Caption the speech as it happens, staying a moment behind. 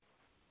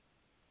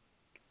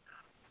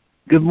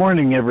Good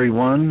morning,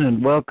 everyone,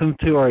 and welcome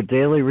to our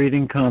daily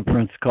reading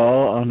conference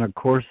call on A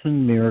Course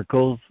in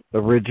Miracles,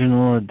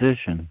 Original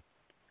Edition.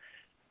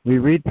 We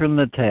read from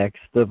the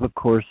text of A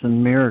Course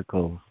in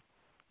Miracles,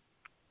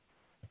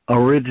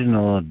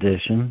 Original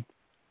Edition,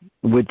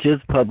 which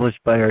is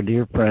published by our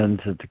dear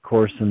friends at the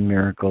Course in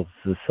Miracles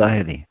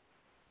Society.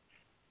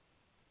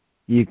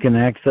 You can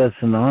access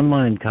an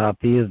online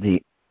copy of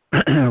the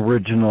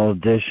original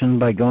edition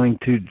by going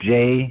to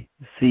jcim.net,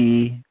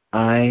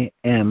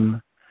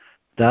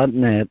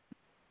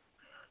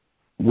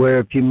 where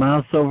if you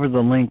mouse over the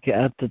link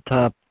at the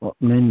top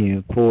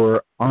menu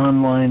for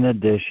online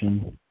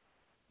edition,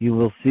 you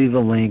will see the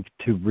link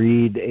to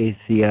read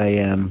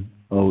ACIM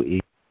OE.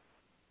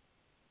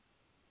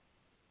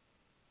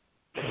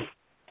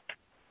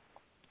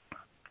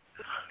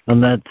 On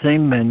that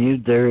same menu,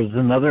 there is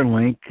another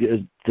link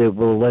that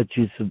will let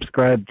you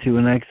subscribe to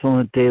an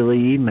excellent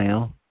daily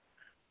email,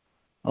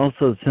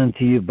 also sent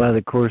to you by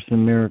the Course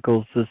in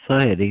Miracles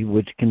Society,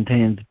 which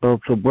contains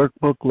both the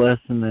workbook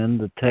lesson and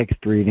the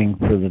text reading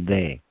for the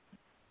day.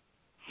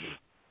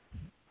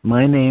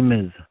 My name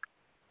is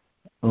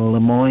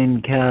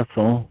Lemoyne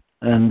Castle,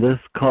 and this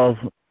call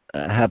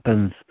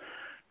happens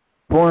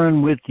for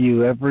and with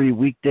you every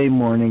weekday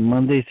morning,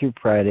 Monday through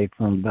Friday,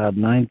 from about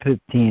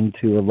 9:15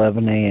 to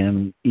 11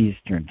 a.m.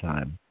 Eastern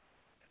Time.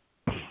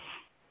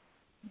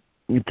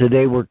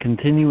 Today we're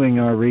continuing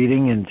our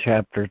reading in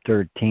Chapter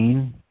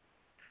 13,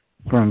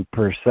 From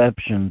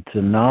Perception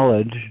to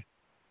Knowledge,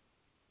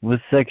 with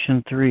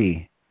Section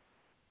 3,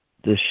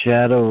 The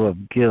Shadow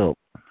of Guilt.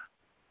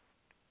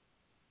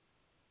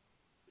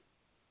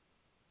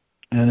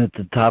 And at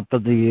the top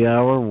of the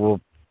hour, we'll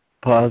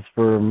pause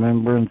for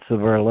remembrance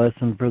of our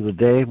lesson for the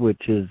day,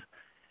 which is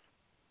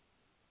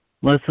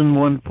Lesson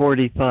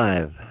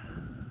 145,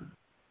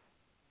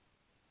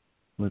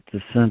 with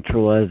the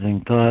centralizing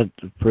thought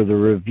for the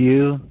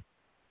review: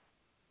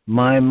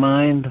 my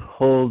mind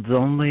holds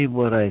only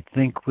what I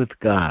think with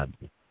God.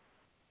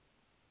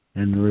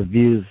 And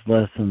reviews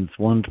lessons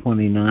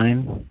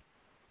 129,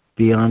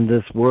 beyond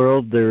this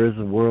world there is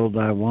a world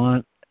I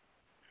want,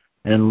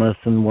 and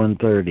lesson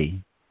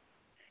 130,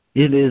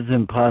 it is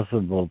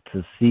impossible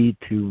to see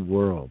two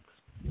worlds.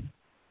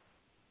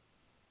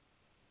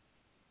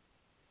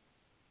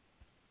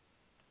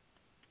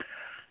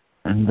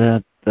 And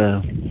that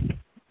will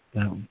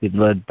be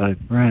led by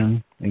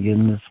Fran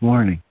again this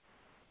morning.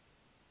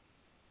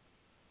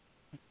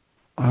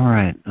 All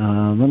right.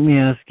 Let me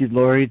ask you,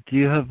 Lori, do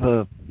you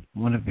have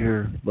one of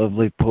your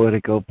lovely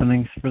poetic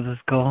openings for this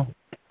call?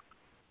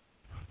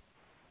 I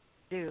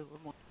do.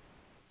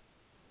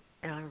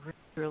 And I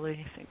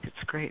really think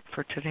it's great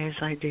for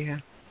today's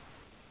idea.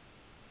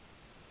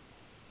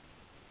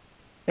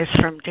 It's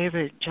from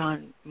David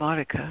John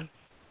Modica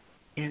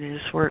in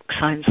his work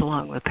Signs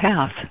Along the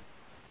Path.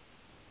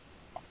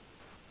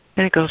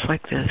 And it goes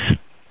like this.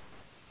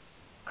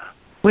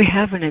 We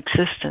have an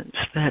existence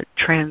that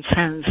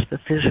transcends the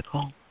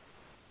physical.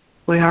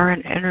 We are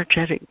an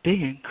energetic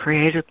being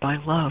created by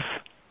love.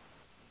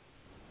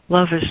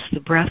 Love is the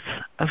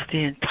breath of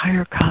the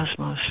entire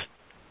cosmos,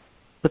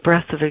 the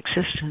breath of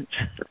existence.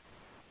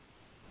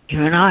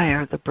 You and I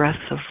are the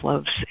breath of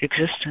love's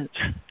existence.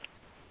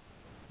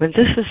 When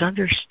this is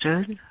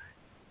understood,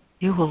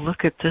 you will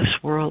look at this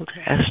world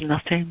as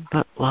nothing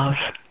but love.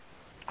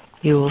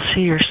 You will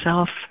see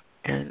yourself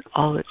and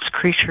all its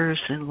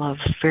creatures in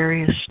love's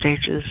various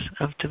stages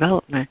of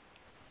development.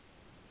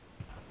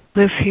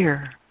 Live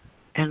here,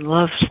 and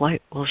love's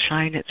light will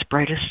shine its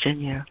brightest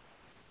in you.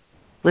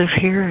 Live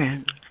here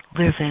and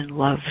live in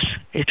love's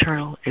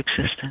eternal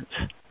existence.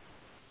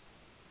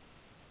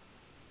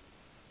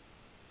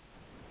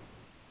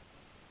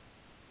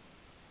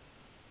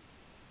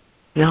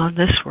 Beyond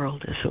this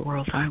world is the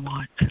world I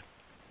want.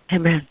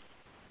 Amen.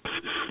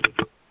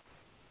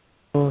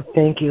 Oh,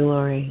 thank you,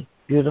 Lori.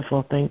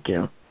 Beautiful. Thank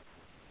you.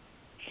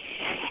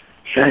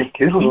 Thank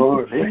you,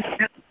 Lori.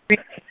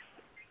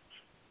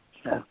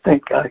 I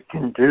think I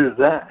can do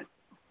that.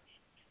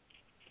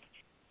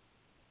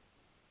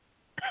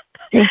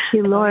 Thank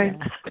you,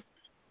 Lord.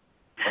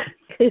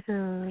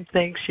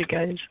 Thanks, you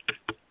guys.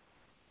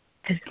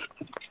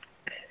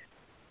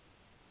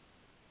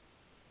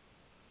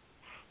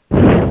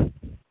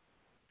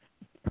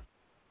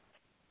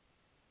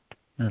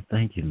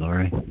 Thank you,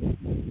 Lori.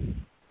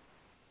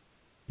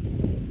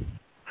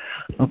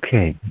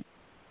 Okay.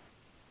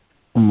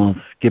 Almost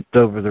skipped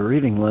over the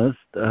reading list.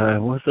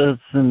 With us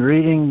in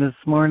reading this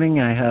morning,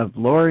 I have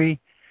Lori,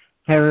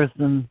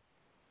 Harrison,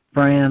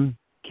 Fran,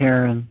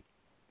 Karen,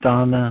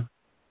 Donna,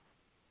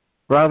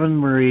 Robin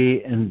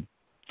Marie, and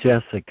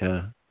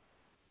Jessica.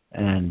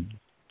 And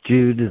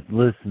Jude is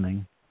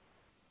listening.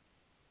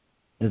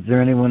 Is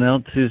there anyone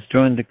else who's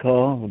joined the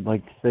call, would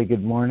like to say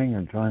good morning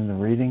or join the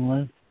reading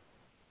list?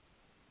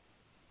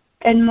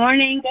 Good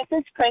morning. This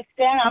is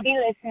Kristen. I'll be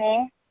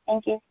listening.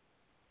 Thank you.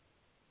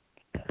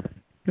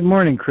 Good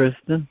morning,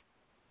 Kristen.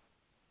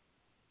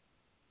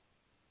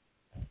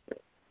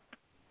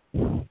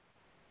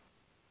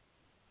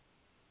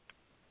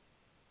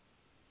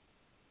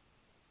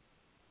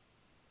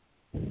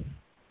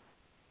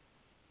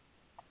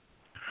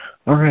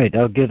 All right,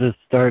 I'll get us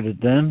started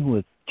then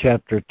with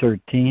Chapter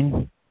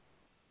 13,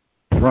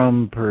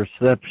 From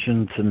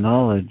Perception to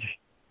Knowledge.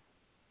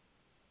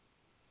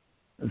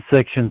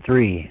 Section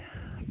 3,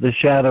 The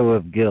Shadow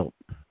of Guilt.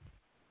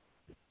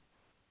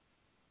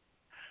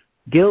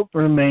 Guilt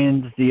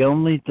remains the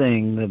only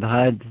thing that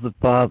hides the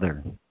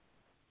Father,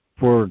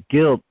 for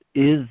guilt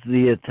is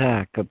the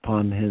attack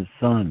upon his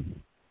Son.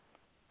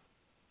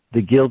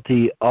 The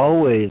guilty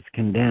always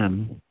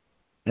condemn,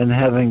 and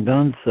having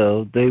done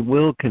so, they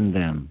will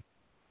condemn,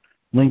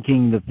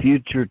 linking the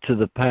future to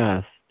the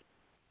past,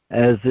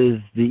 as is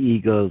the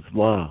ego's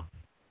law.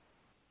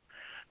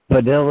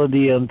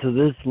 Fidelity unto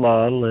this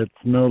law lets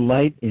no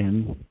light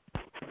in,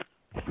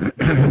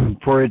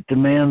 for it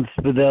demands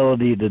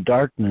fidelity to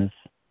darkness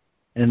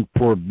and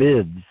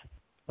forbids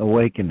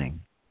awakening.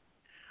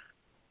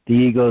 The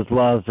ego's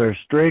laws are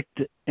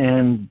strict,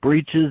 and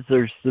breaches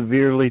are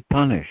severely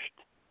punished.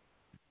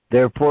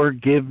 Therefore,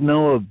 give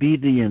no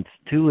obedience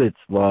to its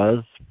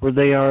laws, for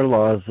they are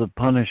laws of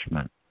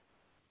punishment.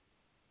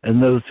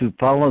 And those who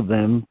follow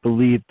them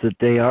believe that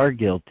they are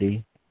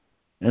guilty,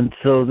 and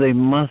so they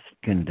must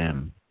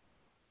condemn.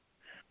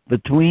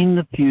 Between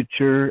the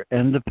future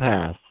and the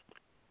past,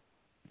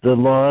 the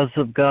laws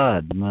of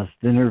God must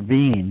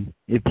intervene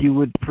if you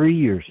would free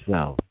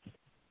yourselves.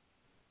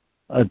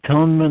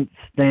 Atonement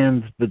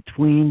stands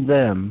between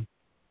them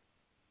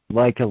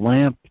like a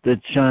lamp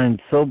that shines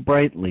so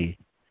brightly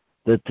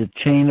that the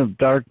chain of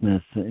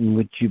darkness in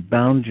which you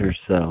bound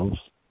yourselves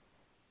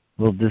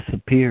will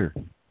disappear.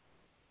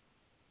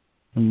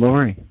 And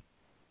Lori?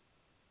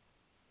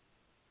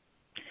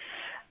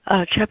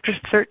 Chapter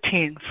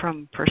 13,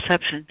 From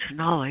Perception to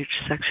Knowledge,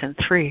 Section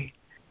 3,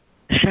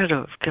 The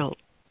Shadow of Guilt.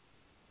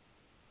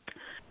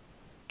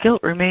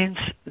 Guilt remains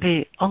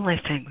the only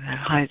thing that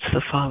hides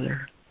the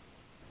Father,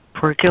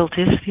 for guilt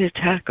is the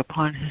attack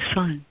upon his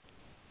Son.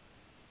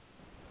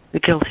 The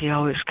guilty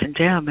always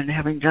condemn, and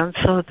having done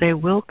so, they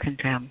will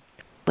condemn,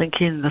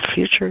 linking the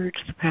future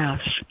to the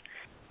past,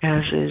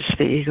 as is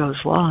the ego's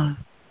law.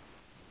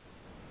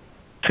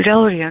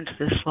 Fidelity unto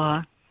this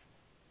law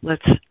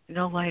lets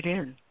no light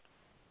in,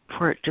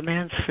 for it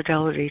demands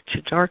fidelity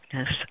to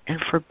darkness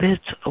and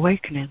forbids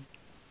awakening.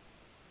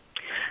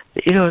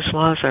 The ego's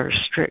laws are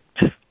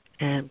strict,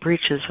 and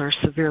breaches are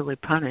severely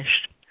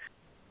punished.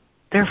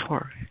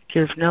 Therefore,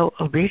 give no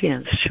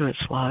obedience to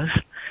its laws,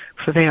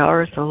 for they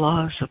are the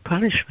laws of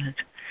punishment,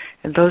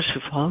 and those who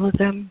follow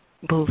them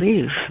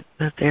believe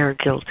that they are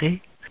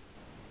guilty,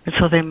 and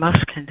so they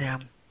must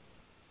condemn.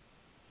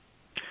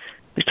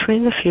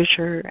 Between the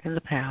future and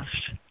the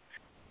past,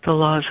 the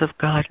laws of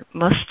God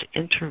must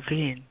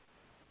intervene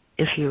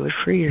if you would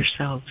free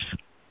yourselves.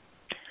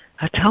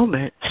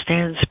 Atonement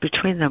stands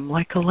between them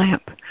like a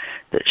lamp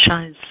that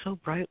shines so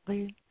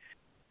brightly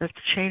that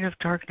the chain of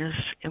darkness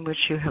in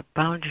which you have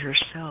bound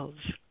yourselves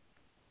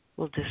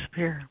will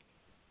disappear.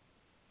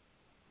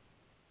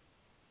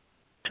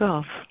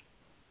 12.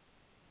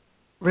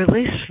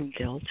 Release from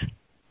guilt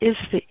is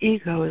the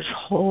ego's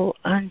whole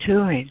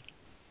undoing.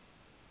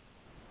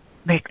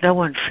 Make no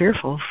one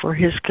fearful, for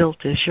his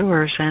guilt is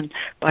yours, and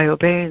by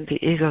obeying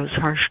the ego's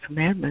harsh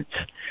commandments,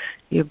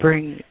 you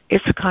bring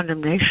its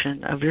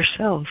condemnation of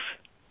yourself,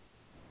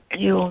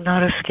 and you will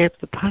not escape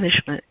the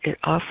punishment it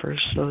offers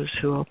those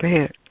who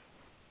obey it.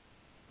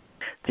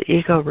 The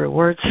ego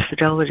rewards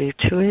fidelity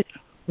to it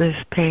with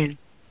pain,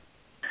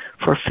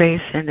 for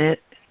faith in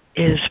it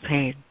is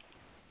pain,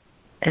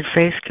 and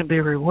faith can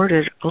be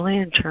rewarded only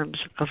in terms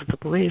of the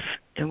belief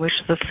in which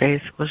the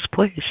faith was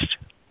placed.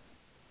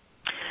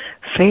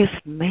 Faith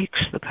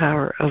makes the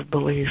power of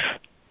belief,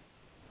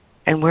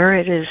 and where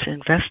it is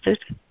invested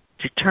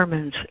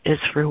determines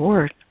its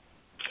reward,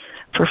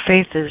 for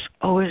faith is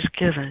always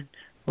given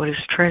what is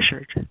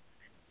treasured,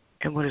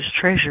 and what is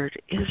treasured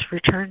is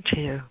returned to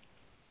you.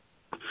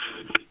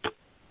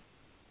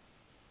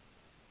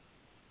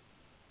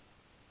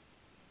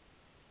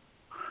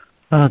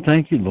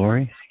 Thank you,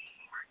 Lori.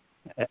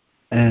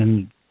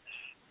 And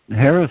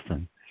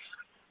Harrison.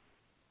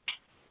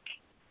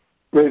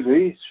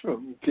 Release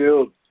from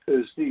guilt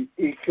is the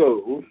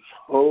ego's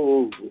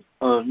whole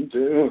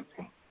undoing.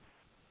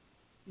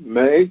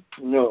 Make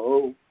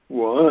no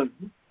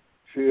one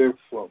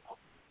fearful,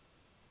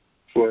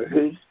 for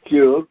his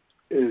guilt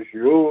is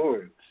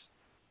yours.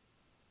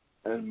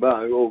 And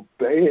by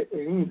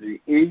obeying the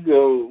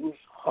ego's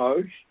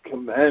harsh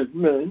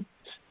commandments,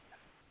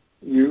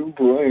 you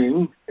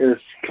bring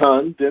its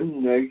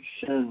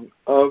condemnation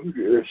of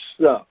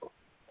yourself,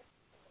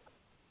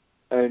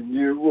 and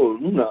you will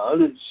not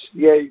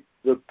escape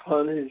the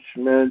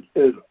punishment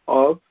it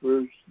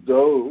offers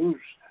those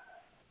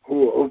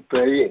who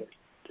obey it.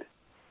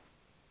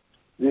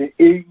 The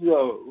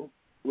ego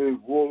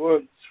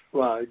rewards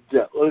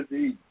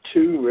fidelity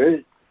to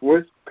it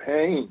with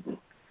pain,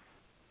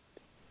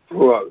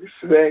 for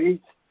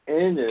faith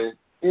in it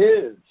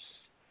is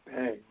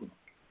pain.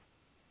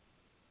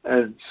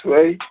 And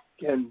faith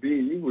can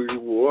be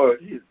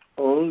rewarded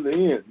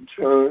only in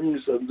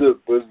terms of the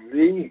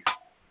belief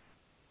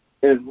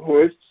in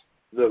which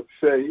the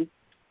faith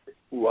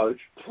was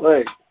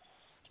placed.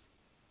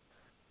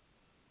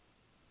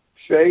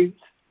 Faith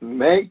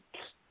makes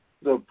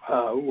the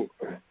power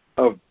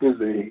of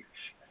belief,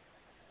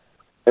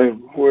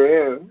 and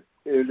where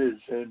it is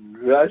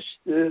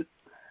invested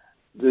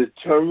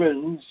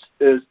determines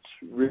its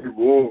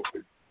reward.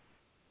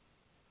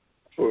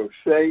 For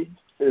faith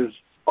is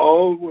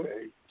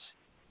always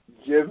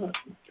given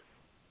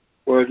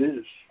what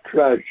is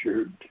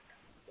treasured,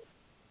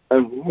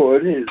 and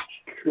what is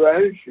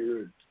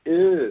treasured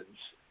is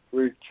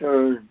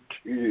returned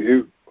to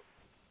you.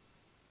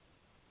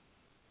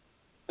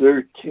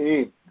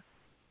 13.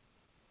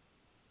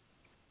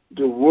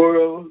 The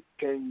world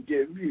can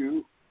give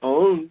you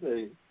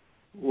only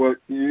what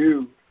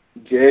you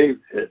gave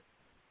it.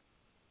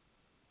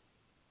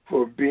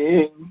 For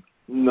being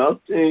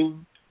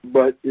nothing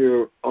but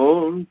your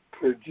own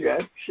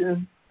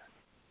projection,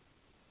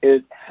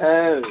 it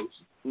has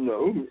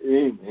no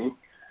meaning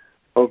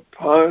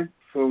apart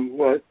from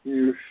what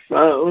you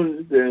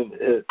found in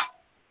it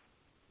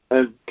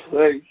and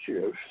place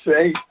your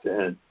faith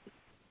in.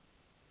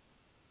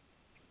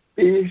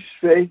 Be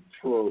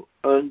faithful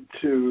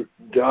unto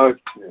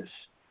darkness,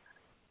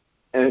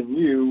 and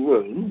you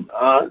will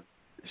not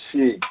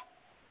see.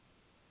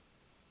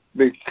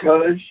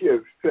 Because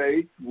your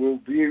faith will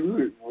be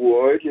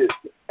rewarded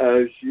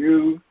as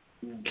you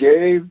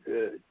gave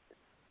it,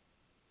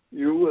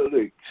 you will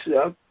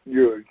accept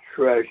your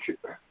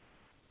treasure.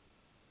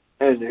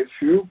 And if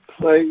you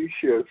place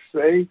your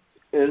faith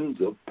in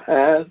the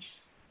past,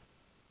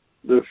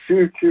 the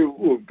future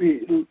will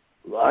be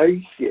like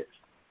it.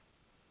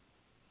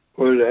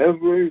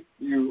 Whatever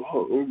you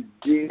hold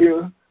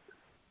dear,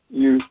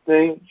 you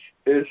think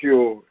is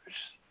yours.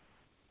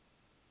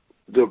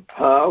 The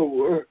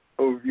power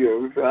of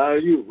your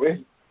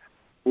valuing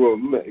will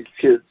make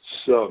it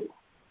so.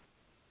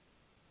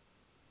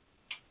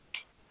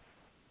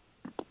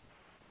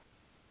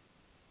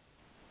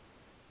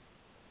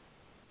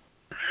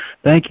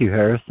 Thank you,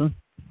 Harrison.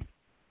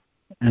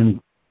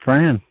 And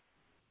Fran.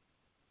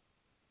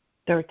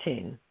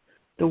 13.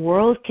 The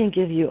world can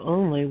give you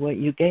only what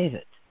you gave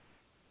it.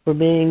 For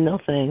being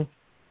nothing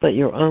but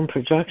your own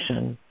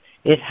projection,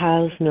 it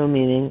has no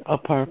meaning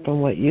apart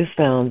from what you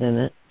found in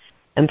it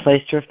and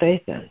placed your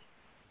faith in.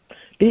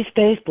 Be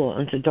faithful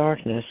unto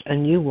darkness,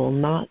 and you will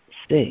not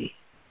see,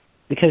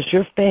 because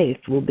your faith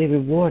will be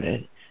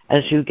rewarded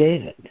as you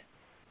gave it.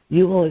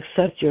 You will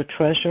accept your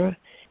treasure,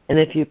 and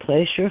if you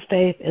place your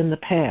faith in the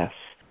past,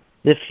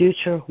 the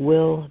future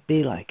will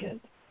be like it.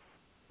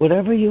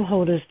 Whatever you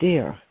hold as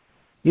dear,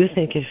 you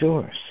think is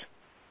yours.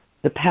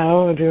 The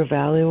power of your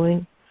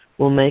valuing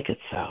will make it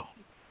so.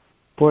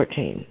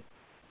 14.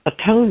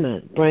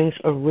 Atonement brings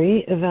a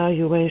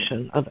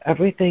re-evaluation of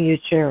everything you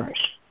cherish,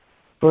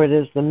 for it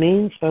is the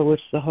means by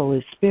which the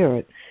Holy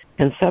Spirit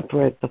can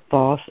separate the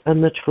false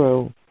and the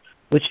true,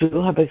 which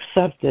you have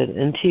accepted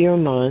into your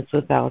minds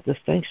without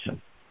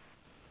distinction.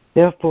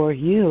 Therefore,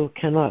 you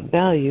cannot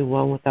value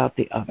one without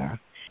the other,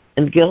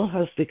 and guilt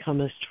has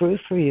become as true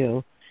for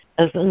you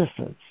as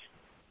innocence.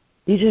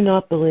 You do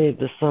not believe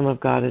the Son of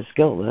God is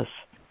guiltless,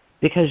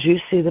 because you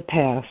see the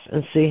past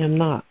and see him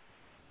not.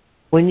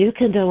 When you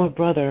condemn a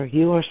brother,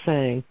 you are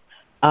saying,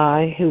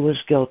 I, who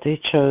was guilty,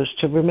 chose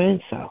to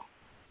remain so.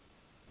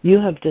 You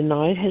have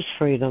denied his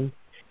freedom,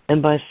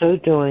 and by so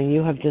doing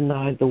you have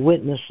denied the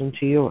witness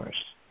into yours.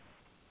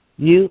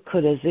 You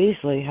could as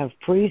easily have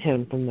freed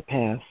him from the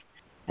past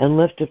and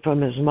lifted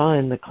from his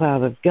mind the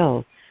cloud of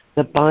guilt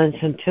that binds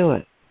him to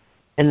it,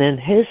 and in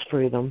his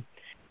freedom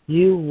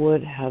you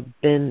would have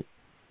been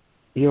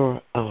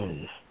your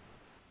own.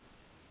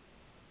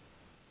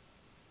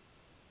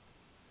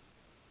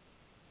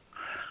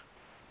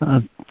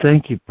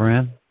 Thank you,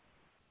 Fran.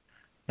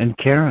 And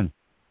Karen.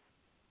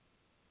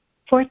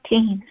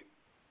 14.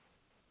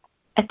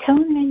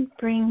 Atonement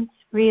brings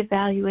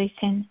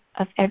reevaluation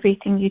of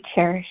everything you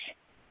cherish,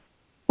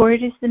 for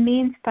it is the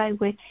means by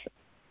which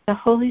the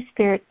Holy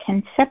Spirit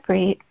can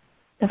separate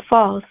the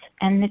false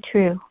and the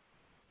true,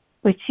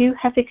 which you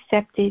have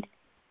accepted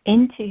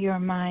into your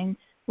minds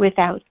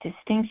without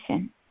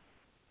distinction.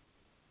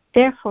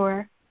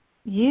 Therefore,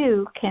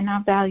 you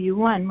cannot value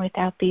one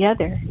without the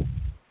other,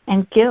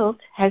 and guilt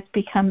has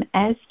become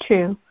as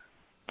true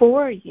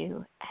for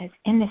you as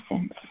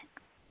innocence.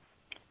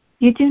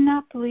 You do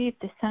not believe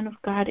the Son of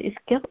God is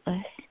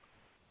guiltless,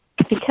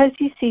 because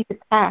you see the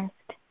past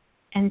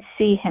and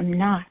see him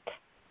not.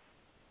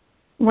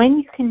 When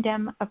you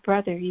condemn a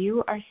brother,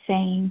 you are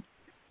saying,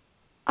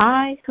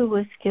 I, who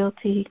was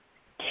guilty,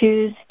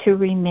 choose to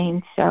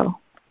remain so.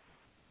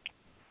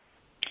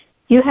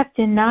 You have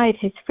denied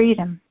his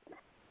freedom,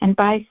 and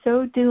by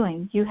so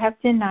doing you have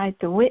denied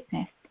the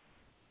witness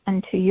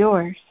unto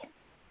yours.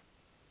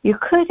 You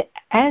could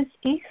as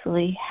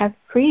easily have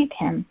freed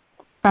him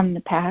from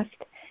the past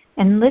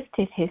and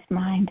lifted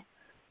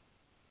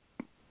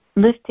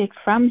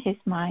from his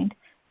mind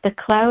the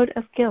cloud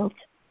of guilt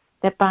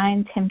that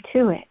binds him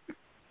to it,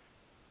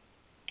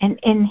 and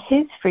in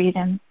his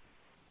freedom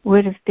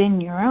would have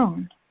been your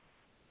own.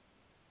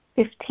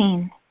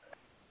 15.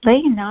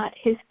 Lay not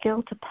his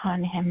guilt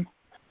upon him,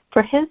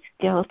 for his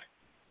guilt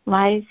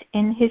lies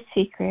in his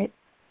secret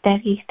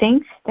that he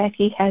thinks that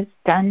he has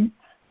done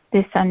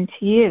this unto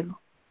you.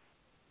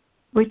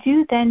 Would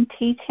you then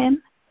teach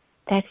him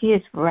that he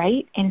is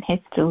right in his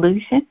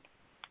delusion?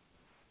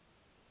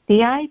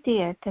 The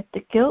idea that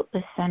the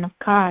guiltless Son of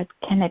God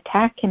can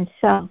attack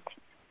himself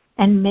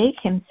and make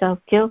himself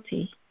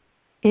guilty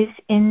is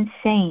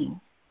insane.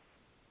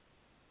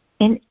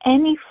 In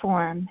any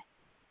form,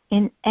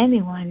 in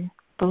anyone,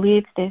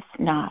 believe this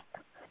not.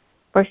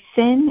 For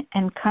sin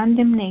and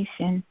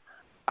condemnation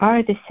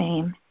are the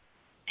same,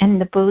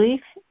 and the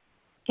belief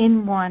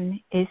in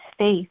one is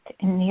faith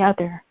in the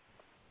other,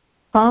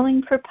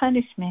 calling for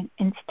punishment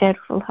instead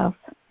of love.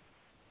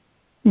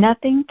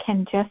 Nothing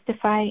can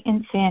justify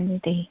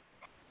insanity,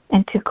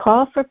 and to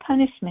call for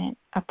punishment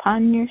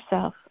upon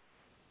yourself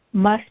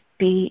must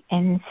be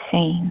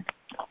insane.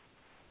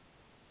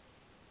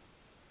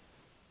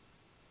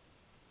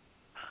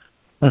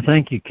 Well,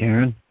 thank you,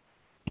 Karen.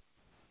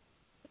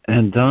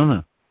 And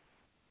Donna.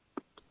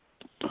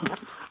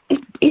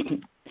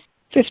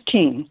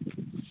 15.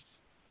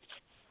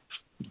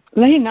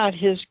 Lay not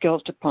his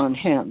guilt upon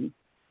him,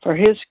 for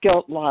his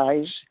guilt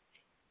lies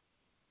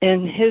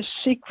in his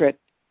secret,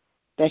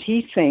 that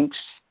he thinks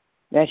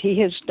that he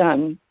has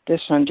done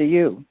this unto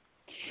you.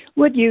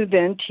 Would you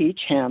then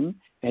teach him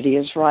that he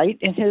is right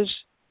in his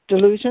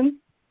delusion?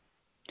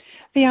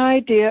 The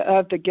idea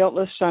of the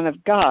guiltless Son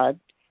of God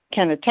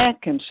can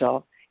attack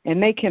himself and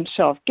make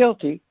himself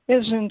guilty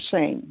is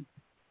insane.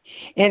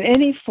 In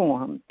any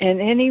form,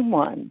 in any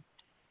one,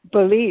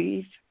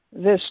 believe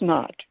this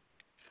not.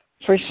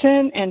 For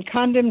sin and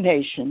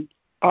condemnation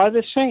are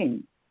the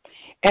same,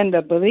 and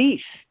the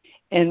belief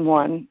in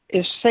one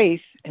is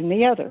faith in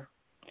the other,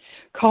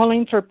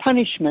 calling for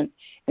punishment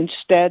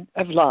instead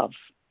of love.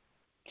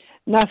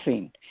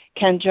 Nothing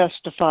can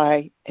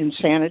justify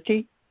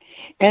insanity,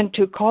 and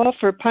to call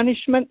for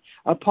punishment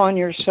upon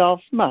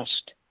yourself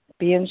must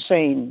be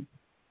insane.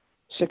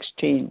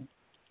 16.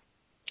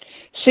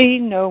 See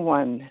no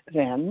one,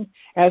 then,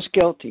 as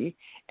guilty,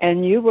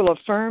 and you will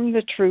affirm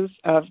the truth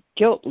of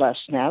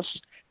guiltlessness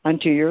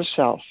unto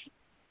yourself.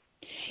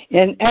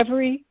 In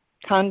every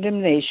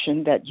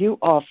condemnation that you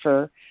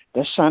offer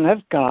the Son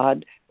of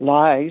God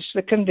lies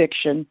the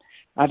conviction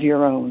of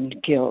your own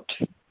guilt.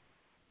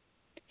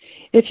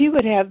 If you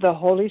would have the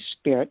Holy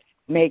Spirit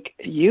make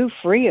you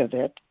free of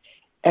it,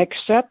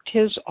 accept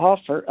his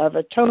offer of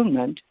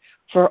atonement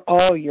for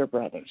all your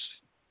brothers.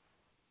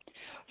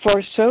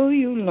 For so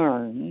you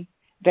learn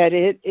that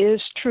it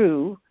is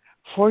true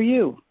for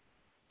you.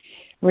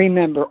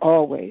 Remember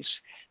always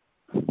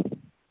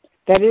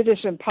that it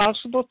is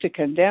impossible to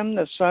condemn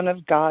the Son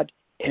of God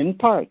in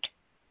part.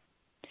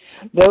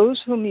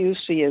 Those whom you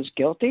see as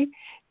guilty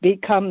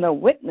become the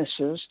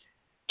witnesses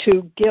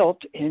to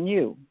guilt in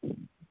you.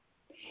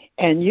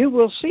 And you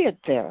will see it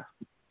there,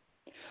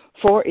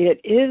 for it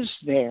is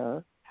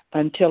there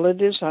until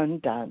it is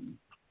undone.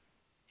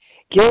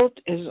 Guilt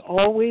is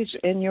always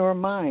in your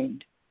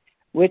mind,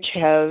 which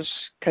has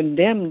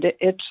condemned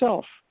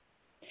itself.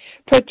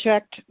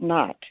 Project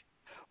not,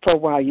 for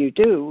while you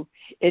do,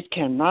 it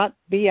cannot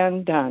be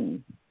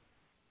undone.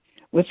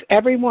 With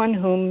everyone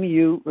whom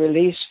you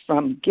release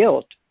from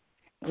guilt,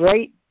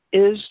 great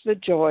is the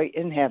joy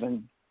in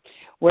heaven,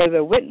 where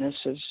the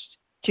witnesses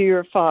to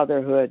your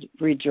fatherhood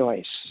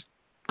rejoice.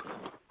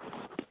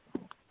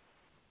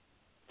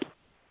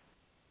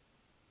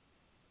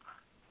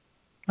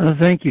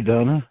 Thank you,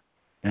 Donna.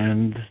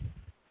 And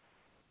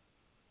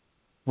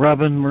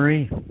Robin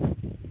Marie.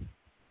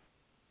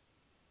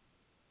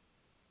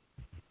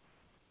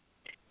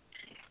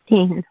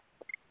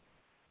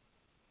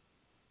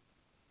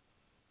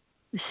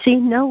 See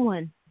no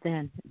one,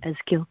 then, as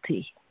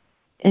guilty,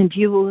 and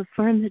you will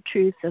affirm the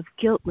truth of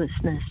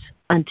guiltlessness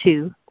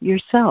unto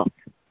yourself.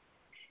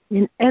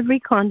 In every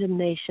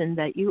condemnation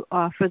that you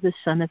offer the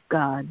Son of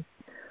God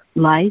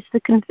lies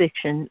the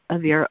conviction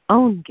of your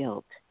own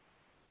guilt.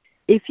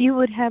 If you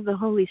would have the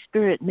Holy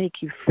Spirit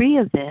make you free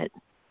of it,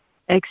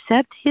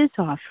 accept his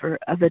offer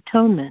of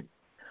atonement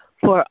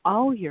for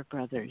all your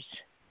brothers.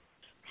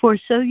 For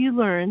so you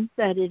learn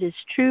that it is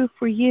true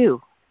for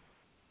you.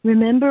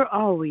 Remember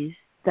always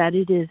that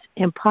it is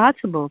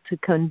impossible to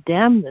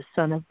condemn the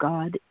Son of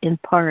God in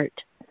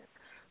part.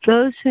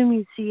 Those whom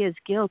you see as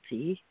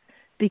guilty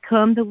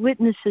become the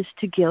witnesses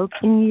to guilt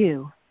in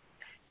you,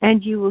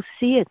 and you will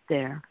see it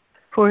there,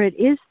 for it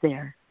is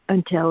there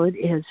until it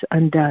is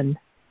undone.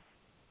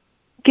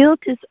 Guilt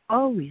is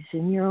always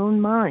in your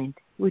own mind,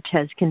 which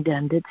has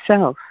condemned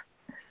itself.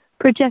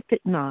 Project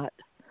it not,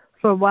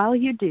 for while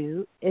you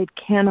do, it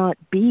cannot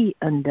be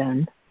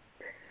undone.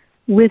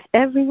 With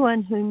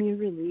everyone whom you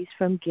release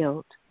from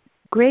guilt,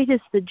 great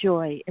is the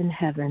joy in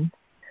heaven,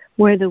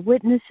 where the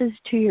witnesses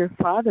to your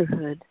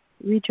fatherhood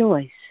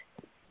rejoice.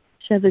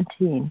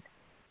 17.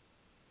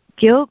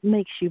 Guilt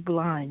makes you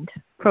blind,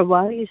 for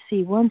while you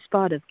see one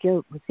spot of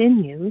guilt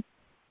within you,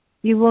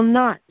 you will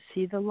not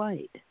see the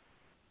light.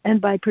 And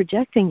by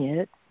projecting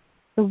it,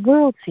 the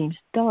world seems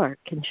dark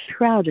and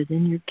shrouded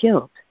in your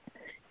guilt.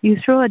 You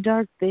throw a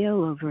dark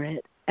veil over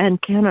it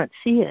and cannot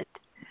see it,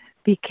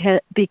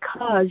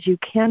 because you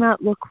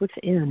cannot look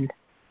within.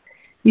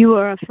 You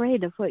are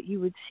afraid of what you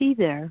would see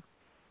there,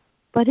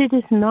 but it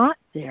is not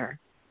there.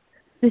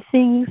 The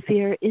thing you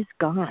fear is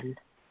gone.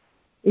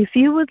 If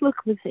you would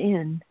look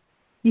within,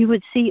 you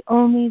would see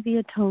only the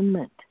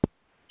atonement,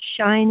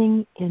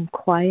 shining in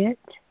quiet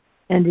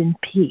and in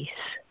peace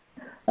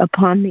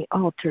upon the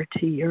altar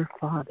to your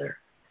Father.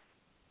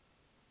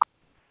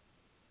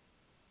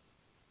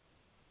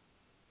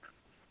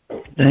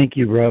 Thank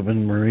you,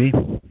 Robin Marie.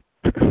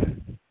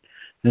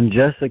 And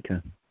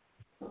Jessica.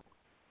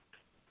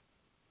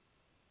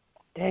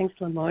 Thanks,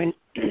 Lemoyne.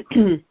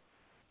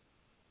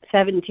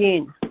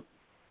 17.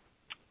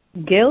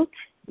 Guilt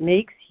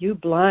makes you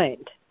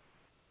blind.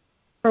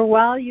 For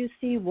while you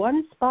see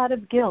one spot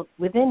of guilt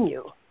within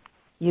you,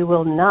 you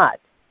will not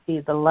see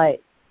the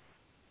light.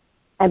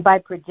 And by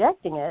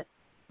projecting it,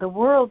 the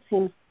world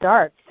seems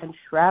dark and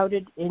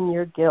shrouded in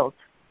your guilt.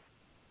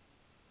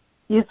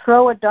 You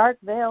throw a dark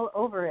veil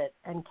over it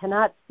and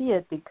cannot see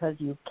it because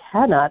you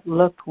cannot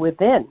look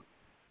within.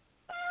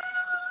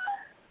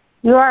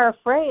 You are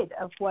afraid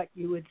of what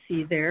you would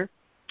see there,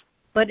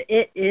 but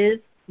it is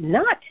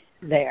not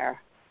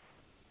there.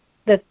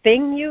 The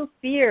thing you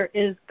fear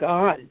is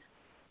gone.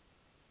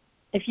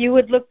 If you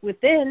would look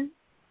within,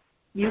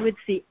 you would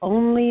see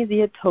only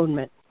the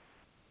atonement,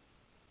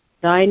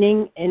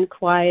 shining in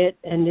quiet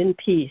and in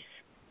peace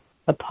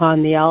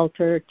upon the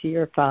altar to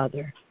your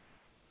Father.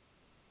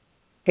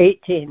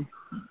 18.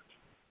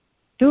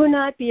 Do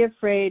not be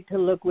afraid to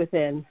look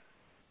within.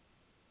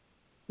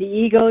 The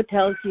ego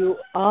tells you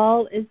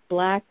all is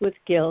black with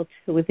guilt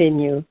within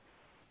you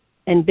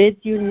and bids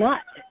you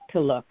not to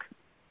look.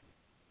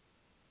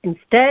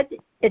 Instead,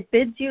 it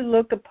bids you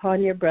look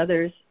upon your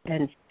brothers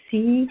and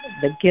see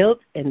the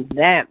guilt in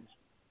them.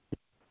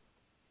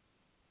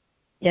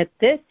 Yet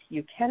this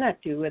you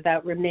cannot do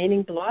without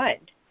remaining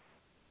blind.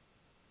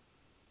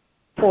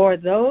 For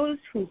those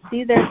who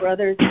see their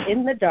brothers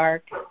in the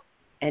dark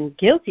and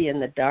guilty in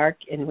the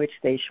dark in which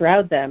they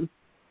shroud them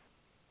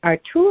are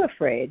too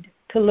afraid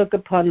to look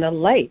upon the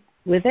light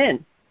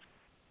within.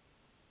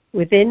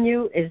 Within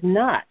you is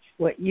not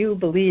what you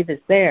believe is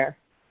there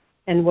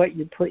and what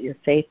you put your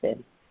faith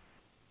in.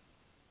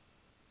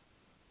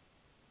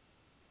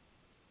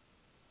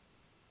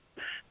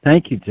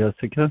 Thank you,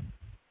 Jessica.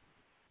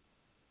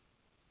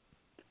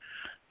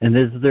 And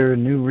is there a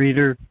new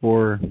reader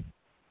for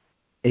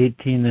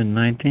 18 and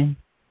 19?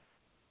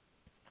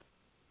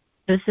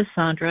 This is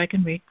Sandra. I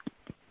can read.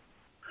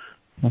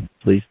 Oh,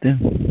 please do.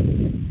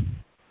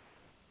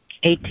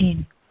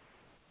 18.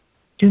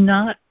 Do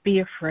not be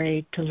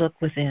afraid to look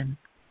within.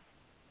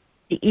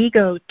 The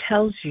ego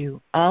tells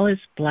you all is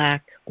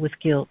black with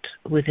guilt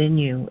within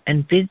you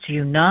and bids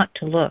you not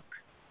to look.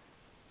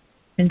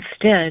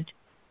 Instead,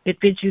 it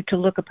bids you to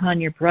look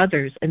upon your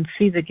brothers and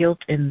see the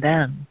guilt in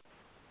them.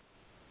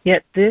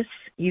 Yet this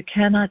you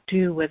cannot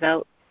do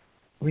without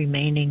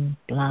remaining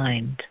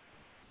blind.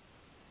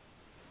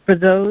 For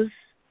those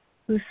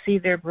who see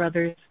their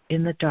brothers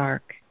in the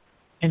dark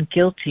and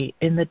guilty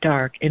in the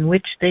dark in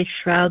which they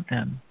shroud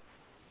them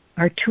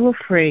are too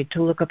afraid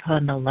to look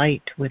upon the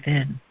light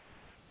within.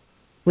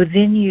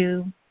 Within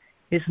you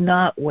is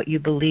not what you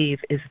believe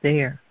is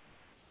there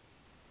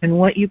and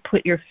what you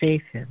put your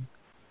faith in.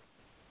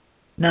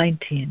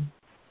 19.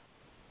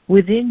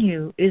 Within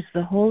you is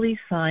the holy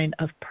sign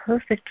of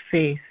perfect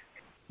faith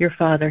your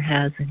Father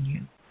has in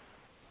you.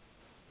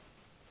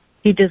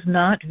 He does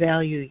not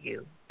value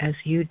you as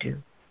you do.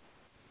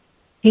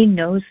 He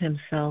knows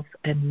himself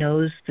and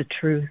knows the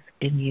truth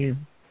in you.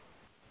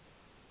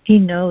 He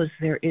knows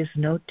there is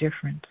no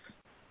difference,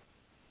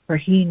 for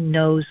he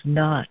knows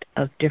not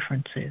of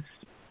differences.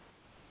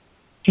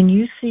 Can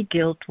you see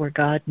guilt where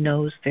God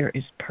knows there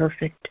is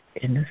perfect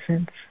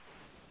innocence?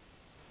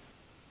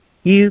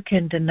 You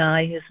can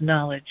deny his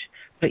knowledge,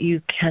 but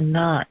you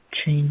cannot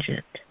change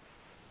it.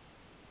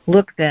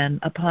 Look then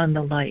upon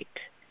the light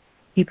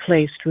he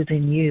placed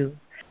within you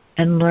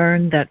and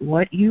learn that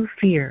what you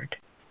feared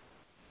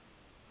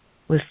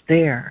was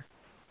there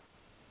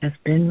has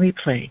been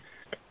replaced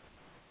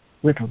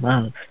with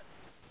love.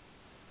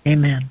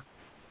 Amen.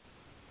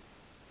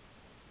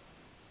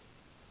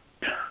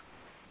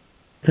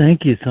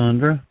 Thank you,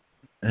 Sandra.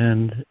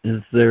 And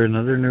is there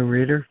another new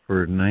reader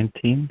for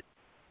 19?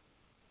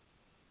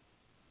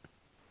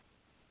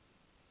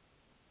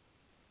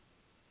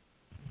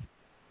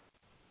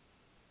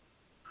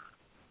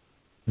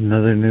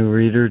 Another new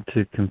reader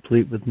to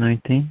complete with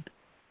 19?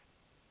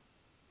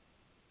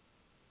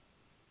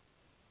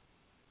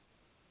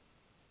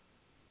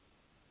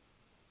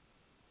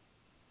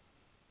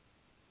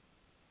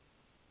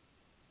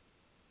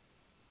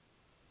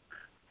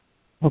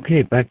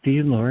 Okay, back to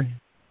you, Lori.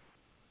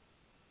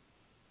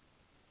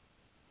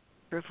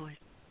 Privilege.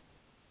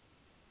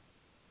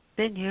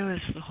 Within you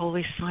is the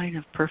holy sign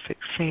of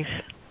perfect faith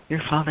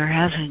your Father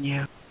has in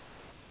you.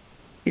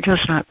 He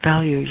does not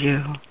value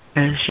you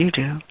as you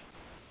do.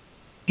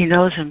 He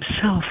knows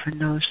himself and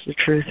knows the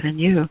truth in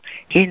you.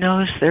 He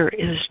knows there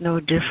is no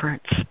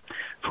difference,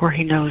 for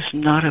he knows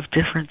not of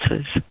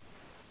differences.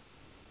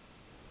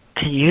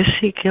 Can you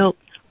see guilt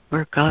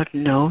where God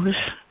knows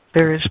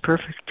there is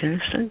perfect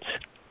innocence?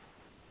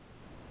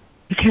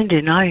 You can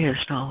deny his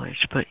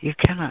knowledge, but you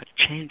cannot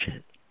change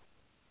it.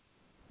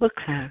 Look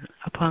then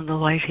upon the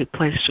light he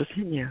placed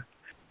within you,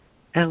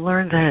 and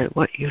learn that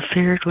what you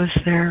feared was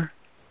there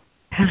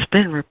has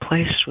been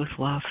replaced with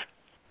love.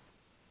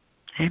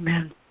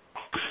 Amen.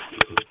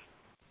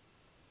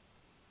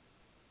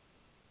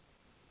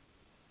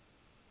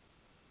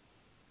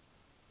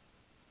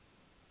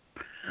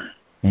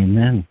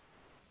 Amen.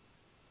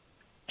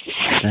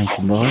 Thank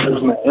you, Lord.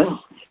 Amen.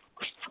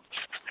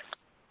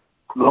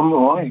 Good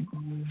morning.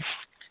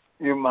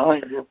 You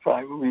mind if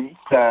I read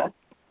that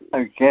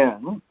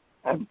again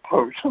and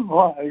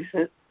personalize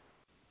it?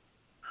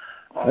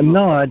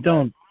 No, I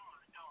don't.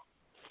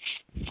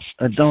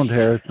 I don't,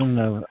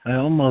 Harrison. I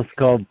almost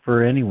called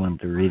for anyone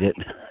to read it.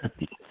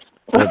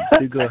 But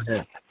do go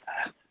ahead.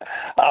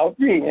 I'll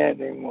be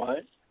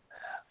anyone.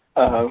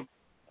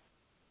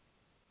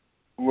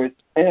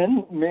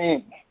 Within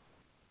me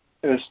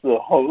is the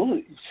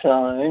holy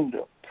sign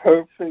of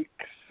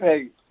perfect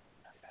faith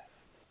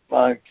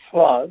my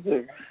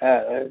Father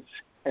has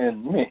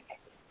in me.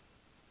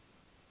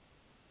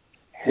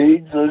 He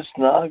does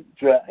not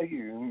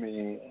value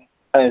me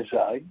as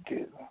I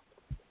do.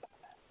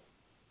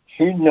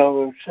 He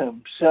knows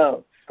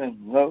himself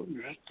and knows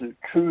the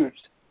truth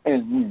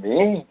in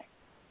me.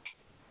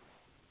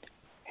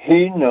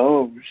 He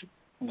knows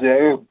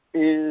there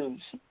is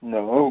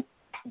no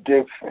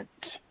difference,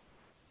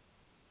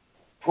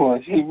 for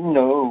he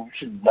knows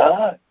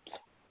not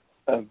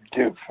of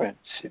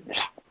differences.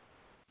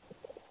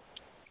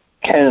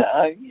 Can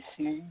I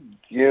see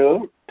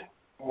guilt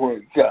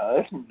where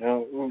God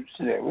knows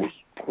there is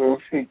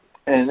perfect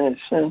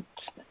innocence?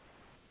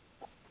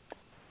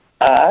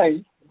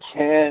 I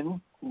can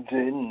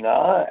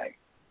deny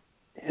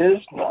his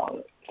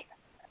knowledge,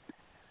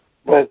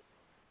 but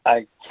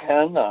I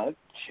cannot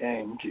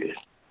change it.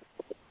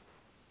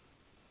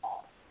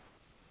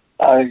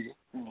 I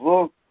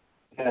look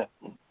then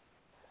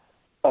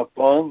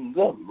upon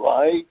the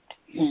light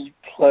he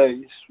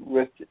placed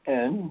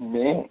within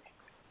me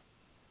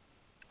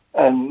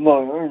and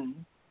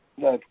learn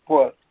that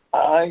what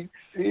I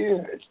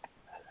feared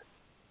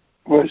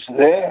was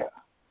there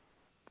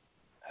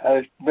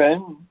has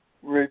been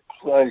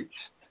replaced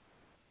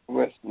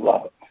with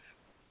love.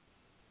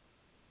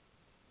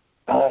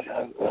 God,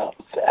 I love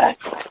that.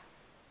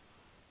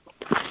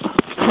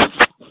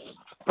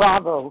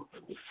 Bravo.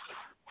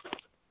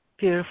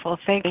 Beautiful.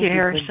 Thank you,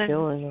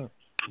 Harrison.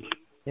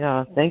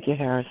 Yeah, thank you,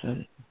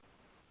 Harrison.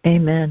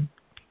 Amen.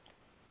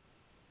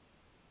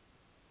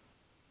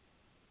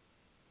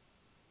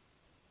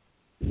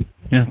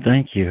 Yeah,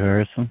 thank you,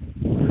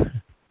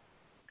 Harrison.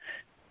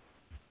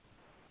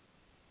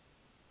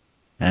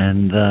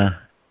 And that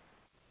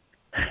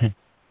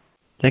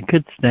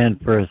could stand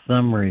for a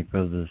summary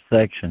for the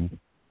section,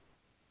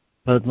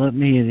 but let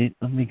me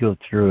go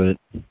through it.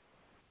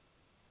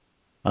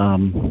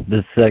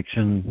 This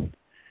section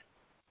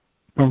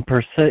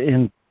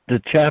in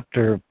the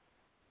chapter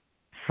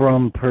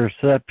From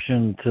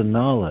Perception to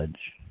Knowledge.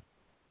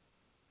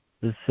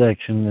 This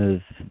section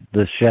is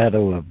the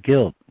shadow of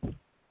guilt.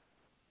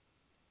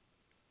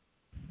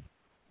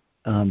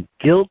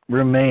 Guilt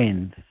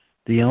remains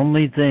the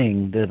only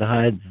thing that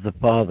hides the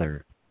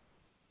Father,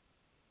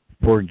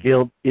 for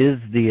guilt is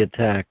the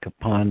attack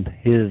upon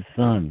his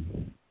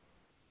Son.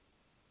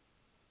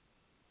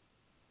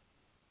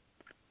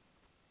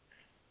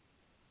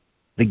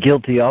 The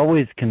guilty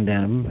always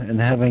condemn, and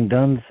having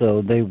done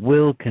so, they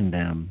will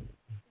condemn,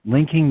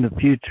 linking the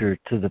future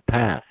to the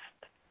past,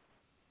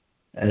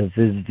 as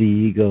is the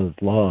ego's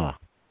law.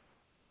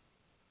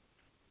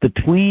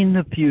 Between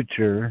the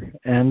future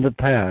and the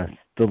past,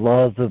 the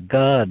laws of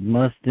God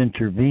must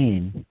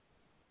intervene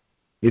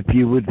if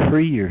you would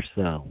free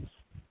yourselves.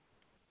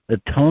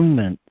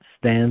 Atonement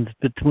stands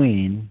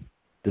between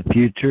the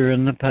future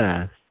and the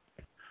past,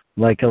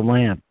 like a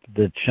lamp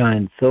that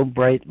shines so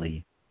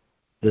brightly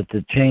that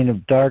the chain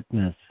of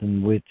darkness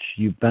in which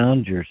you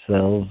bound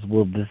yourselves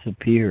will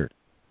disappear.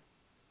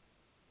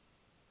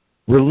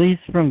 Release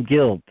from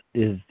guilt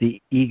is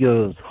the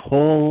ego's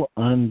whole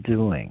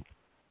undoing.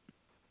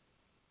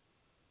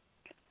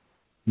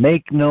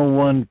 Make no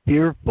one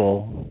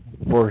fearful,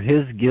 for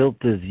his guilt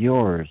is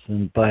yours,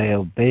 and by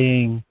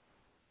obeying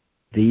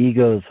the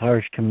ego's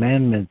harsh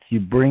commandments,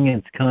 you bring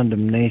its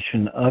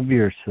condemnation of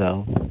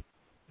yourself,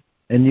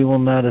 and you will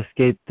not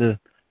escape the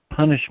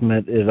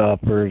punishment it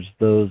offers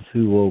those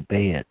who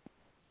obey it.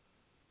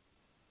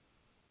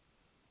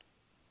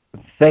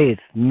 Faith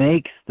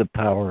makes the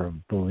power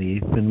of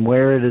belief, and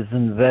where it is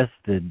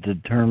invested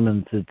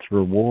determines its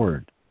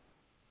reward.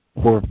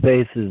 For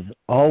faith is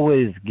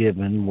always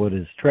given what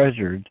is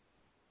treasured,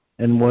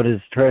 and what is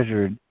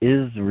treasured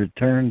is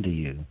returned to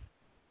you.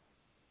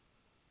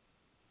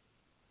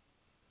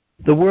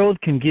 The world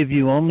can give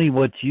you only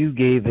what you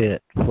gave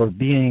it, for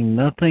being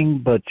nothing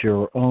but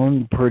your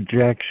own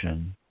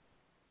projection,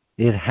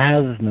 it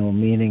has no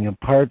meaning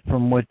apart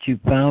from what you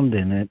found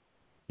in it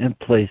and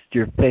placed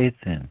your faith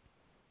in.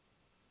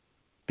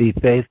 Be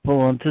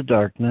faithful unto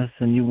darkness,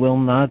 and you will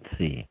not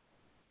see,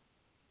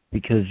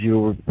 because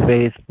your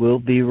faith will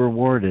be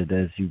rewarded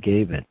as you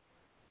gave it.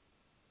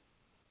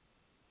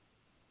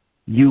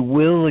 You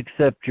will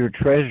accept your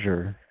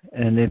treasure,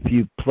 and if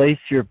you place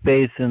your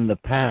faith in the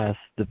past,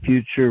 the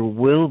future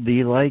will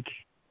be like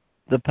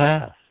the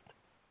past.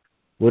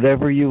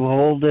 Whatever you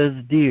hold as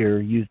dear,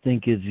 you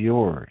think is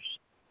yours.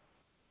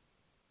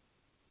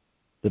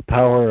 The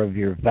power of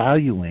your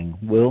valuing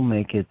will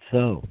make it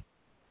so.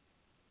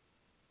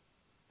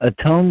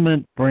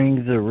 Atonement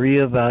brings a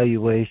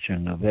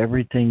reevaluation of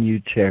everything you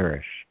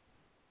cherish,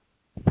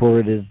 for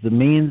it is the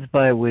means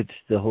by which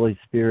the Holy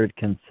Spirit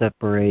can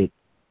separate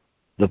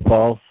the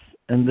false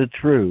and the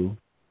true,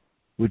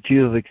 which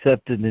you have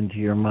accepted into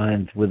your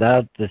minds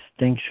without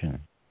distinction.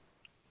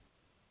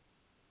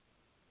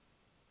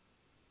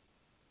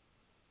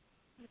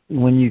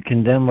 When you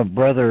condemn a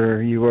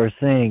brother, you are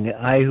saying,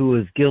 I who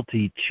is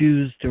guilty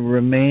choose to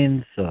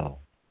remain so.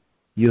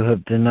 You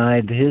have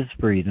denied his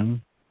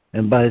freedom,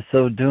 and by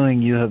so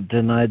doing you have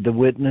denied the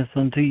witness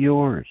unto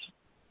yours.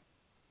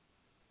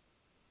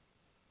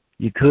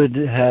 You could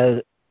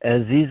have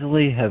as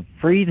easily have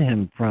freed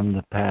him from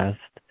the past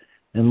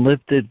and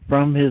lifted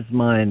from his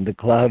mind the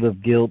cloud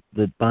of guilt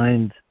that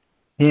binds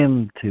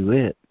him to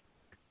it,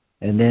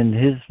 and then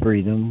his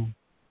freedom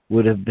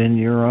would have been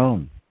your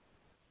own.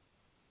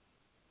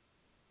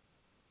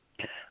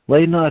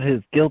 Lay not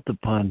his guilt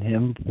upon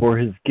him, for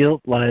his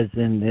guilt lies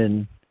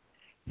in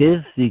his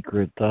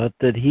secret thought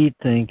that he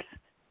thinks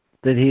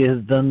that he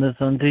has done this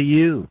unto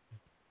you.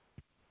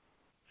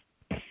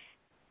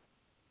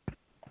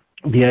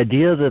 The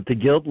idea that the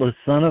guiltless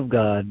Son of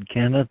God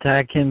can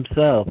attack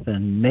himself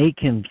and make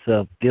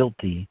himself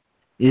guilty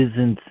is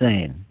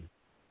insane.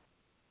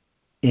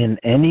 In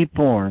any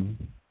form,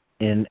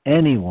 in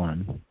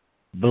anyone,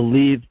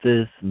 believe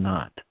this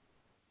not.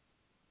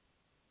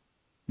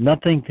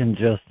 Nothing can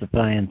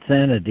justify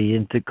insanity,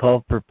 and to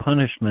call for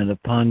punishment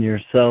upon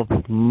yourself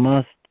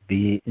must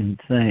be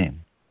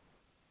insane.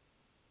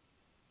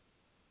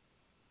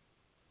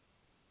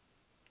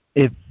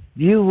 If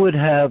you would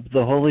have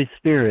the Holy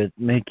Spirit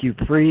make you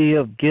free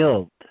of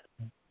guilt,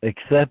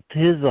 accept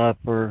his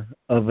offer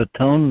of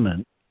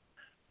atonement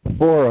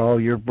for all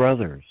your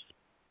brothers,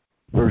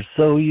 for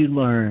so you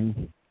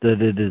learn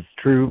that it is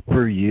true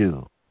for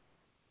you.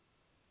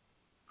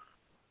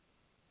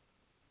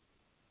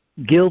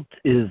 Guilt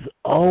is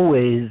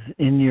always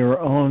in your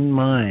own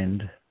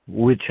mind,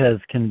 which has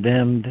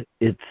condemned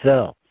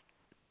itself.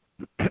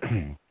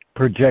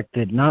 Project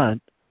it not,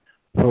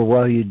 for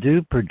while you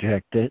do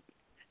project it,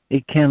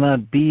 it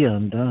cannot be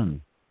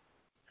undone.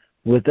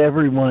 With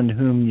everyone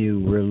whom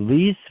you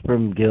release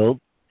from guilt,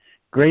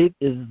 great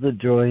is the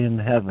joy in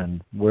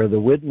heaven, where the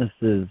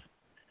witnesses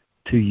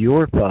to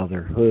your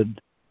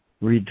fatherhood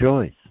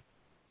rejoice.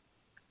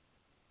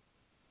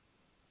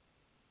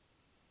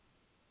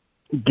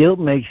 Guilt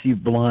makes you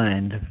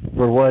blind,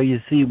 for while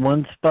you see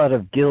one spot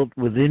of guilt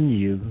within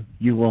you,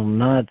 you will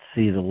not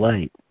see the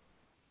light.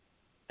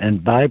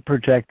 And by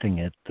projecting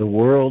it, the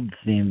world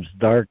seems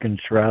dark and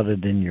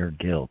shrouded in your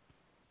guilt.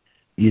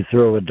 You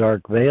throw a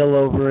dark veil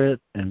over it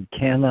and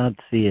cannot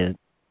see it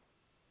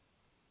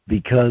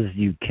because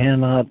you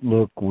cannot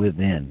look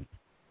within.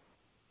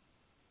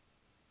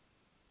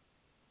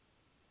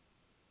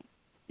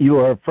 You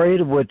are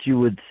afraid of what you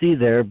would see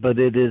there, but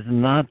it is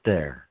not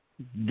there.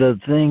 The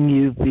thing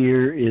you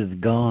fear is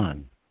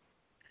gone.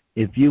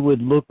 If you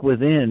would look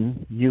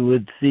within, you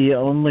would see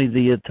only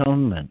the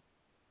atonement,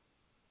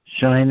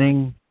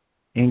 shining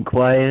in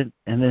quiet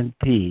and in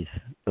peace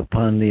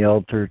upon the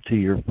altar to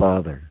your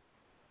Father.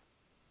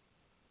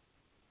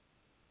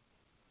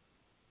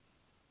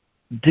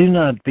 Do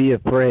not be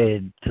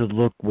afraid to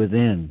look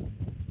within.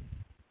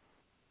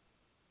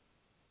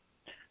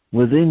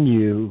 Within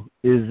you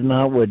is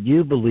not what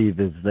you believe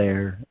is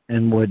there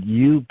and what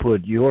you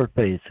put your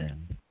faith in.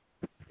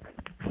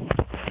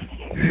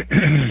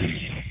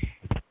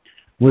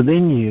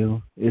 Within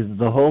you is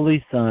the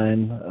holy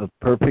sign of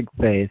perfect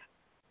faith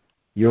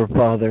your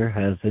Father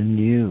has in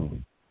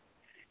you.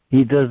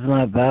 He does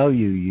not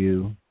value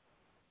you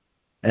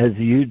as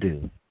you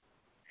do.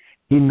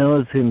 He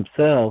knows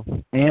himself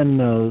and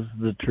knows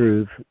the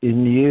truth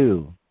in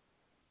you.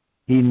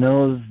 He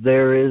knows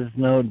there is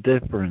no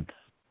difference,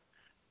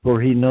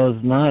 for he knows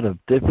not of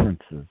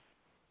differences.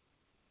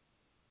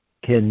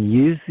 Can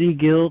you see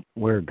guilt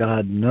where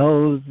God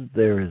knows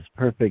there is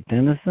perfect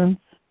innocence?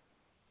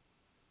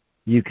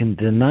 You can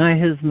deny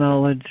his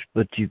knowledge,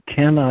 but you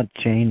cannot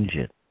change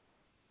it.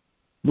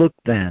 Look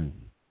then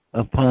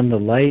upon the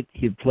light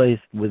he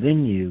placed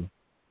within you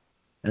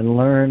and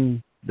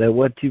learn that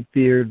what you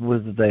feared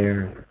was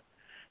there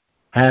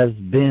has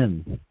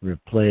been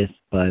replaced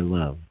by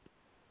love.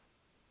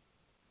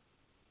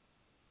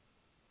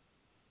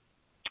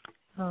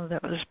 Oh,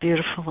 that was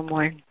beautiful,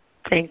 Lemoyne.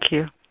 Thank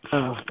you.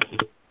 Oh,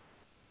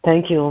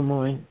 thank you,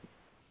 Lemoyne.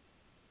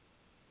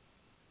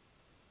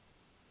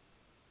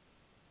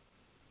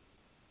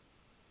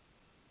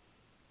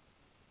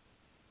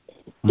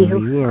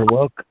 You are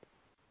welcome.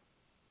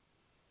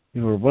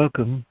 You are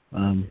welcome.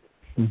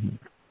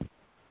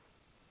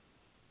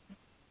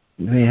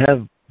 We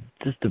have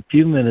just a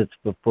few minutes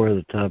before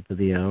the top of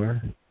the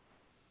hour.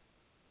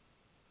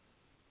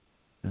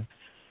 If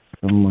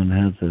someone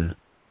has a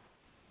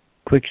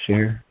quick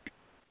share.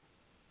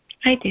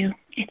 I do.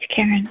 It's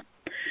Karen.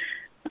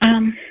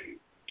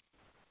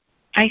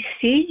 I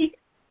see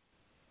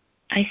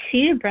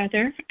a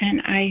brother,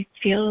 and I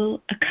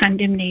feel a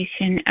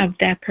condemnation of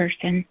that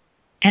person,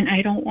 and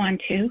I don't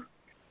want to.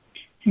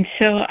 And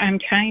so I'm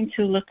trying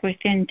to look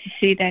within to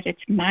see that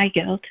it's my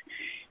guilt.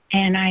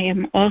 And I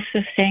am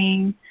also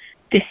saying,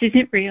 this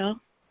isn't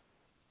real.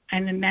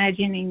 I'm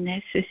imagining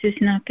this. This is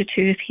not the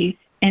truth. He's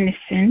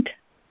innocent.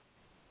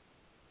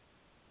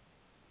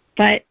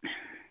 But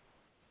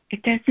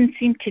it doesn't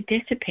seem to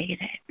dissipate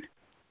it.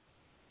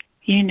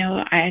 You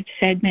know, I've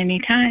said many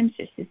times,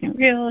 this isn't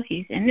real.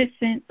 He's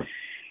innocent.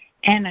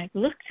 And I've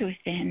looked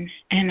within,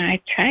 and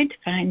I've tried to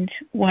find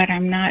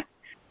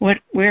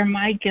where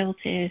my guilt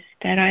is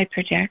that I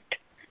project,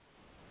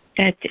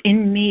 that's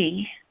in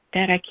me,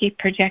 that I keep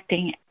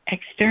projecting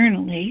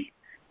externally.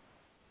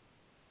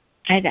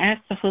 I've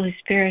asked the Holy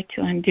Spirit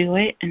to undo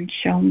it and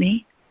show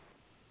me.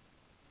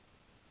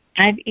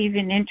 I've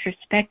even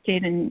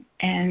introspected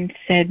and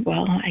said,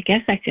 well, I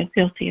guess I feel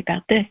guilty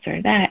about this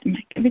or that, and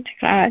I give it to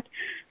God.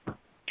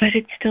 But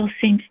it still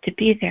seems to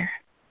be there.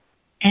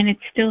 And it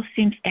still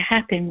seems to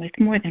happen with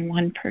more than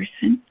one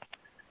person.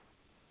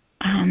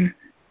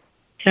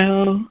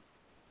 So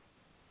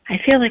I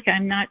feel like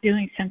I'm not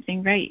doing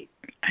something right.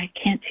 I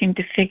can't seem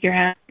to figure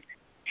out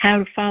how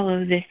to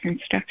follow this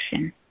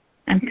instruction.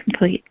 I'm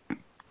complete.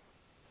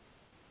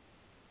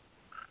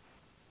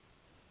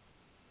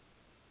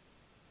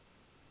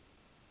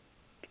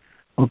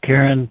 Well,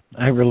 Karen,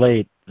 I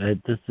relate.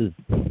 This is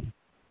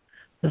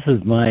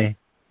my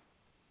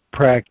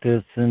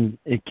practice, and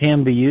it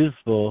can be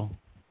useful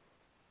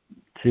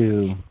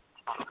to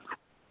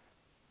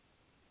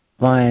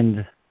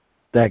find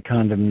that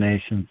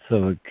condemnation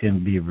so it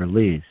can be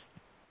released.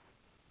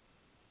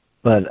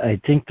 But I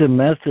think the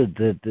method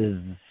that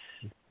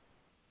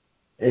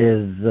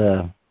is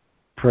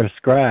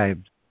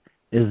prescribed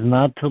is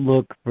not to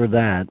look for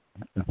that,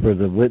 for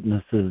the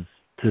witnesses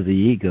to the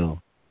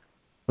ego,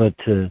 but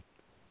to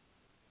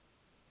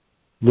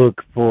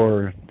look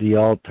for the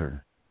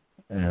altar,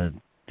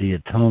 the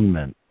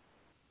atonement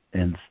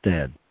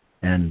instead.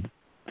 And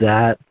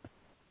that,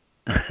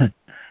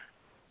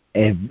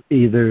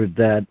 either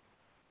that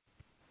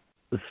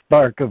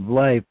spark of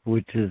life,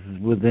 which is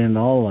within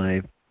all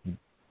life,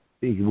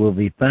 will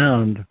be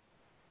found,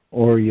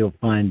 or you'll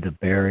find the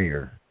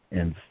barrier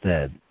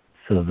instead.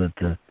 So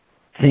that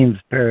seems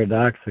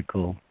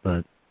paradoxical,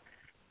 but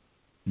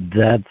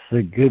that's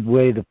a good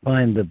way to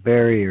find the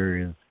barrier,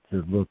 is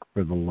to look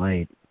for the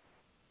light.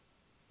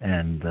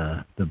 And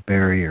the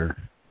barrier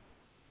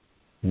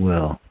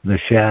the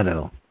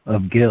shadow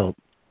of guilt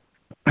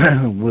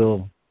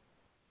will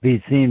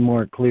be seen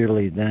more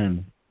clearly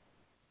then.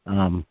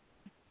 And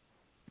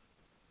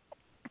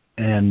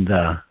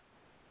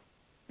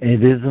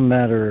it is a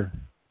matter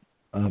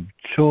of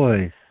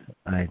choice,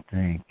 I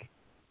think,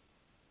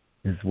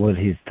 is what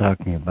he's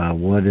talking about.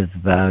 What is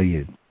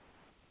valued?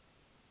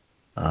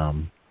 That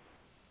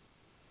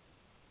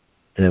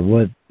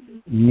what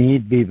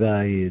need be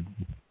valued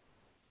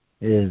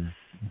is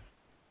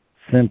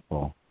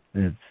simple.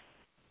 It's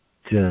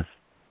just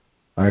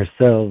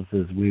ourselves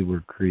as we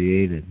were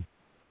created.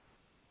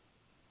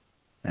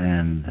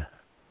 And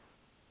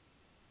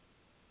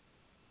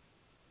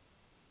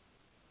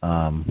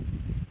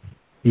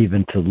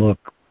even to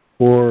look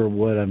for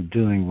what I'm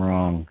doing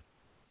wrong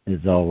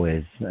is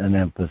always an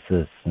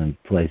emphasis in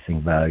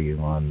placing value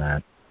on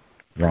that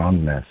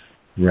wrongness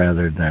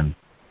rather than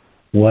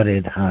what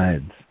it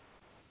hides.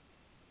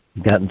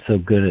 We've gotten so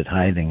good at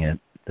hiding it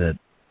that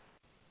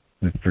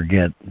we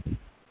forget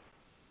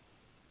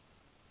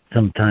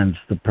sometimes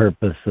the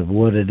purpose of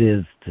what it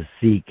is to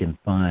seek and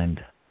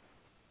find.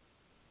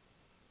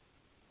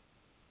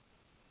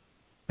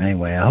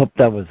 Anyway, I hope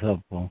that was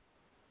helpful.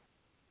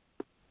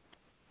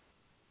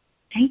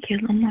 Thank you,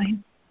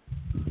 Lemoyne.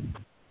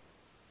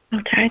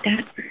 I'll try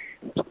that.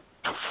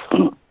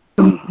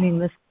 I mean,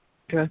 Miss,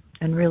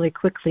 and really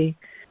quickly,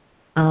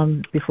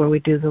 before we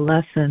do the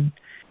lesson,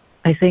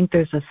 I think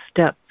there's a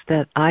step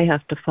that I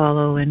have to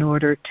follow in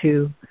order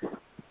to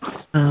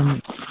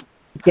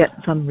get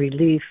some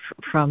relief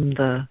from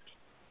the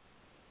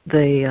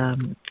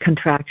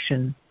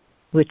contraction,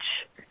 which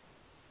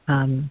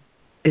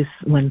is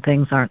when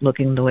things aren't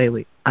looking the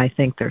way I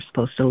think they're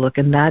supposed to look,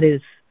 and that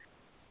is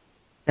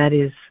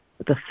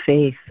the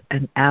faith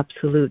and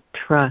absolute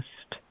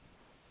trust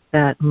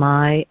that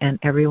my and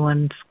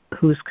everyone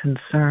who's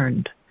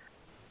concerned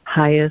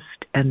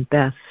highest and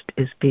best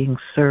is being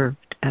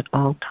served at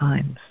all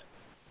times.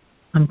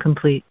 I'm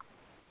complete.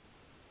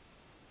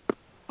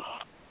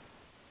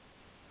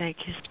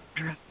 Thank you,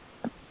 Sandra.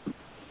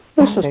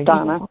 This is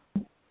Donna.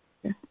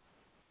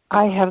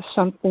 I have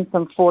something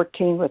from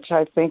 14, which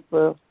I think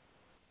which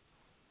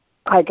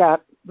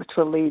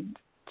will lead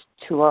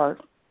to our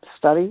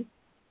study.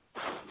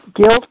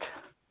 Guilt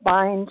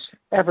binds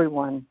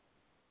everyone.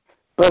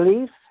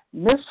 Belief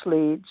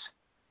misleads.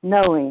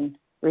 Knowing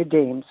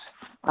redeems.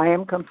 I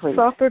am complete.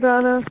 Softer,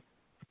 Donna.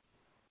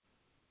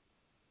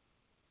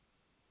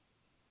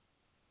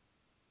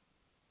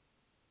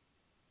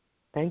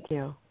 Thank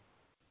you.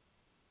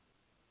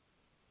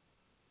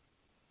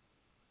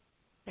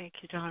 Thank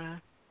you,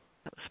 Donna.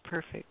 That was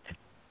perfect.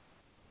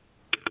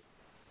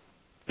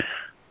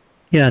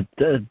 Yeah,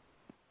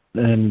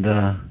 and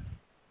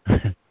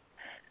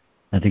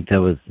I think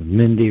that was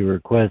Mindy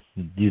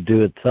requested you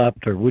do it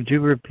softer. Would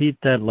you repeat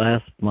that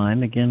last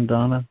line again,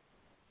 Donna?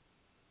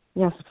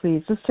 Yes,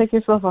 please. Just take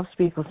yourself off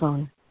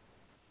speakerphone.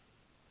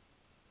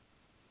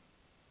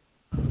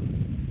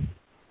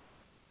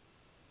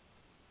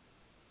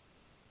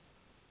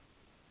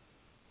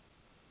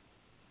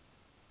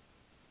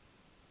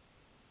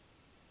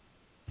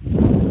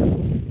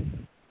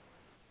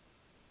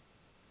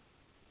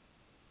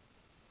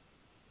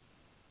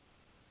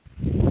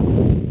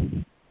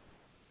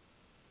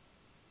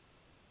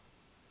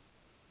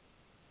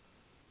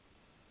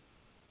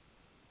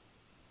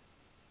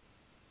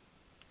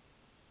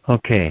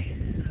 Okay.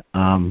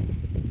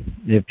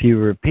 If you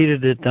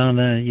repeated it,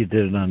 Donna, you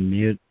did it on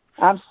mute.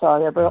 I'm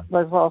sorry, I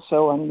was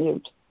also on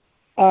mute.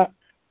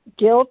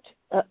 Guilt,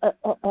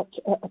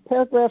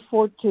 paragraph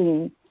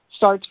 14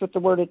 starts with the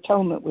word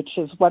atonement, which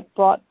is what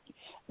brought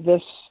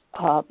this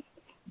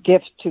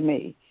gift to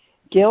me.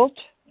 Guilt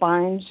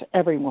binds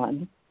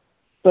everyone.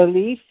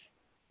 Belief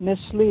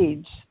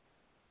misleads.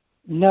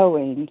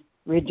 Knowing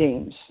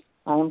redeems.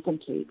 I am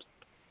complete.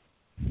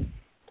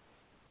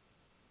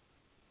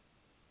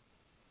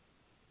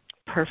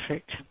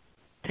 Perfect.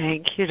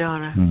 Thank you,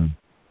 Donna.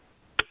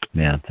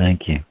 Yeah,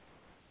 thank you.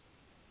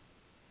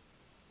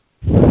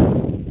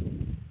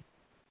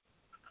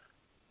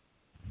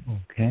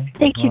 Okay.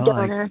 Thank you,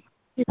 Donna.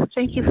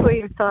 Thank you for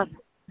your thoughts,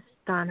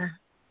 Donna.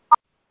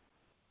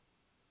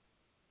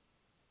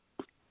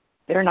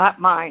 They're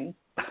not mine.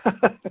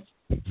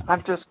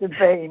 I'm just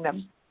conveying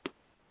them.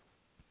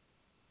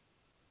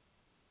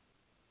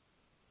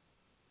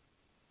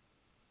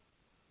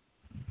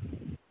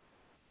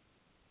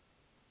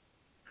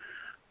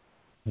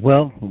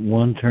 Well,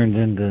 one turned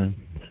into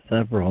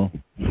several,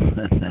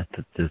 and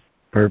that's just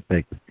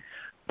perfect.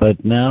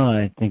 But now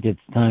I think it's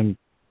time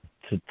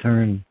to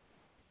turn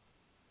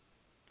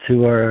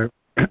to our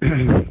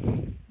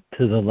to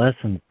the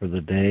lesson for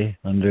the day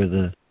under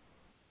the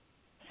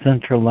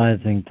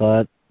centralizing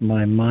thought,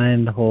 my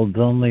mind holds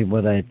only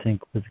what I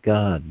think with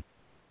God.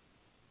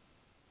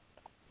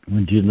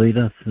 Would you lead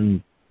us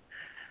in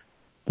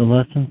the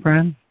lesson,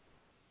 friend?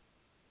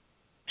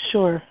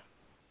 Sure.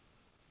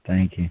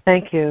 Thank you.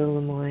 Thank you,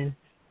 Lemoyne.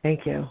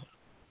 Thank you.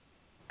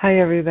 Hi,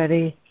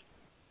 everybody.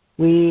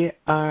 We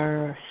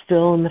are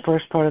still in the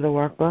first part of the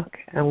workbook,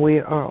 and we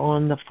are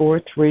on the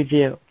fourth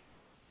review.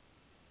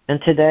 And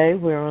today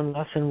we're on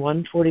lesson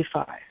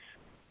 145.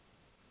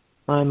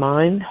 My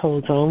mind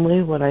holds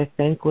only what I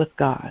think with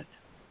God.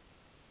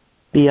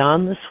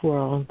 Beyond this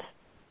world,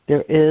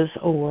 there is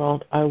a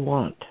world I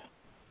want.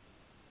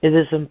 It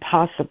is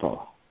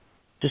impossible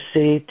to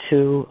see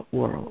two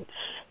worlds.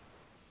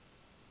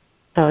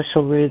 So I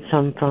shall read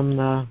some from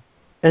the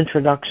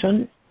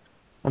introduction,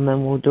 and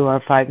then we'll do our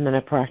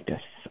 5-minute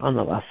practice on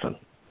the lesson.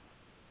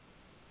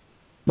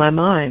 My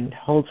mind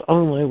holds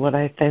only what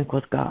I think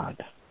with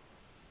God.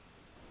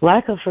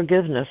 Lack of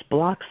forgiveness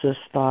blocks this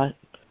thought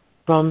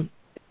from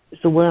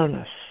its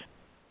awareness,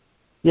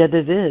 yet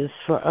it is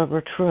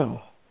forever true.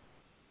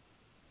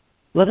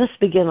 Let us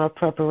begin our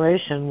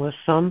preparation with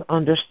some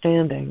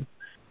understanding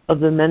of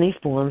the many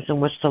forms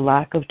in which the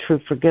lack of true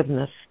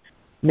forgiveness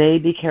may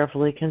be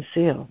carefully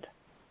concealed.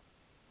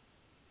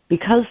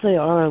 Because they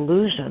are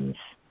illusions,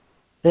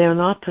 they are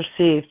not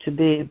perceived to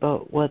be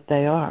but what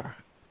they are,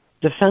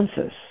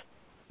 defenses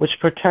which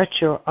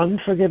protect your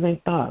unforgiving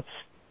thoughts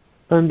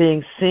from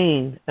being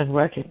seen and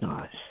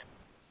recognized.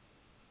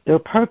 Their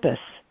purpose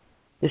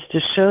is to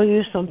show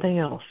you something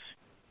else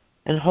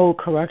and hold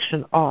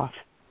correction off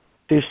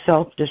through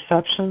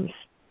self-deceptions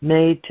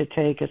made to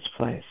take its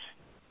place.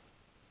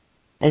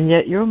 And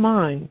yet your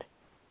mind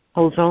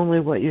holds only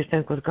what you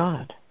think with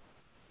God.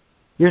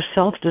 Your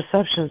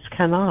self-deceptions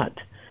cannot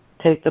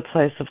take the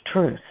place of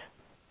truth.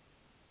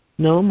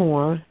 No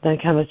more than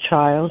can a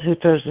child who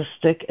throws a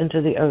stick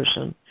into the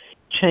ocean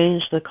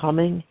change the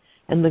coming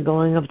and the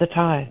going of the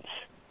tides,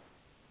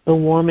 the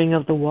warming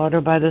of the water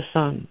by the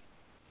sun,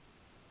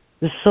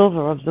 the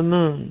silver of the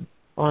moon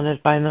on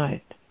it by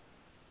night.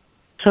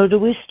 So do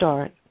we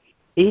start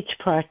each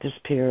practice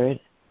period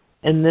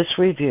in this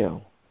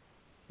review,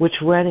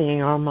 which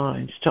readying our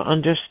minds to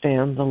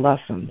understand the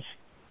lessons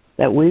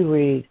that we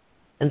read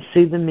and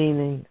see the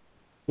meaning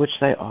which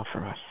they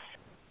offer us.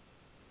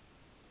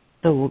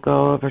 So we'll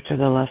go over to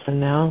the lesson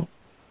now.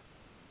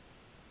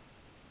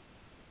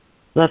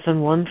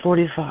 Lesson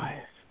 145.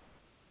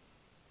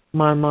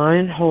 My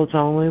mind holds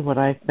only what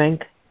I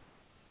think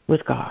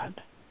with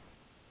God.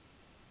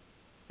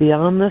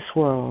 Beyond this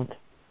world,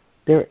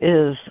 there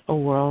is a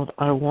world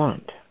I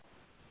want.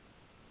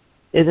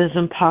 It is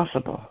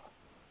impossible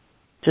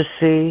to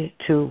see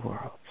two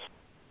worlds.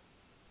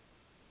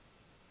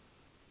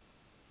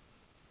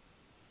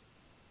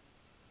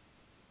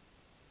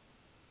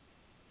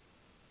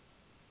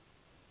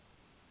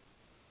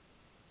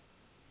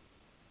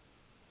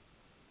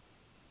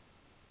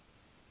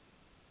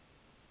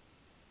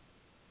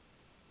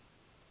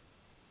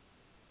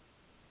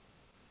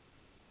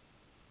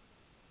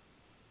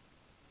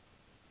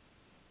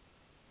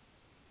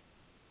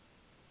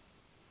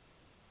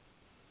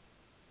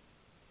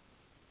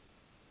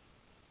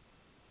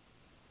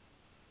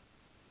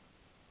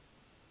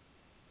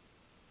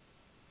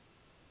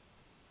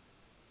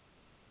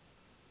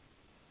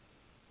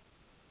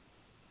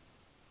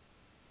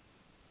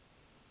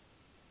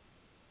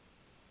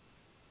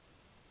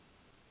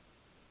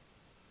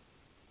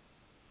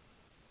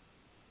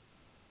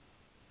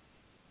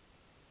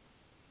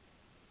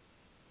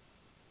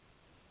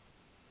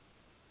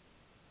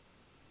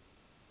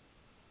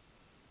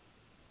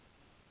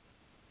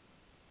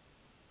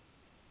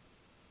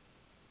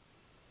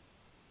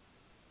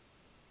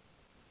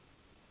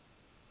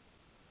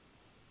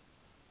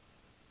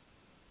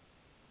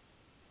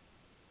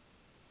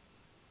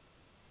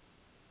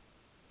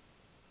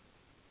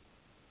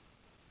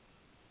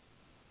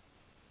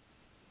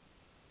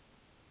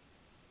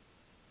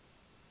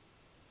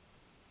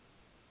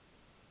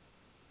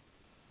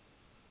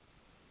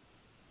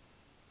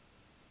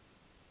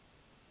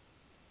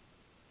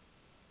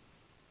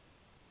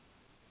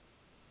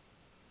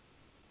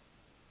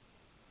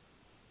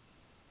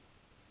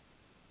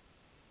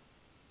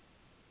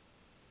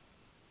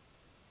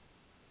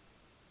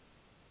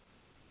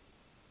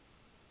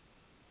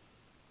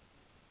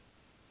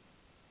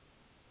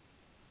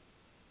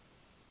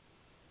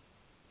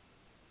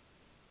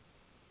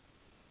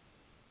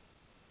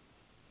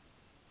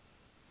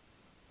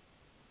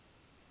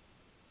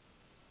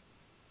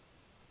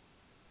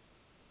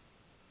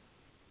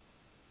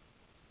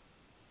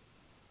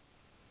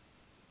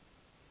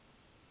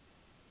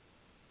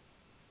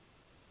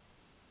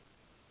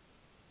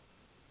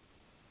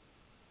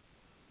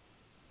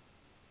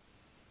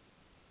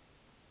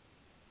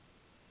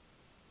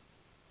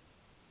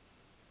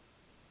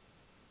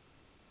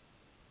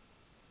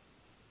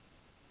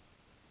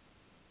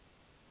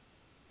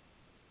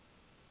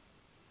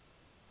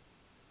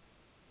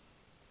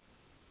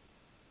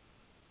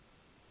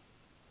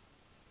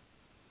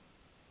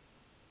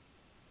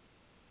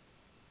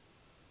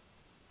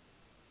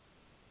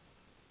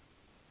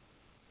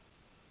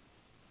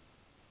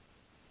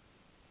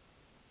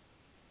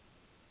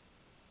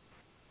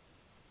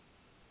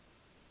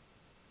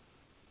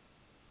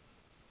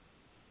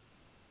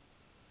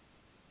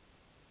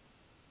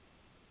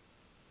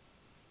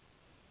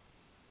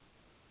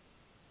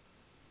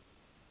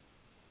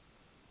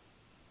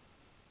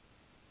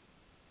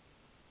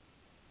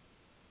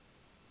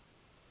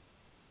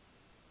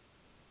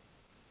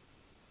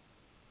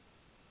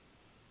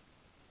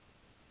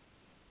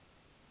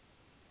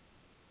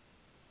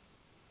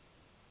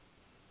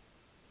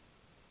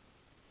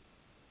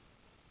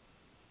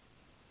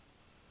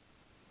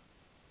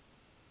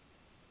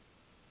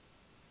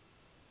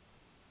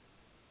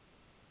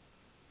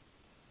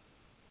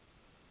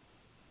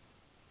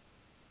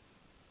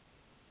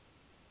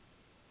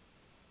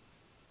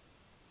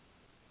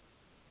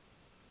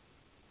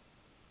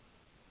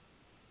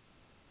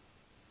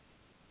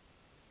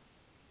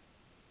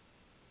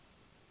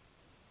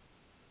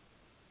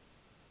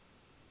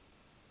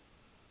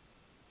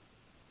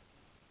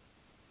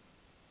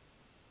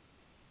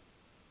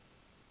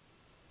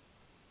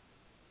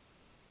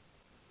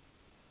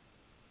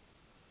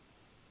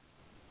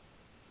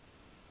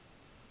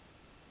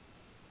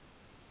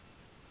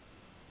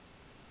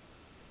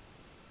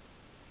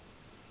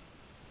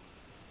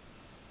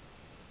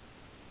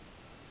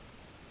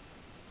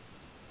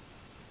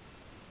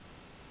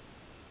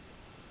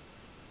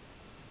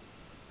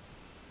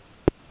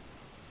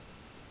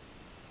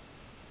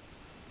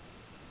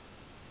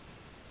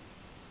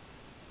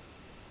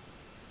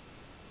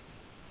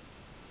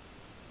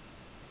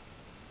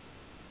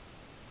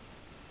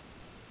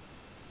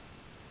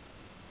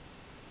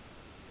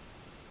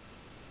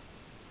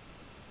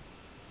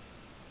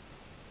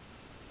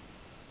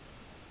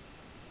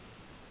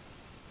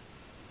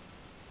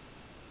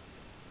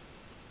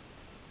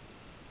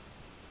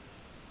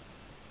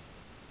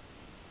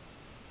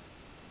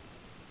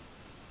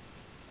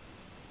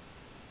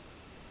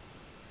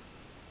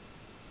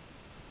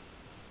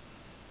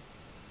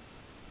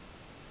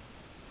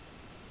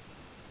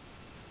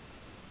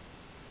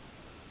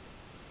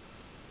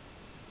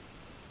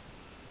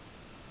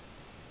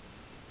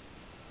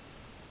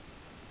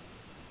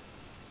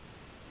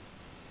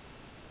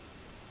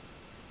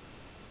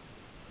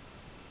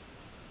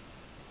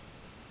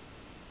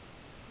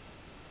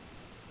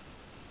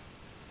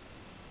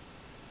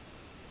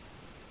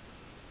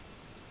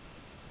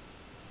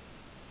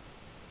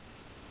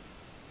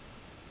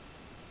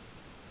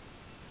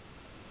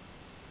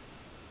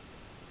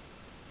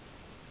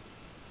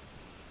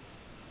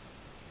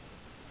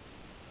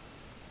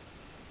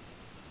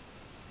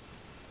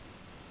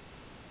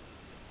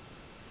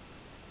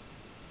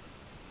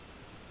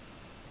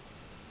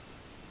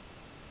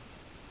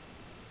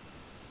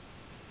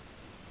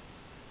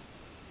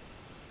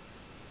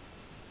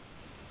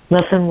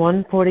 Lesson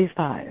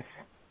 145.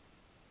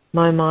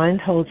 My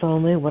mind holds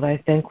only what I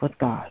think with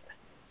God.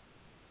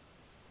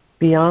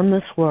 Beyond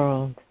this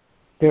world,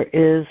 there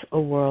is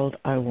a world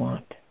I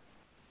want.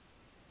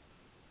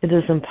 It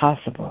is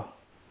impossible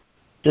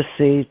to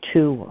see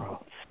two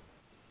worlds.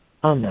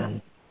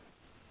 Amen.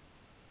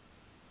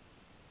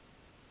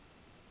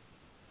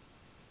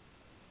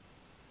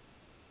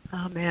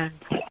 Amen.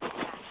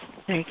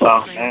 Thank you.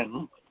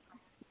 Amen.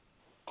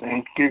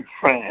 Thank you,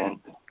 friend.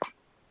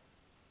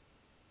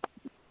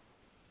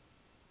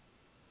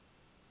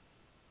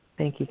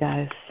 Thank you,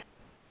 guys.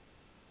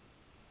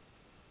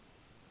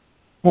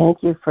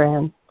 Thank you,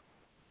 friend.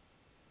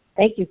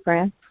 Thank you,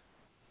 Fran.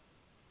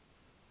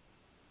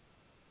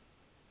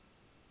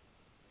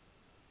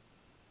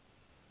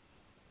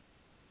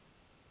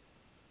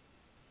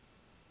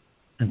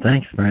 And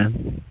thanks,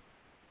 Fran.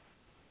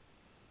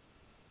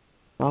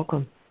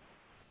 Welcome.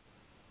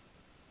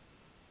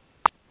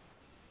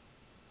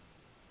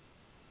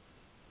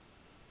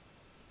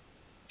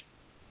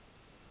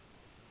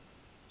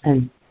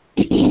 And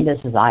this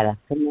is Ida.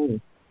 Good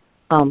morning.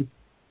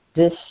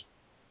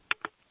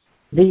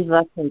 These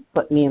lessons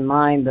put me in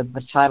mind of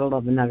the title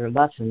of another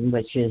lesson,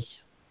 which is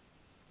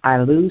I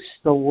Loose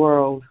the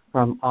World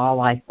from All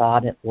I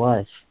Thought It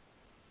Was.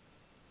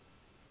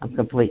 I'm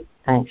complete.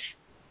 Thanks.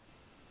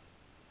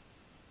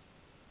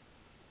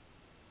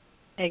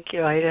 Thank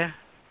you, Ida.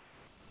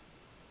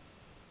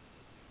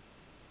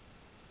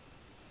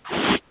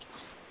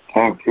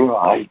 Thank you,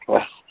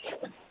 Ida.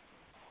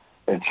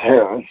 It's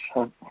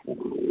Harrison.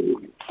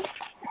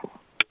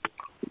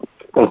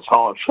 It's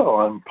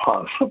also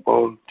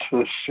impossible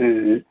to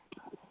see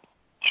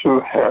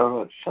two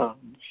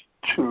Harrisons,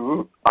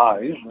 two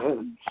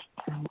Isaacs.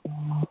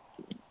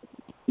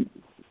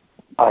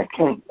 I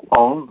can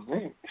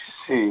only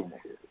see,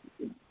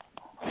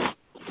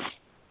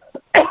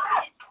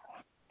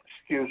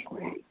 excuse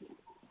me,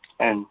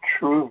 in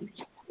truth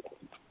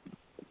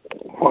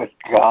what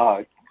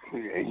God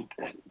created.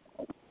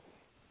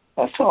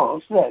 That's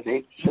all that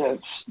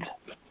exists.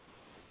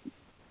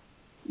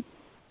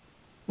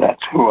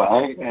 That's who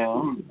I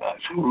am.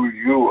 That's who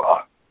you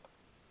are.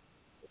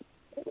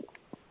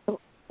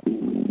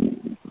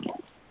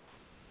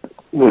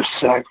 This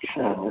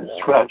section,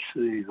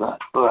 especially that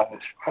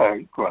last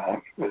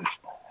paragraph, is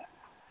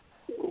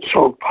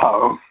so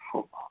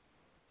powerful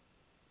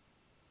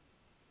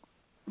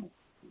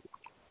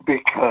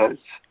because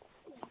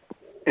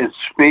it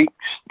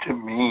speaks to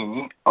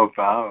me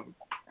about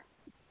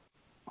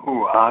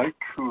who I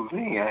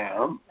truly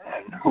am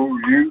and who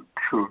you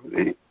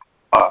truly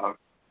are.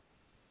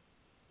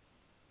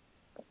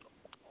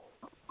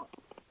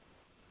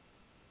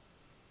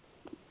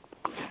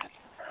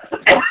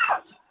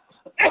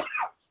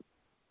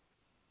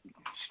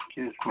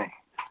 Excuse me.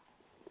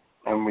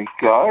 And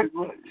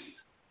regardless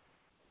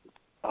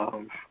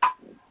of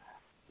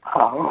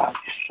how I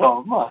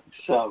saw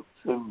myself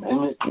the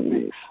minute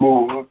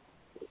before,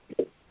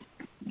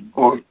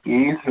 or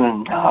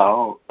even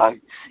how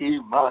I see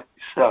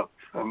myself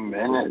a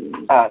minute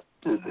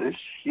after this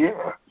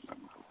year,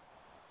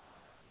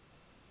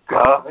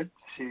 God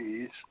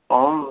sees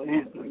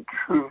only the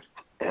truth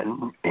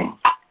in me.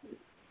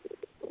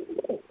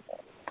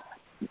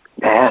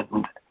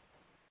 And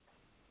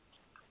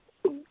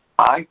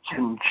I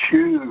can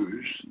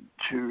choose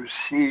to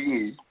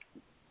see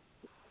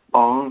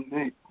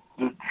only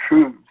the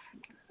truth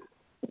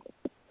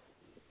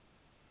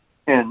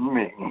in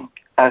me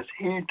as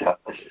He does.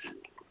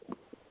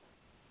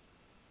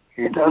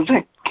 He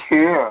doesn't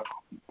care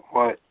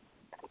what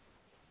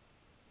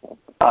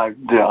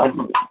I've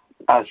done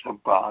as a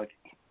body.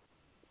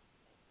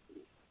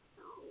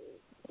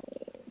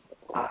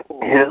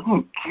 He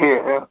doesn't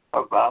care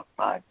about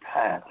my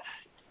past.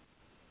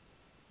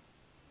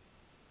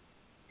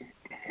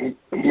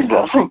 He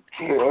doesn't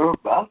care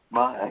about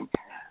my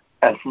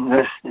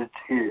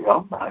ethnicity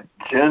or my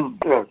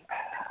gender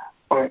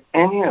or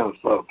any of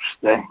those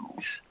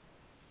things.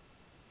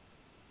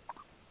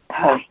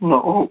 Has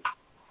no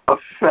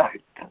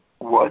effect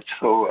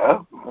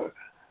whatsoever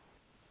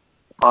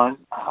on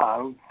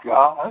how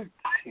God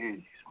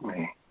sees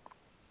me.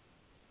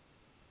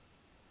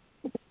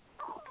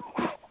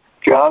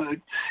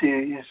 God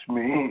sees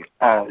me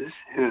as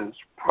His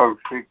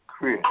perfect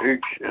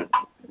creation.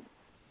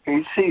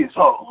 He sees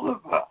all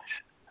of us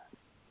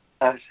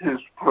as His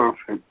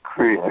perfect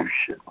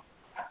creation.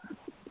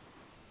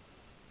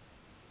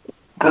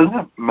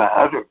 Doesn't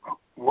matter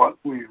what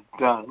we've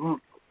done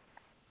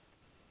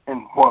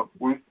and what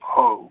we've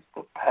called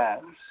the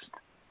past.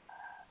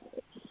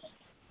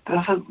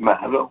 Doesn't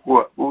matter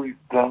what we've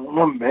done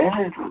a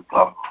minute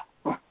ago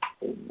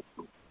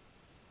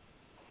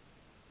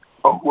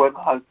or what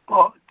our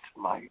thoughts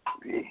might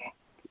be.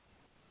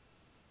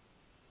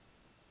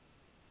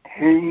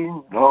 He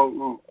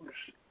knows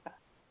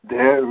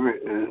there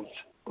is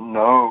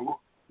no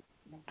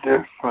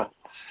difference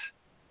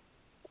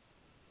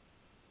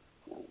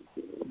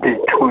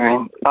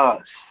between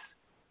us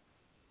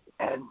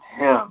and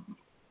Him.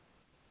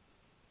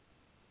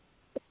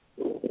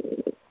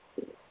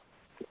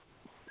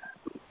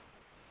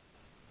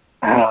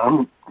 And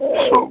I'm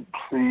so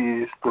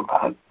pleased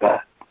about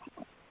that.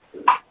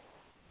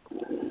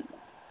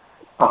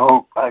 I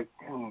hope I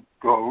can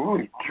go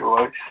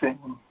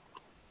rejoicing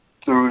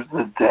through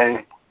the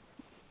day.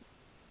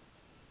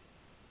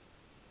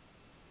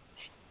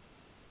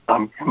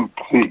 I'm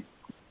complete.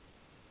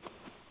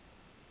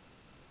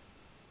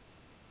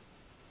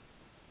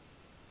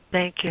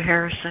 Thank you,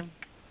 Harrison.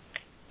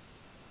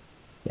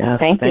 Yes,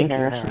 Thank you,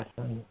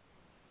 Harrison.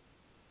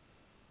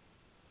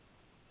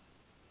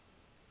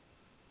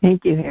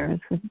 Thank you,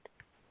 Harrison.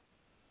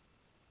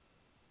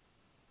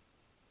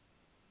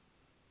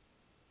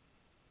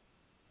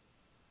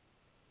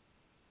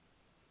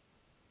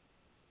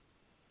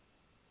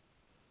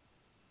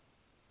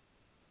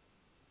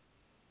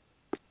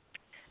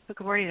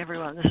 Good morning,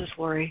 everyone. This is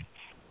Lori.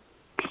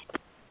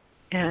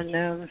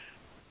 And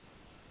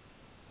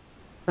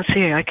let's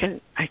see, I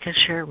can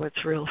share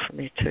what's real for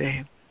me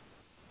today.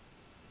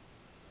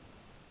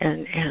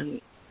 And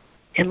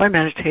in my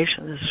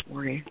meditation this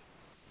morning,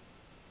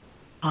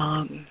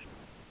 I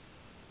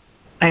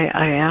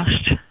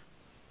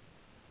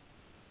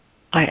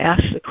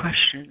asked the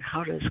question,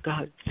 how does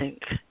God think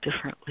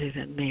differently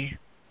than me?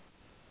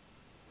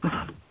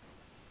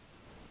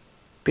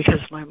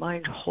 Because my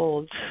mind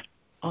holds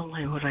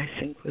only what I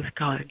think with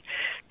God.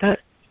 That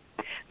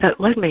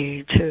led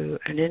me to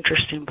an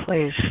interesting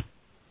place,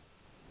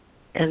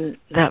 and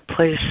that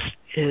place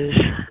is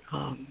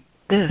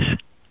this.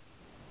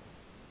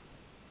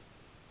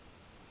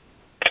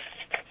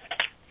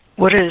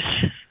 What is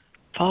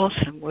false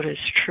and what is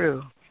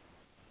true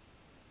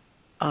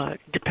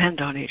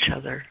depend on each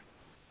other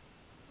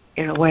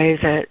in a way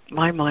that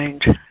my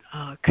mind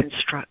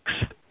constructs.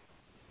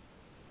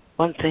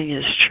 One thing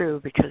is true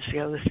because the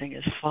other thing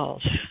is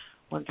false.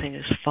 One thing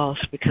is false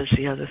because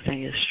the other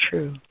thing is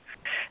true.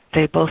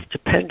 They both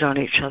depend on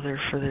each other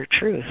for their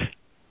truth,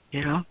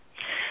 you know?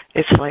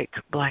 It's like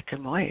black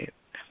and white.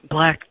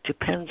 Black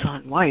depends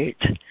on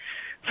white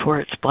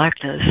for its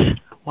blackness.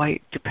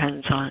 White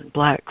depends on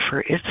black for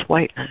its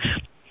whiteness.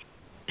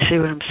 See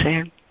what I'm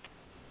saying?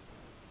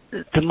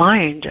 The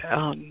mind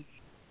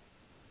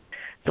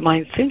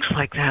thinks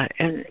like that,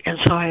 and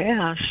so I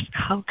asked,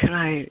 how can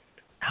I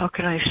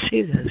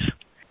see this?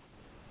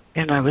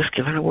 And I was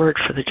given a word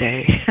for the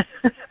day.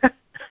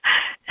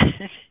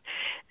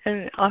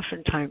 And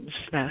oftentimes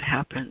that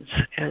happens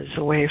as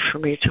a way for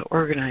me to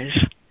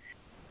organize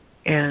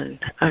and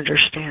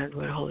understand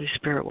what Holy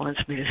Spirit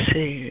wants me to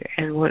see.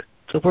 And what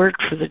the word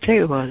for the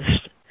day was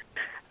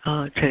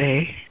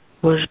today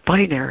was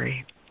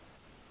binary.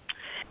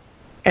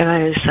 And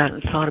I sat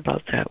and thought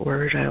about that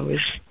word. I always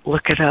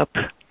look it up.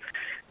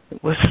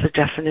 What's the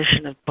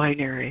definition of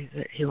binary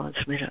that he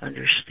wants me to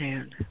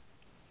understand?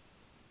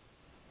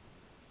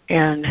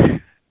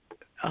 And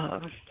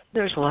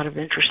there's a lot of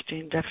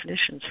interesting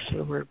definitions to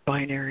the word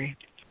binary.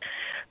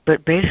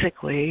 But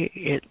basically,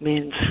 it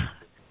means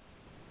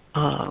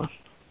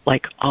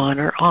like on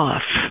or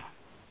off,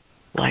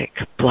 like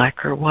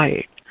black or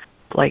white,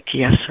 like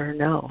yes or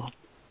no.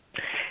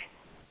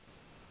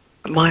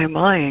 My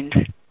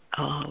mind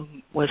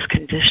was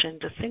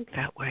conditioned to think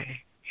that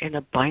way, in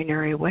a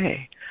binary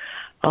way.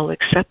 I'll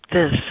accept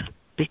this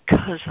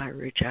because I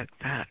reject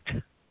that.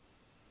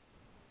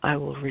 I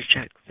will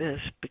reject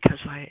this because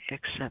I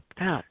accept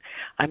that.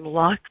 I'm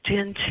locked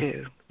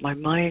into, my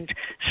mind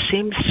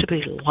seems to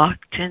be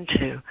locked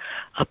into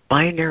a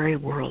binary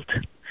world,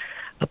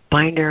 a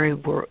binary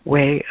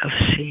way of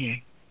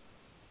seeing.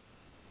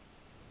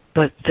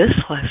 But this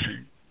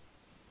lesson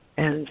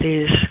and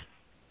these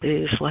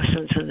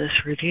lessons in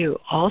this review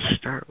all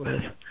start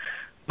with,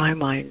 my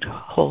mind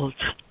holds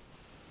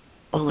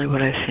only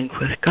what I think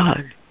with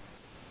God.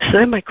 So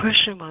then my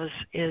question was,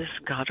 is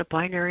God a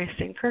binary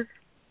thinker?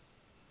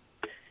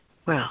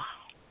 Well,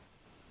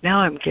 now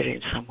I'm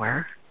getting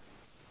somewhere.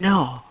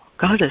 No,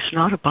 God is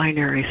not a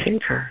binary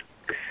thinker.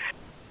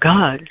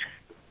 God,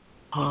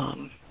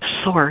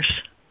 source,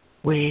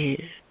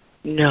 we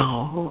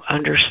know,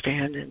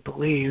 understand, and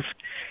believe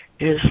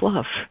is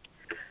love,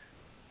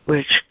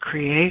 which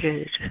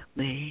created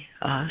me,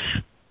 us,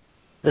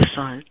 the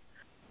Son,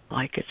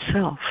 like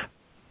itself.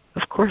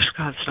 Of course,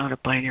 God's not a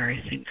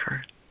binary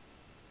thinker.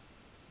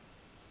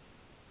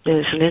 It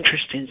was an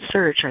interesting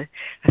search. I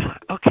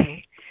thought,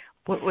 okay,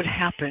 what would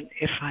happen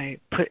if I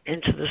put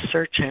into the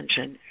search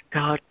engine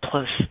God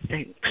plus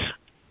thinks?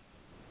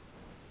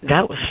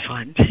 That was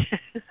fun.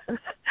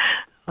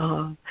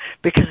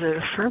 Because it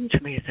affirmed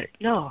to me that,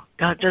 no,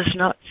 God does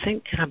not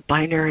think in a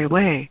binary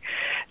way.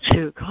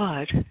 To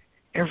God,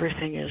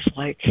 everything is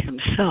like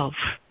himself.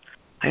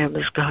 I am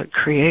as God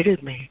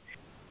created me,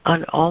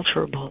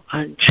 unalterable,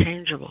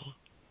 unchangeable.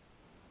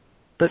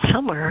 But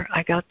somewhere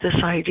I got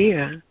this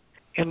idea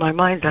in my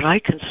mind that I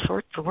can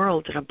sort the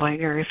world in a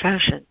binary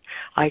fashion.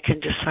 I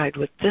can decide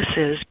what this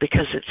is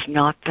because it's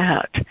not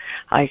that.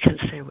 I can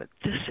say what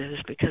this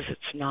is because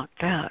it's not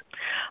that.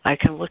 I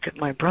can look at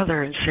my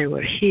brother and say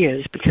what he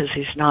is because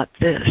he's not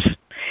this.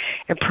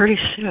 And pretty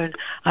soon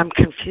I'm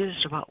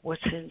confused about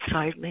what's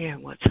inside me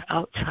and what's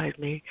outside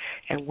me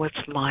and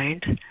what's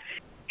mind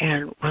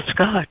and what's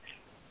God.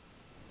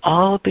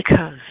 All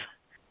because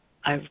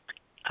I've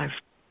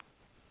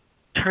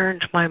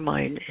turned my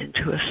mind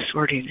into a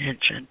sorting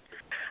engine.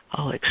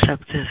 I'll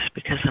accept this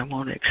because I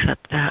won't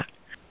accept that.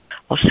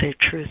 I'll say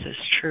truth is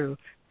true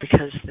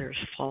because there's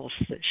false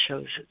that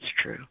shows it's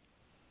true.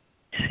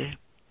 See?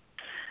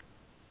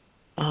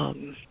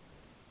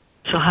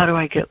 So how do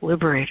I get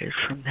liberated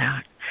from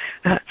that?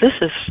 This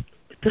is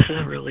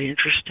a really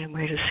interesting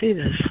way to see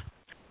this.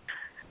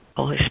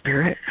 Holy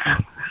Spirit,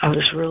 I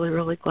was really,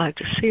 really glad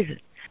to see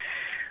it.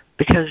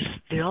 Because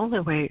the only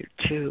way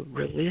to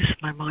release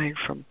my mind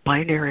from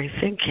binary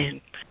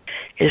thinking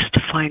is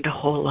to find a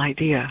whole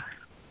idea.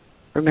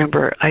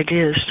 Remember,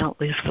 ideas don't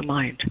leave the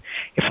mind.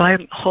 If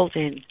I'm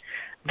holding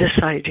this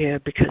idea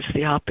because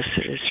the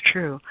opposite is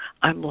true,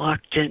 I'm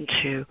locked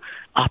into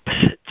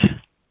opposites.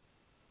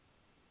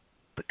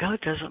 But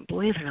God doesn't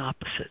believe in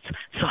opposites.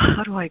 So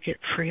how do I get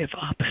free of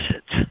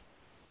opposites?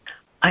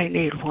 I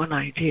need one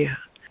idea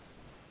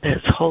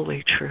that's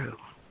wholly true,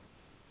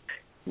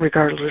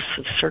 regardless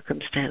of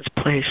circumstance,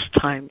 place,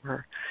 time,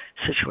 or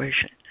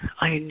situation.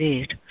 I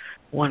need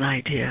one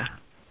idea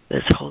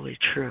that's wholly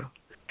true.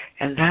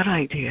 And that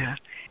idea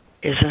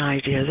is an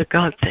idea that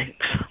God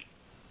thinks.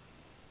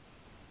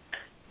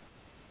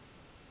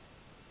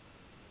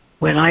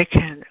 When I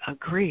can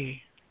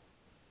agree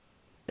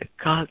that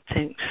God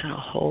thinks in a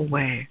whole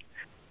way,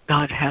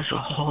 God has a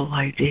whole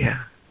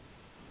idea,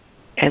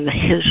 and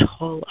His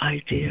whole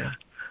idea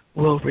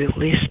will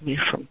release me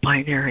from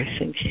binary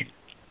thinking,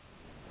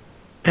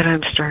 then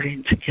I'm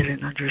starting to get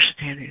an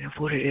understanding of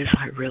what it is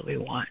I really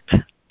want.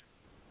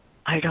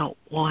 I don't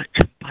want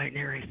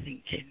binary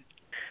thinking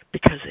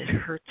because it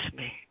hurts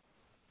me.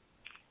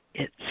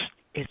 It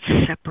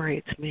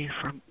separates me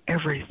from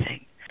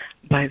everything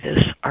by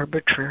this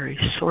arbitrary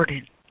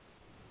sorting.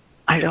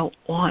 I don't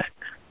want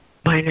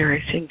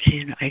binary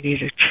thinking. I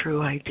need a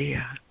true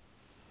idea.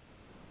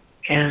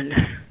 And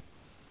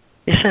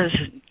he says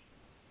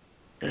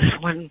this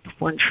one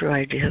true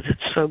idea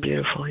that's so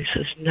beautiful. He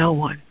says, no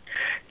one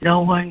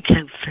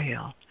can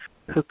fail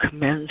who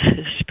commends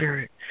his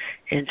spirit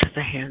into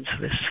the hands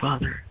of his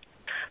Father.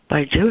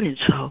 By doing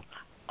so,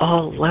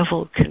 all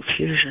level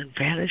confusion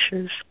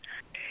vanishes.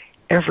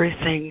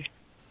 Everything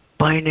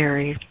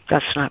binary,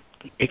 that's not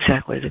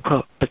exactly the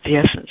quote, but the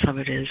essence of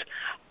it is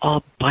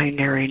all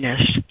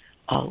binariness,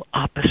 all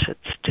opposites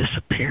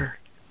disappear.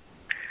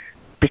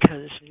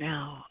 Because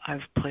now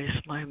I've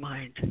placed my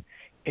mind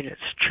in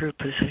its true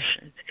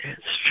position, in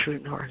its true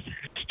north,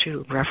 its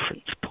true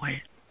reference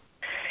point.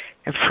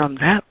 And from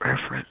that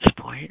reference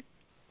point,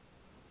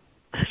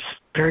 this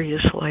very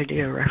useful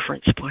idea,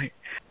 reference point,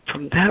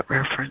 from that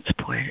reference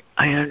point,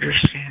 I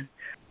understand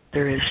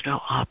there is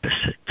no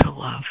opposite to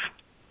love.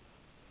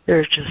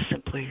 There just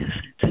simply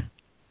isn't.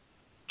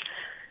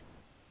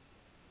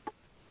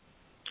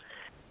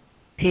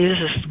 He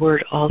uses the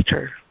word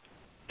altar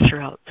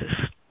throughout this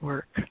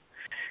work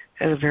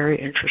in a very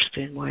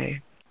interesting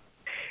way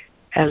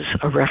as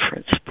a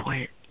reference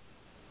point.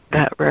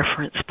 That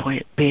reference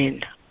point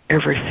being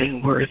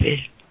everything worthy.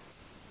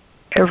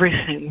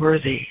 Everything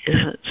worthy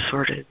isn't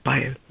sorted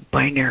by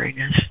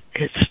binariness,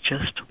 it's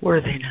just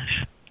worthiness.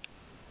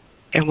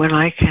 And when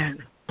I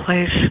can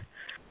place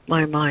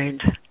my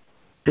mind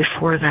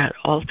before that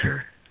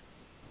altar,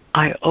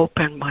 I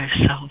open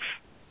myself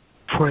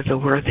for the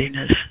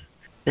worthiness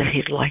that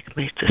He'd like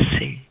me to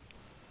see.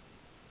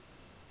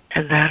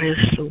 And that is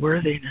the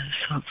worthiness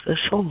of the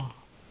soul.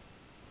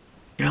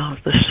 You know,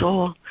 the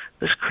soul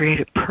was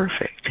created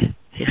perfect,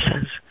 he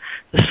says.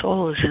 The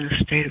soul is in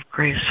a state of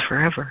grace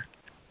forever.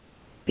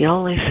 The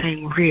only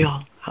thing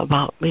real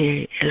about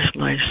me is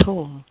my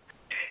soul.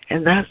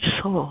 And that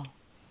soul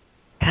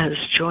has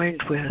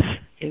joined with,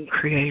 in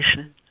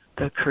creation,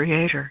 the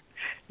Creator.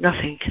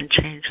 Nothing can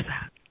change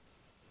that.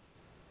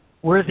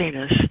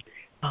 Worthiness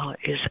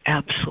is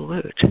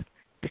absolute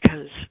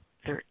because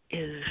there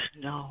is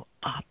no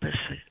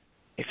opposite.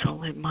 It's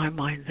only my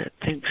mind that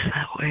thinks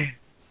that way.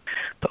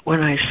 But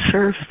when I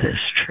serve this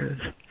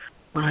truth,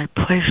 when I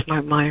place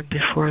my mind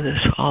before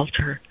this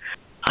altar,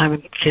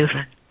 I'm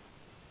given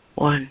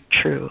one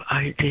true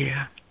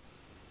idea.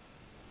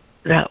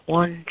 That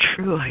one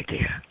true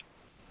idea,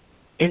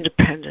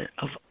 independent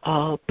of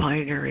all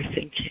binary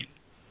thinking,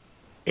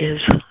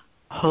 is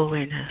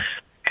holiness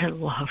and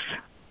love.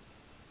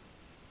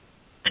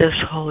 Just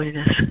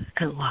holiness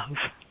and love.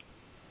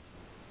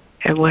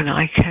 And when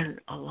I can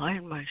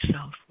align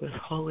myself with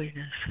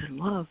holiness and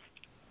love,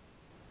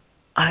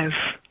 I've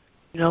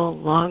no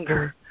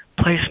longer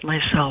placed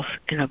myself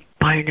in a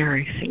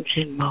binary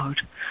thinking mode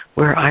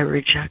where I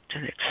reject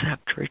and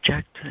accept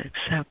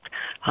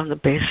on the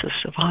basis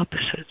of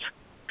opposites.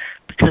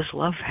 Because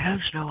love has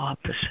no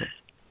opposite.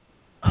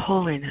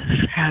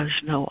 Holiness has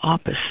no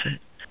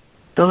opposite.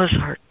 Those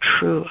are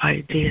true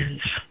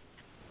ideas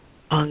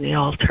on the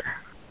altar.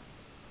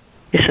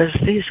 He says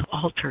these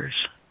altars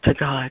to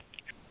God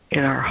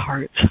in our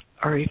hearts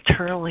are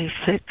eternally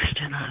fixed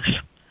in us,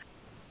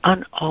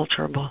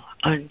 unalterable,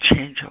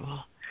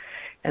 unchangeable.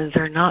 And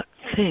they're not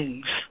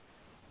things,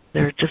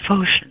 they're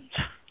devotions.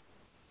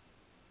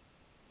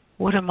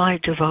 What am I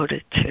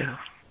devoted to?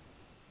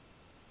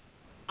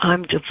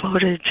 I'm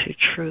devoted to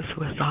truth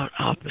without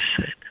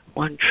opposite,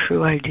 one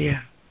true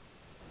idea,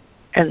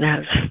 and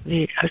that's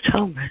the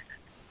atonement.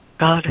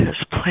 God has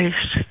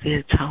placed the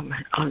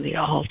atonement on the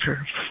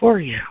altar for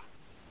you,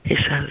 he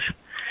says.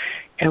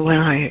 And when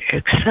I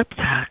accept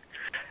that,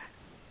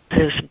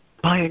 this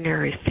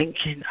binary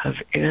thinking of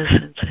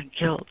innocence and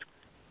guilt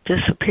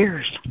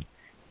disappears.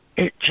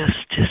 It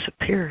just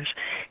disappears.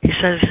 He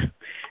says,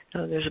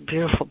 there's a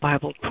beautiful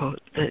Bible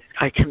quote that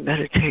I can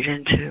meditate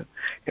into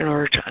in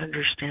order to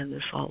understand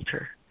this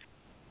altar.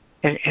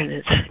 And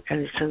it's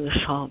in the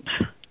Psalms,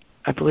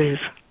 I believe,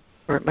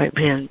 or it might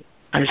be in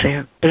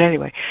Isaiah. But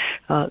anyway,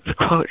 the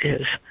quote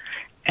is,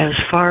 "As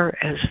far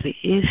as the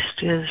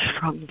east is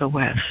from the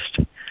west,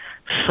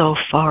 so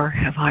far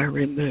have I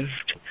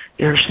removed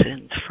your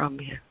sins from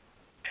you."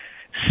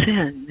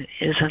 Sin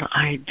is an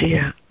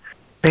idea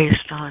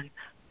based on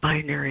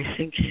binary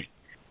thinking,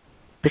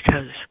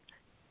 because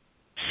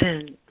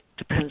sin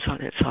depends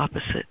on its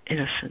opposite,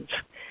 innocence.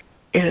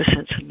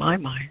 Innocence, in my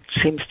mind,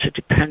 seems to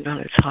depend on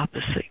its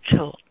opposite,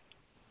 guilt.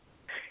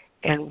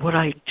 And what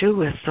I do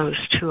with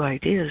those two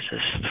ideas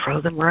is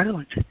throw them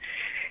around.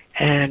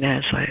 And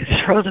as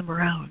I throw them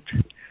around,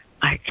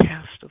 I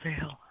cast a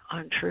veil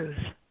on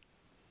truth.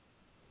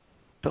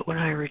 But when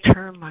I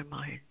return my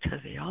mind to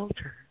the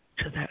altar,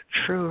 to that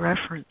true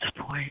reference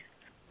point,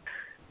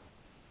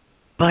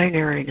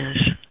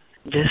 binariness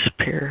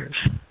disappears.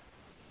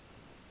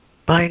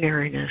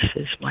 Binariness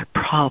is my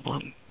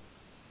problem.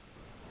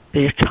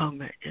 The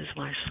atonement is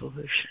my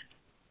solution.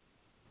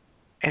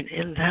 And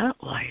in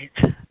that light,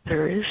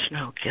 there is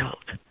no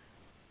guilt.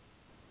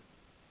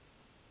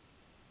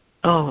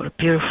 Oh, what a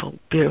beautiful,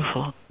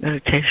 beautiful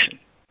meditation.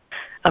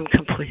 I'm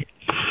complete.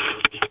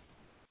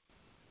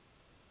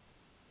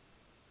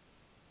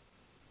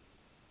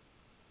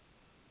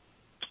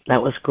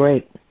 That was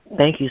great.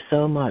 Thank you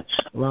so much.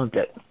 Loved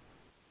it.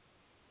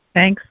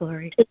 Thanks,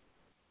 Lori.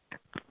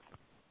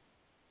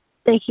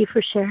 Thank you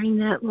for sharing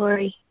that,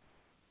 Lori.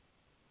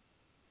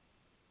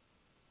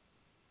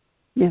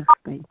 Yes,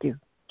 thank you.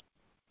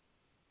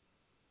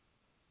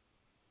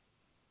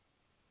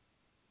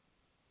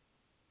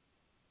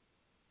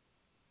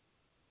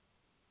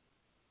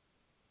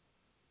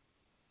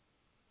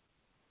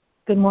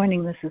 Good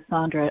morning, this is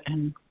Sandra,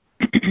 and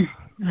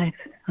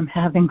I'm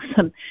having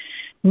some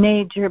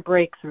major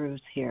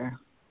breakthroughs here,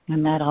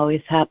 and that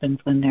always happens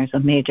when there's a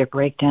major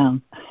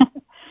breakdown.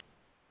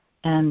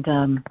 And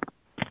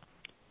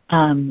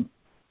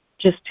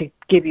just to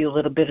give you a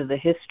little bit of the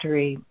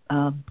history,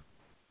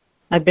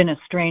 I've been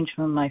estranged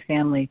from my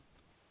family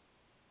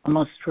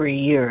almost for a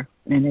year,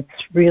 and it's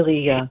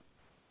really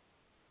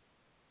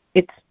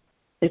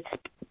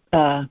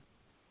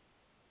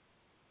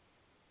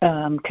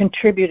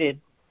contributed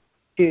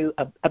to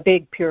a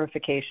big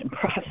purification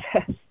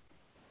process.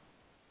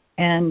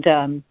 And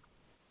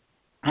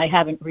I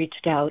haven't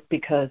reached out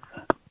because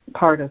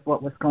part of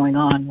what was going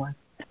on was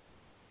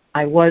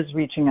I was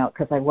reaching out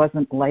because I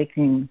wasn't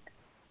liking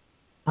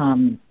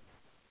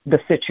the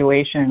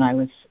situation. I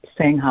was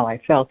saying how I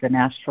felt and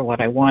asked for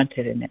what I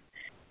wanted, and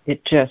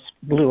it just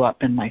blew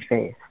up in my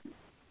face.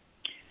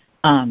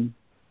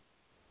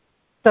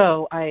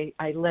 So I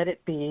let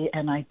it be,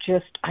 and I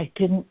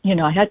didn't,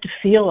 I had to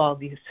feel all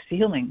these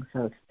feelings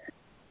of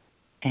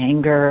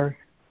anger,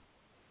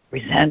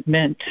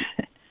 resentment,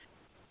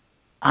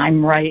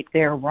 I'm right,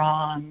 they're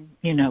wrong,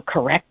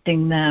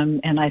 correcting them.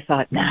 And I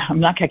thought,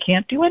 I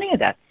can't do any of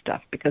that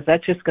stuff because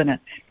it's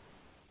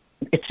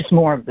just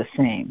more of the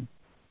same.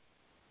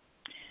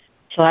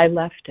 So I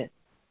left it,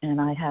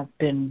 and I have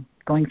been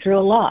going through a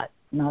lot,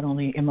 not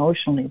only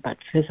emotionally but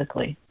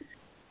physically.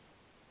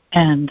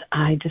 And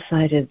I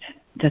decided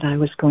that I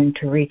was going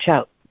to reach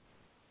out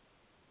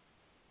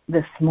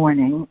this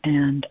morning,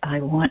 and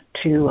I want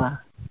to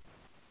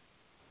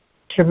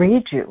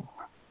read you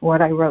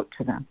what I wrote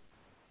to them,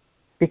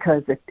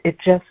 because it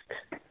just,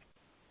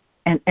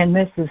 and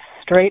this is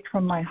straight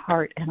from my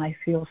heart, and I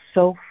feel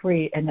so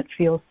free, and it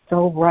feels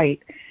so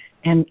right.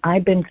 And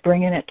I've been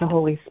bringing it to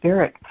Holy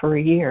Spirit for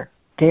a year,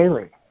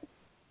 daily,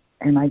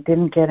 and I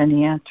didn't get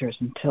any answers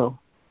until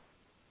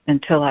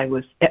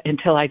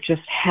I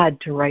just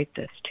had to write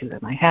this to them.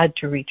 I had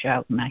to reach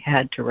out, and I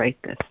had to write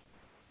this.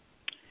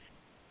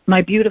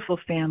 My beautiful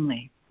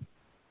family,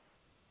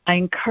 I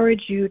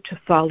encourage you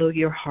to follow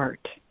your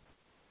heart.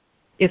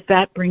 If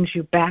that brings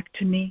you back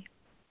to me,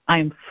 I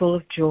am full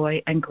of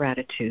joy and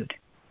gratitude.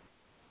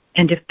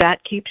 And if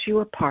that keeps you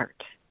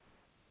apart,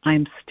 I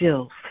am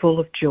still full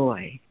of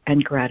joy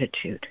and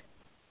gratitude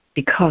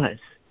because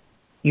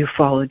you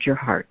followed your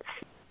hearts.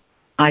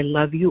 I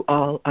love you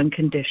all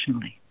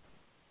unconditionally.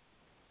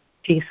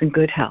 Peace and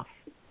good health.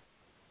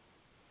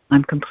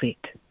 I'm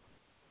complete.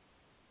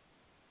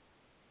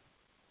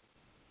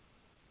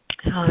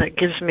 Oh, that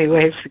gives me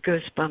waves of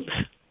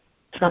goosebumps,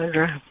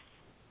 Sandra.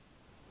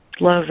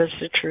 Love is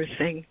the true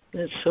thing.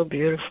 It's so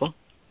beautiful.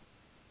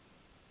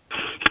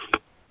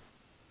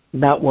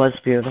 That was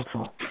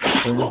beautiful.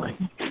 Really.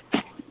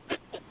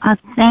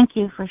 Thank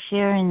you for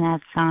sharing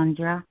that,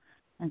 Sandra.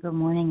 And good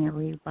morning,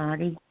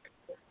 everybody.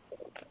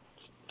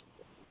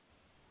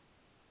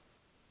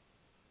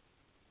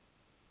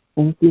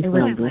 Thank you,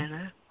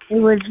 Sandra. It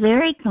was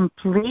very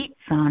complete,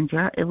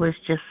 Sandra. It was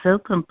just so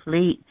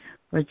complete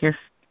for just,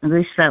 at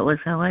least that was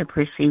how I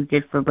perceived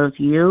it for both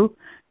you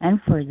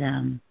and for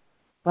them.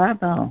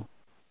 Bravo.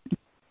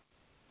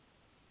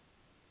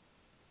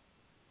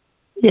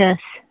 Yes,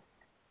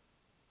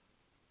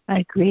 I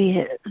agree.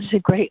 It was a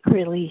great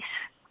release.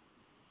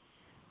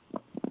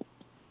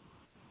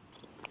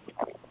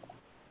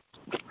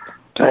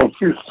 Thank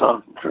you,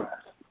 Sandra.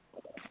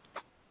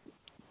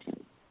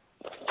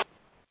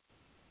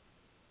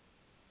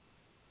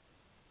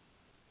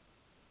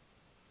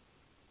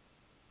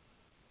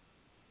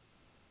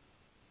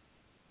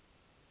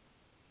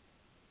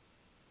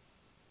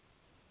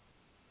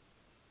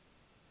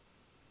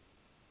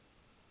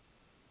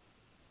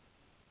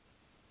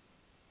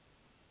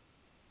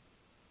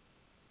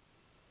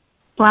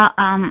 Well,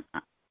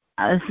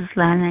 this is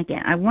Lana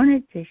again. I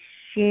wanted to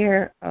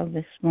share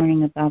this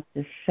morning about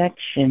this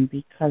section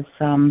because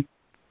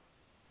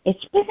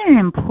it's been an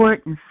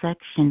important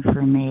section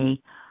for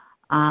me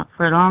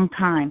for a long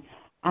time.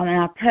 And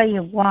I'll tell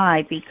you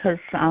why. Because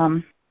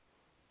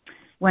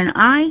when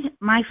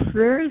my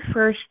very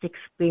first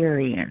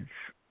experience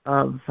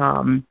of,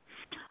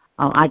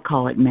 I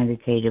call it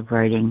meditative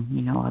writing.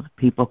 You know, other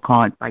people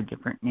call it by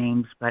different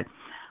names, but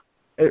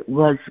it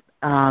was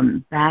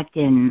back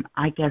in,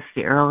 I guess,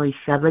 the early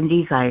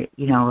 70s. I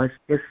was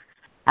just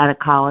out of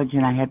college,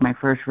 and I had my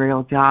first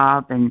real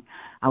job, and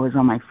I was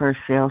on my first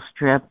sales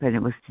trip, and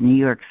it was to New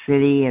York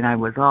City, and I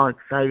was all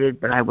excited,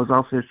 but I was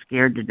also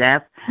scared to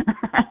death.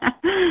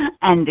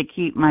 And to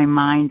keep my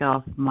mind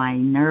off my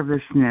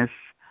nervousness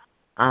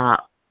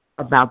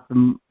about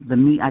the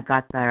meet, I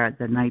got there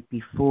the night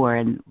before,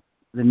 and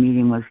the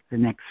meeting was the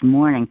next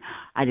morning.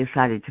 I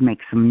decided to make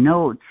some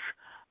notes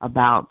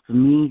about the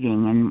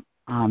meeting and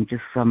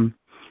just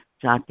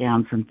jot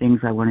down some things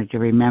I wanted to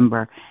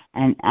remember.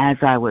 And as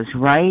I was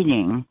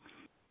writing,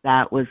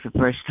 that was the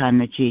first time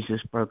that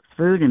Jesus broke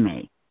through to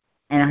me.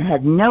 And I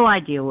had no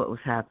idea what was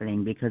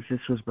happening because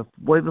this was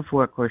way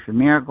before A Course in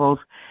Miracles.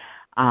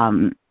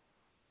 And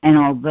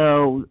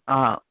although,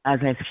 as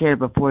I've shared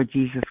before,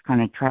 Jesus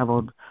kind of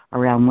traveled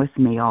around with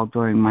me all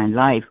during my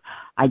life,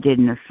 I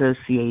didn't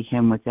associate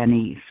him with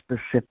any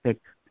specific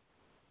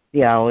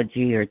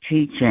theology or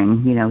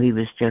teaching. You know, he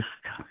was just,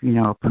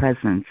 a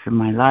presence in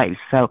my life.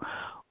 So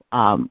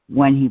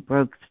when he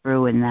broke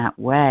through in that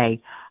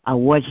way,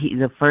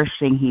 the first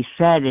thing he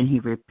said, and he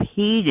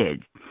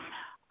repeated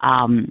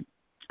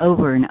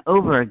over and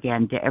over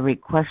again to every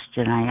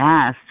question I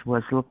asked,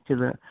 was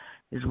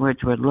his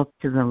words were, look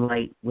to the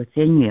light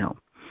within you.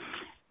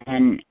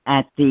 And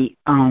at the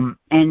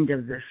end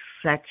of this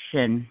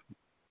section,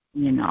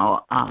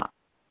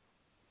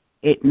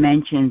 it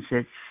mentions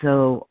it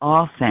so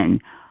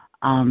often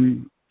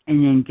and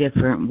in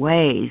different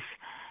ways.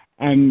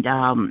 And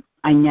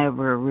I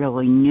never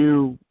really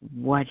knew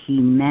what he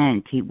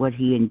meant, what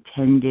he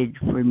intended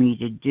for me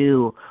to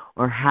do,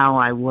 or how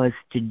I was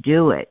to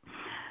do it.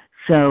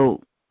 So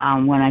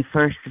when the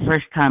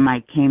first time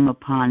I came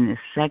upon this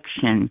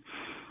section,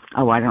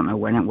 I don't know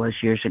when it was,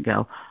 years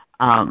ago,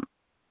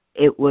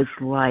 it was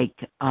like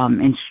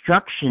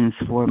instructions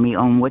for me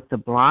on what the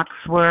blocks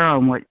were,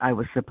 on what I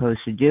was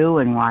supposed to do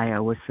and why I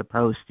was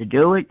supposed to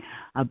do it,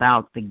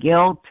 about the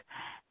guilt,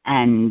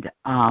 and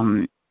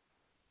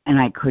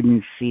I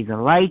couldn't see the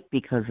light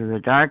because of the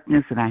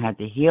darkness, and I had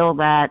to heal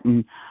that.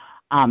 And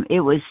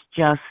it was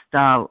just,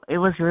 it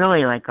was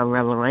really like a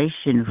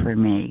revelation for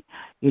me,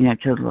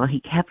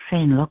 he kept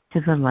saying, look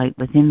to the light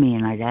within me.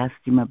 And I'd ask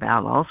him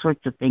about all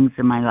sorts of things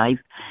in my life,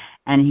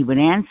 and he would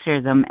answer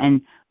them,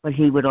 but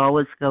he would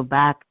always go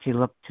back to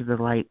look to the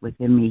light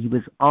within me. He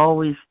was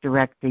always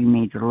directing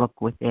me to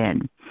look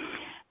within.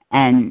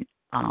 And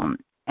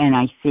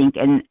I think,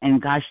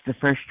 and gosh, the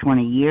first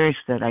 20 years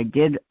that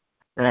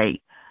I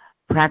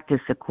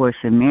practiced A Course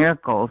in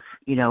Miracles,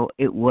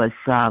 it was,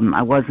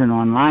 I wasn't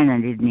online.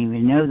 I didn't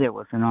even know there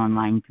was an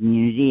online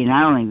community, and I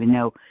don't even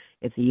know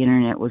if the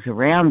internet was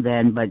around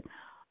then, but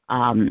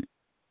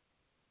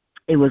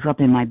it was up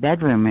in my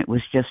bedroom. It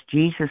was just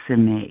Jesus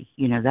and me.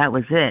 That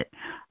was it.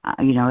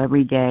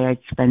 Every day I'd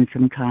spend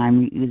some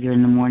time, either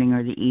in the morning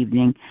or the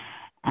evening,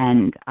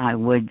 and I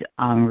would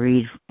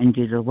read and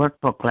do the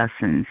workbook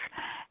lessons.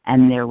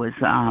 And there was,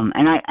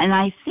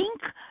 I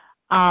think,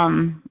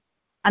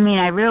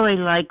 I really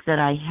like that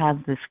I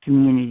have this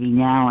community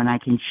now, and I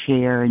can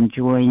share and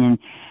join,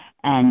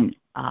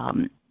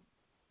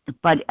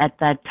 but at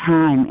that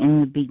time,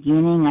 in the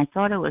beginning, I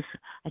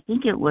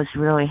think it was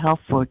really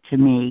helpful to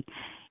me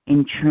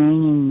in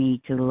training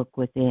me to look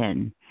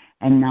within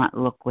and not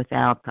look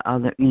without to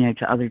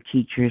other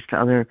teachers, to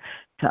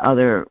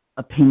other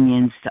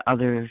opinions, to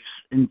others'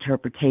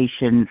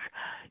 interpretations.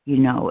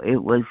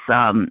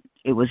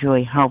 It was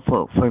really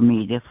helpful for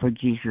me for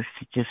Jesus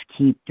to just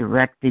keep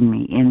directing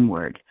me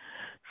inward.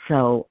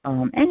 So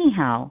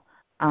anyhow,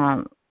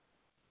 I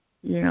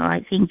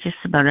think just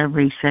about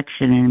every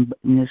section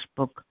in this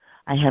book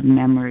I have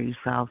memories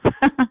of.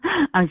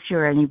 I'm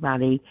sure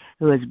anybody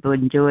who has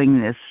been doing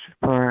this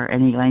for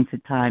any length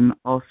of time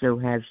also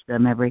has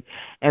them.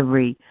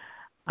 Every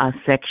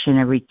section,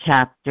 every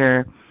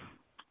chapter,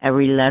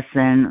 every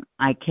lesson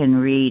I can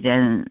read,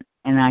 and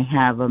I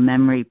have a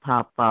memory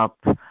pop up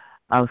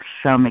of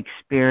some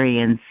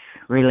experience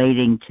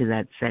relating to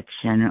that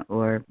section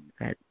or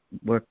that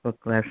workbook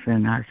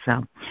lesson or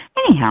so.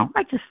 Anyhow,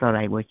 I just thought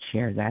I would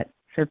share that.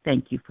 So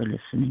thank you for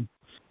listening.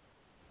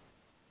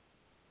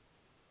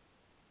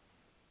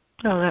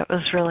 Oh, that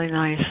was really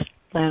nice,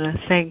 Lana.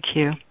 Thank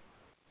you.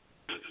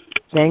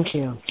 Thank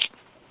you.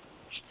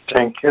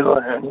 Thank you,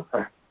 Lana.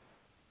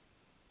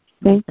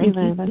 Thank you,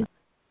 Lana.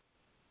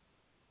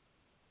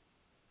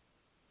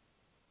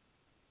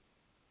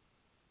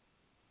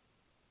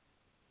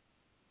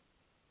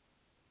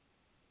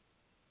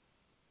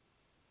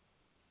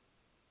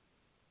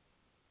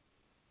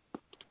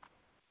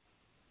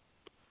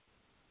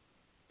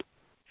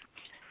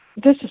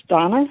 This is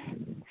Donna,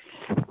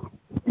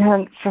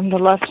 and from the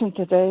lesson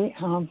today,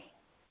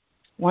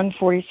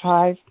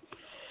 145,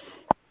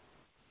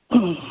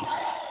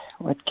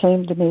 what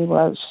came to me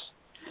was,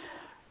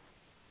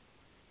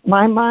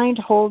 my mind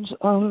holds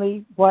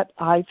only what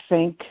I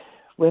think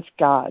with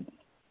God.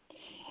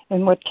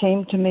 And what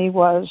came to me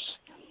was,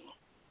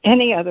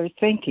 any other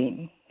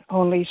thinking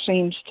only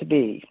seems to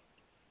be.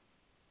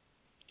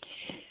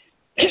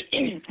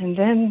 And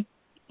then,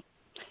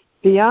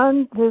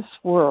 beyond this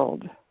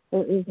world,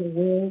 there is a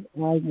world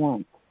I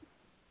want.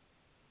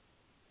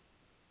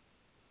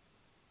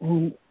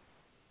 And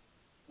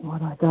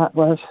what I got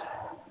was,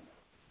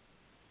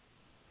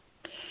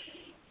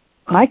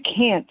 I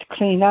can't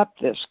clean up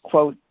this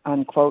quote,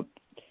 unquote,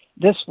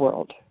 this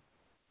world.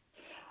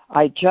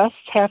 I just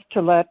have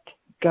to let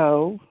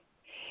go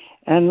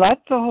and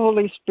let the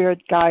Holy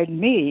Spirit guide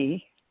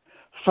me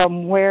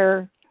from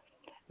where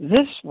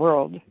this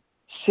world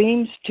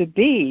seems to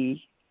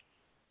be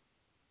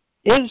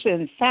is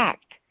in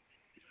fact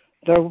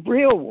the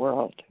real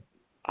world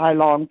I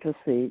long to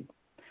see.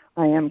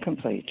 I am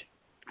complete.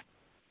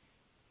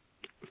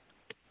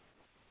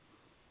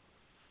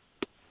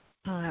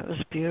 Oh, that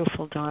was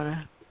beautiful,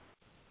 Donna.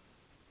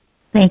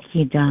 Thank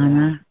you,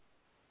 Donna.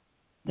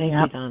 Thank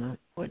you, Donna.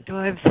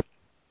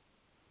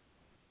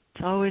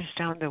 It's always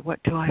down to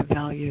what do I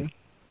value,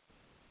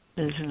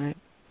 isn't it?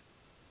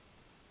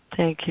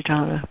 Thank you,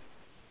 Donna.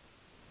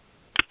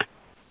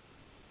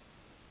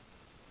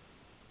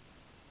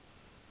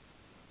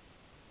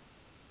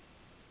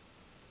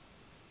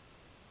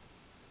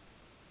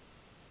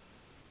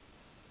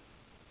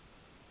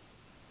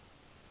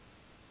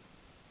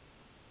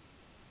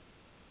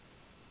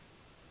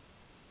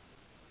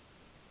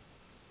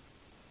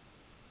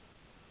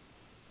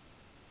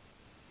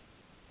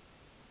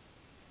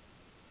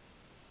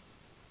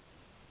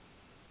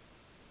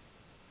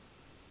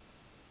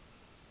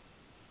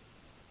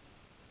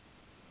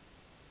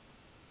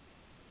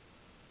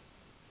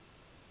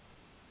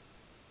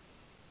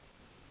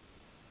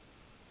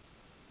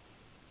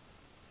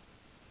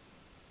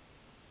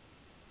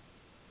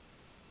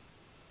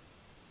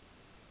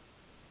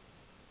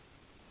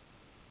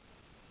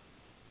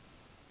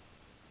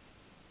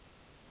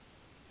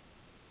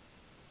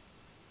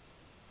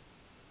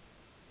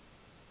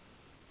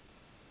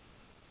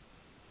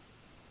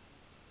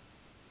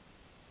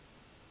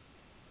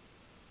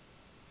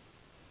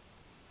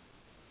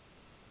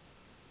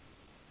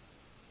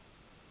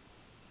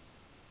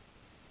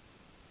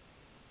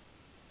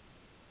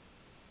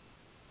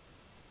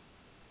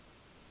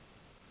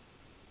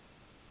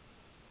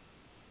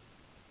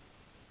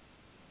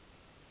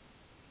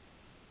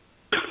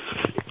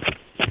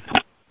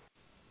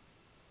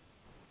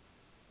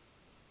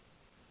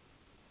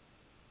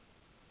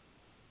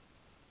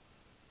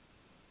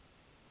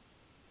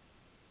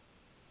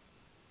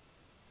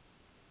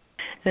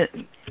 This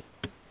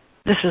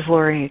is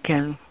Lori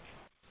again,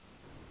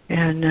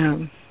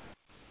 and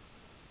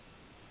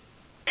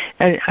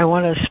I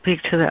want to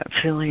speak to that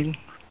feeling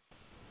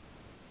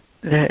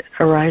that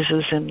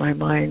arises in my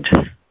mind,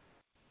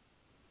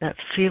 that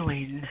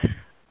feeling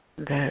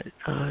that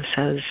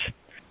says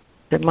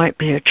there might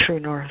be a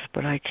true north,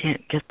 but I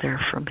can't get there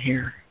from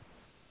here.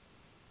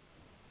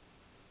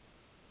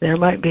 There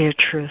might be a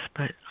truth,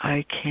 but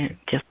I can't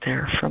get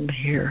there from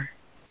here.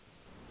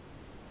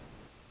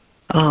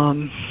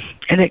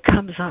 And it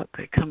comes up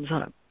in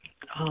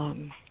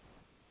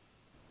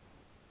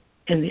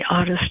the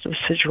oddest of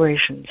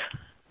situations.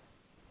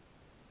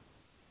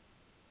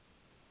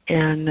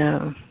 And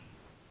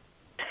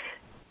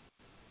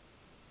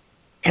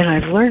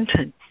I've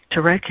learned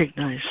to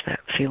recognize that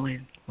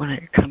feeling when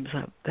it comes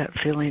up, that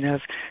feeling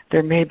of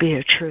there may be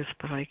a truth,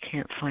 but I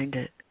can't find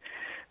it.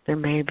 There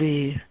may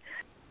be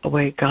a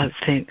way God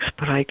thinks,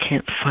 but I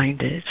can't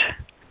find it.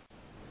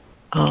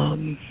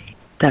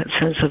 That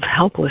sense of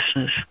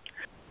helplessness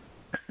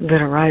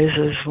that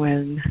arises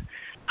when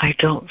I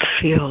don't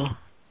feel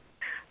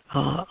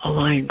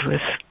aligned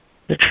with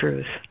the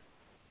truth.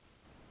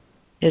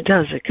 It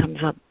does. It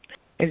comes up,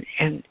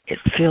 and it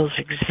feels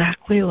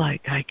exactly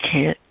like I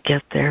can't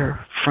get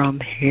there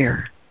from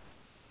here.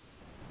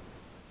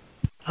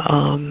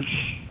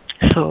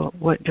 So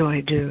what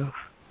do?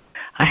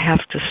 I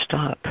have to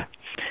stop.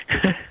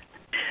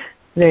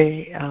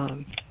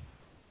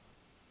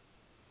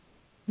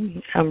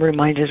 I'm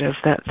reminded of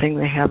that thing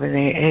they have in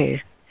AA,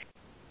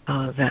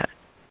 that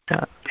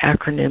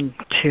acronym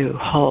to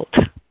HALT.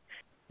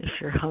 If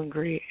you're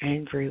hungry,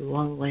 angry,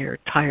 lonely, or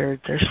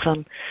tired, there's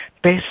some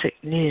basic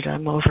need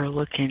I'm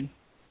overlooking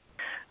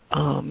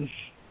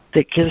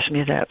that gives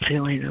me that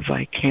feeling of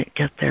I can't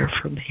get there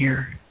from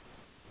here.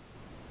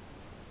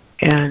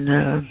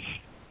 And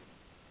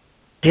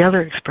the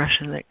other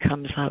expression that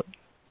comes up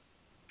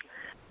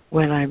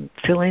when I'm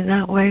feeling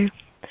that way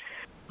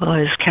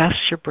is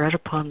cast your bread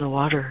upon the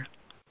water.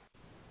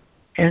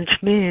 And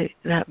to me,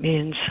 that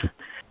means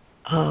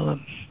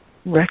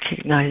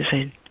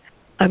recognizing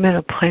I'm in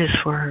a place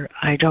where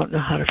I don't know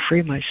how to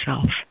free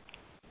myself.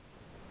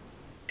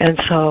 And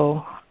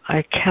so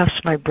I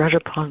cast my bread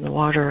upon the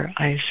water.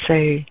 I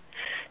say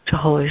to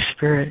Holy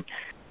Spirit,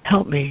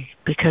 help me,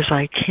 because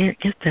I can't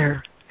get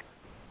there.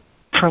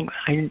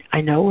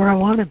 I know where I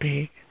want to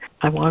be.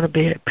 I want to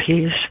be at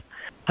peace.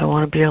 I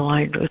want to be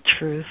aligned with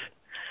truth.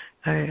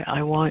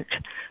 I want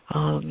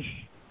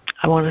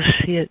to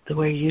see it the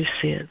way you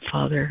see it,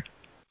 Father.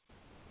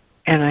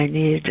 And I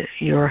need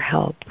your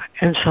help.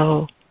 And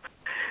so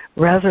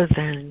rather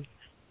than,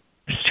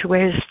 there's two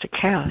ways to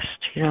cast,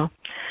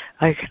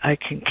 I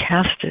can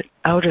cast it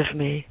out of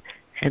me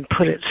and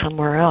put it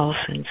somewhere else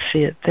and see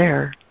it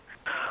there,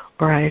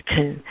 or I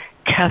can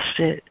cast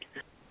it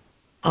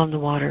on the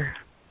water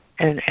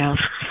and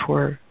ask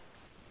for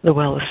the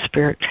well of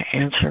Spirit to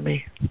answer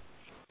me.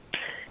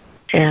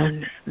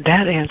 And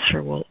that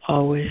answer will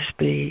always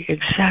be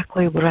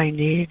exactly what I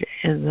need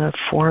in the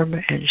form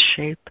and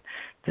shape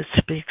that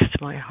speaks to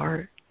my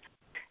heart.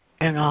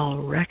 And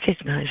I'll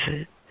recognize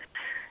it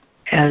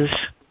as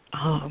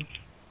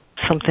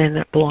something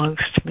that belongs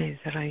to me,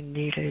 that I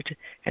needed,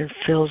 and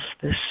fills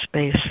this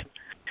space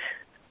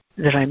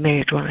that I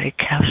made when I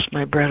cast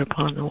my bread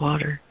upon the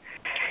water.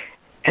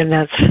 And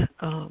that's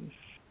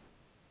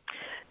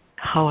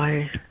how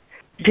I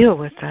deal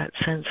with that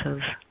sense of,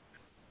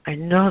 I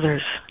know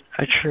there's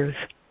a truth,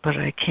 but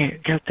I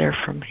can't get there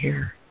from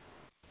here.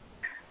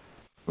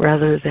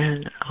 Rather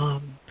than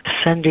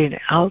sending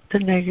out the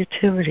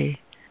negativity,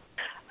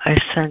 I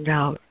send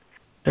out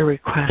the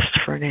request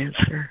for an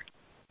answer.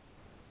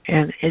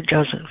 And it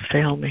doesn't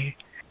fail me.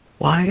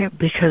 Why?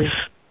 Because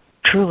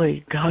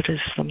truly God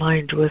is the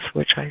mind with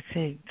which I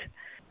think.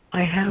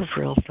 I have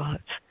real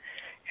thoughts.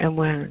 And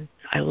when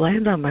I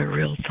land on my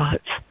real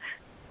thoughts,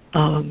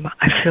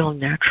 I feel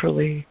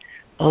naturally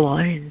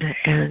aligned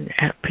and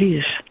at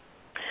peace.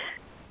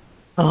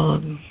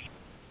 And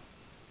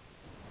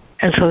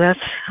so that's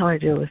how I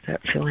deal with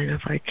that feeling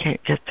of I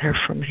can't get there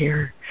from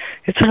here.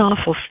 It's an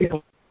awful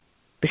feeling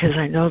because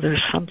I know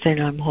there's something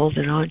I'm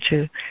holding on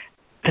to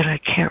that I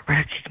can't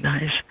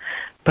recognize,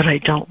 but I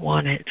don't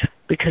want it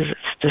because it's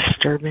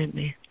disturbing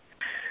me.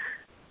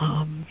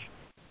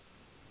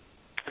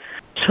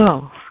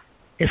 So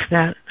if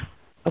that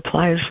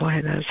applies,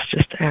 why, that's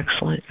just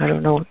excellent. I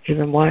don't know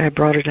even why I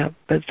brought it up,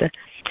 but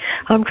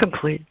I'm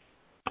complete.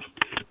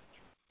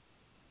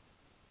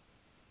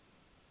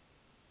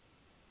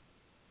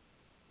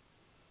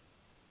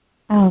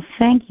 Oh,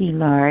 thank you,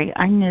 Laurie.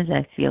 I knew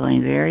that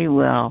feeling very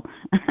well.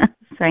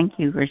 Thank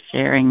you for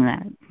sharing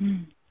that.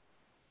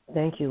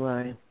 Thank you,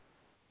 Laurie.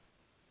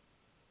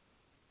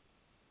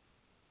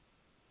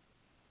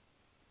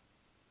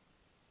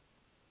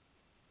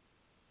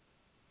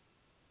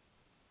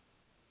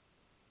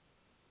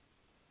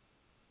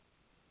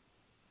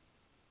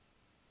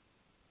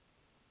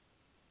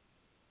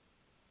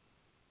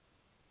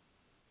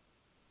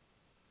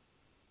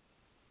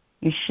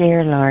 You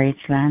share, Laurie,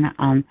 Lana,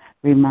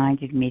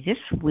 reminded me this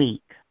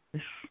week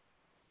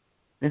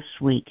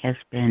has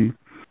been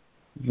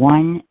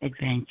one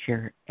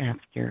adventure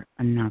after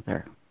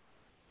another.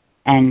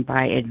 And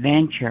by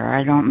adventure,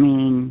 I don't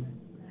mean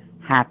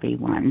happy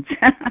ones.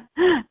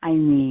 I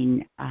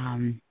mean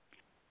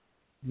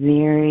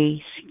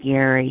very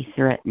scary,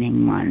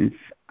 threatening ones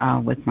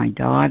with my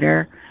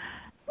daughter,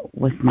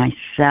 with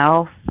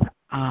myself,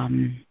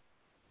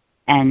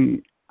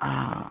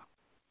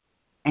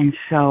 and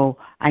so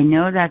I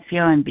know that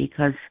feeling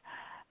because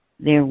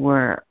there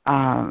were,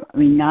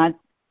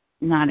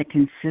 not a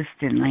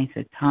consistent length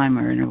of time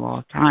or interval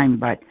of time,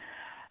 but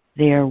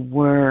there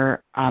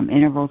were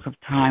intervals of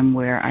time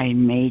where I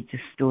made the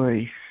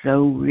stories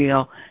so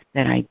real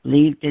that I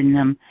believed in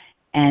them,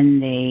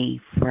 and they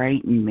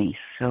frightened me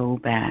so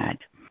bad.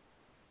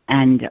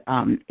 And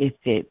if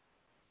it,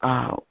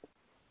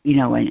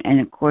 and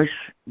of course,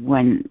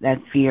 when that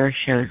fear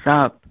shows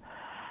up,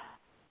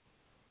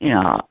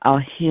 I'll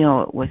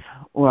heal it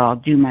or I'll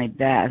do my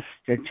best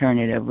to turn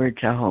it over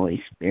to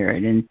Holy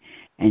Spirit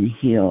and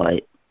heal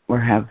it, or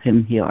have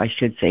Him heal. I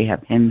should say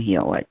have Him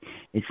heal it.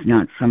 It's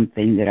not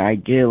something that I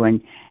do.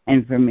 And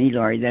for me,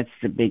 Laurie, that's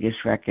the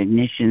biggest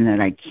recognition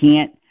that I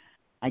can't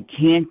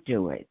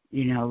do it.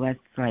 That's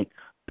like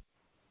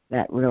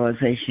that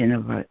realization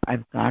of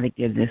I've got to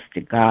give this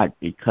to God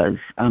because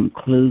I'm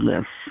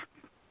clueless.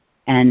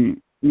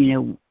 And,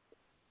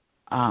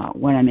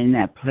 when I'm in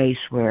that place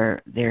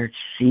where there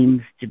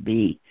seems to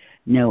be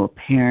no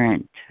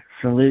apparent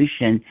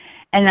solution,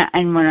 and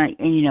when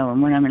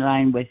when I'm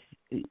aligned with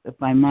if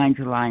my mind's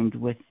aligned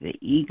with the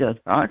ego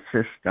thought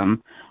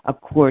system, of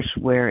course,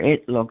 where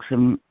it looks,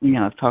 and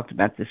I've talked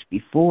about this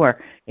before,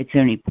 its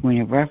only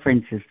point of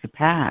reference is the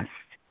past.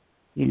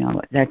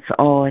 That's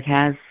all it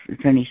has.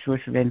 It's any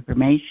source of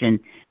information.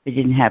 If it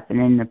didn't happen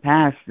in the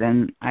past,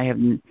 then I have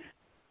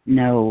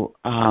no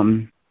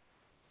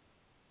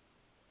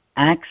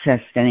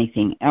access to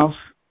anything else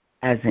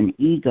as an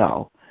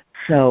ego.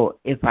 So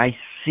if I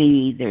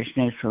see there's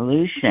no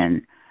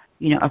solution,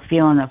 a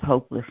feeling of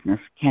hopelessness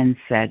can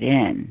set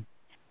in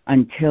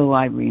until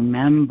I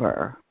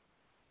remember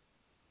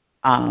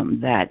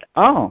that,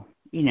 I'm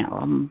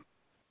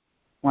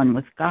one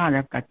with God.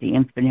 I've got the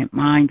infinite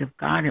mind of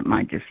God at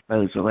my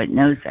disposal. It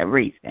knows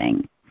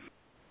everything.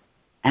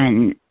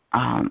 And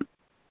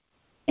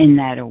in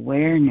that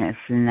awareness,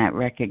 in that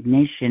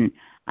recognition,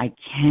 I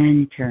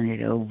can turn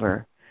it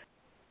over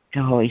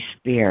to Holy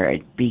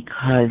Spirit,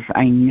 because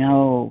I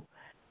know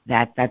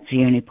that that's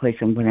the only place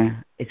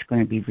it's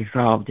going to be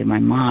resolved in my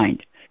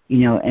mind.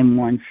 And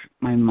once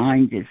my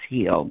mind is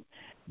healed,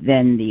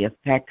 then the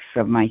effects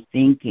of my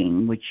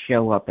thinking, which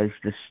show up as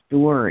the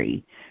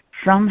story,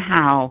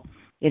 somehow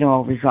it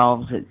all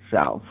resolves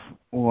itself,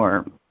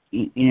 or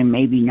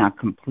maybe not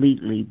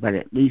completely, but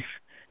at least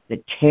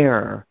the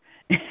terror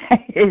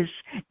is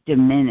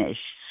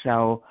diminished.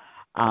 So,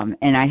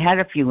 and I had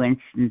a few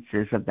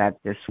instances of that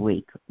this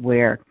week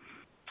where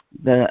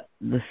the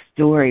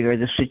story or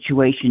the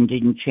situation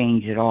didn't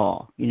change at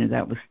all.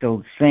 That was still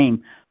the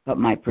same, but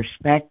my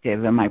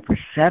perspective and my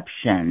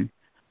perception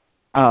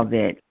of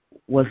it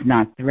was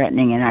not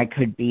threatening, and I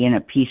could be in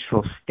a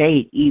peaceful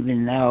state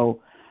even though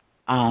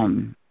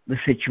the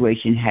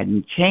situation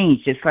hadn't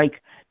changed. It's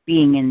like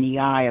being in the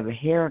eye of a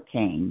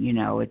hurricane.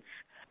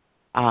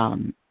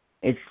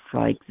 It's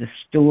like the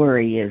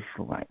story is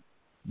like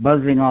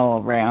buzzing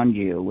all around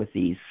you with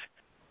these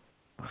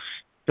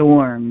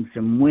storms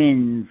and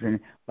winds,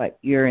 but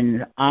you're in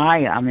the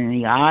eye. I'm in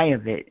the eye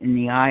of it. In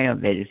the eye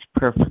of it, it's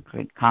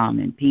perfectly calm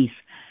and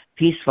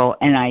peaceful.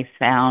 And I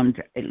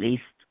found, at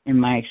least in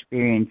my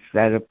experience,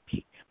 that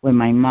when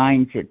my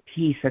mind's at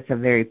peace, that's a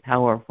very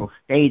powerful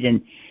state,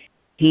 and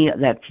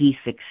that peace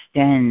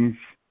extends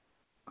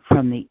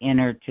from the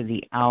inner to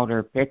the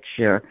outer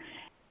picture.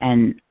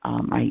 And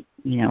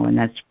and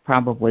that's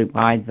probably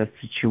why the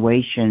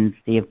situations,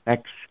 the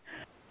effects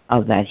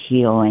of that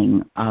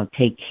healing,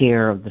 take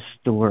care of the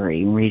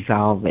story and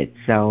resolve it.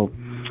 So,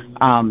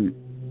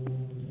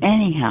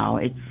 anyhow,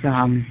 it's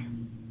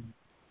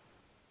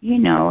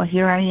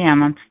here I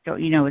am. I'm still,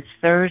 it's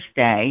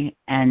Thursday,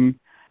 and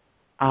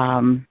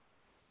I'm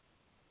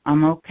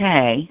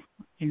okay.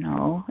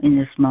 In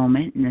this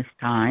moment, in this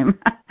time,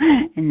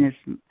 and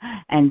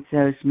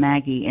so is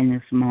Maggie in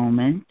this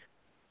moment.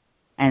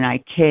 And I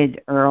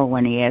kid Earl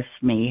when he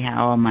asked me,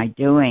 how am I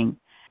doing?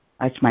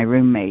 That's my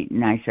roommate.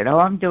 And I said,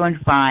 I'm doing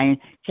fine.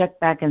 Check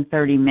back in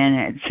 30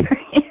 minutes.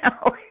 It's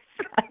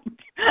like,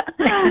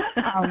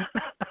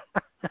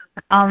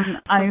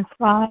 I'm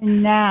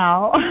fine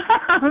now.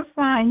 I'm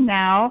fine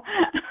now.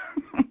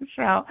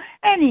 So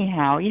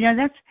anyhow,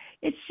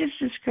 it's just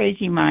this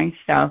crazy mind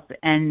stuff.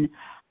 And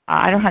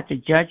I don't have to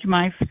judge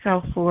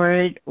myself for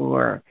it,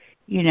 or,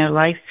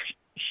 life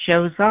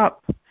shows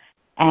up.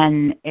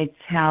 And it's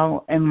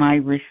how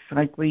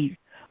like we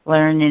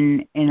learn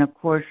in A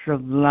Course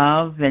of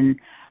Love, and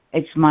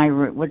it's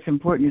what's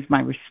important is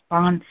my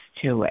response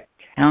to it.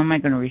 How am I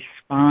going to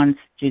respond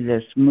to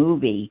this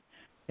movie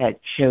that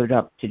showed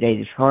up today,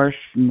 this horse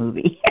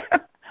movie,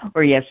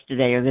 or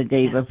yesterday or the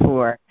day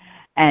before?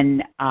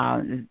 And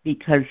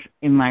because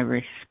in my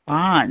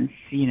response,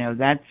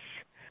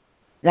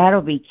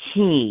 that'll be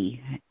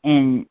key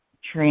in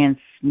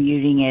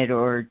transmuting it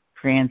or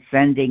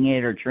transcending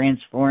it or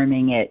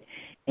transforming it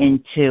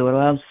into a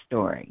love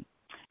story.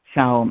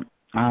 So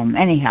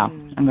anyhow,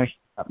 I'm going to shut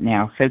up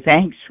now. So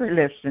thanks for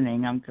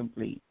listening. I'm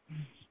complete.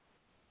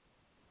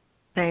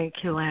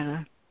 Thank you,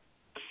 Lana.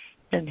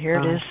 And here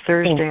it is,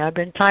 Thursday. I've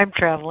been time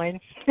traveling.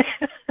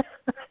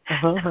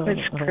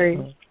 That's great.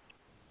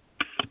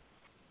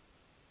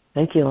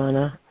 Thank you,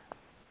 Lana.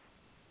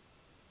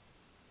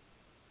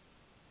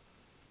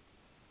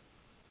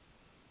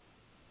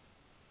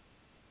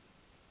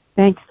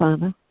 Thanks,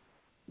 Lana.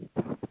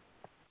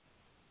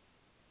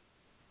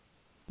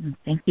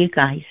 Thank you,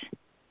 guys.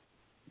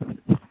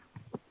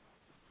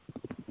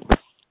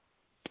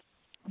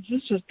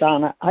 This is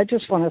Donna. I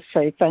just want to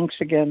say thanks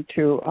again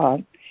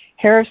to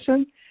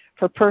Harrison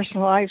for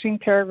personalizing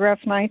paragraph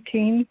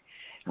 19.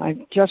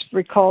 I just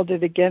recalled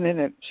it again, and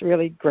it's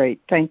really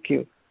great. Thank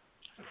you.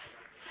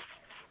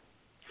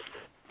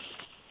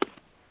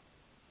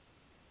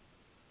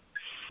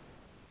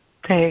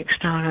 Thanks,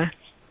 Donna.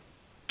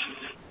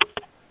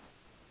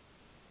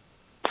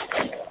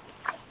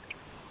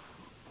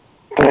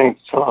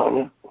 Thanks,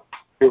 Donna.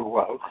 You're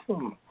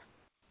welcome.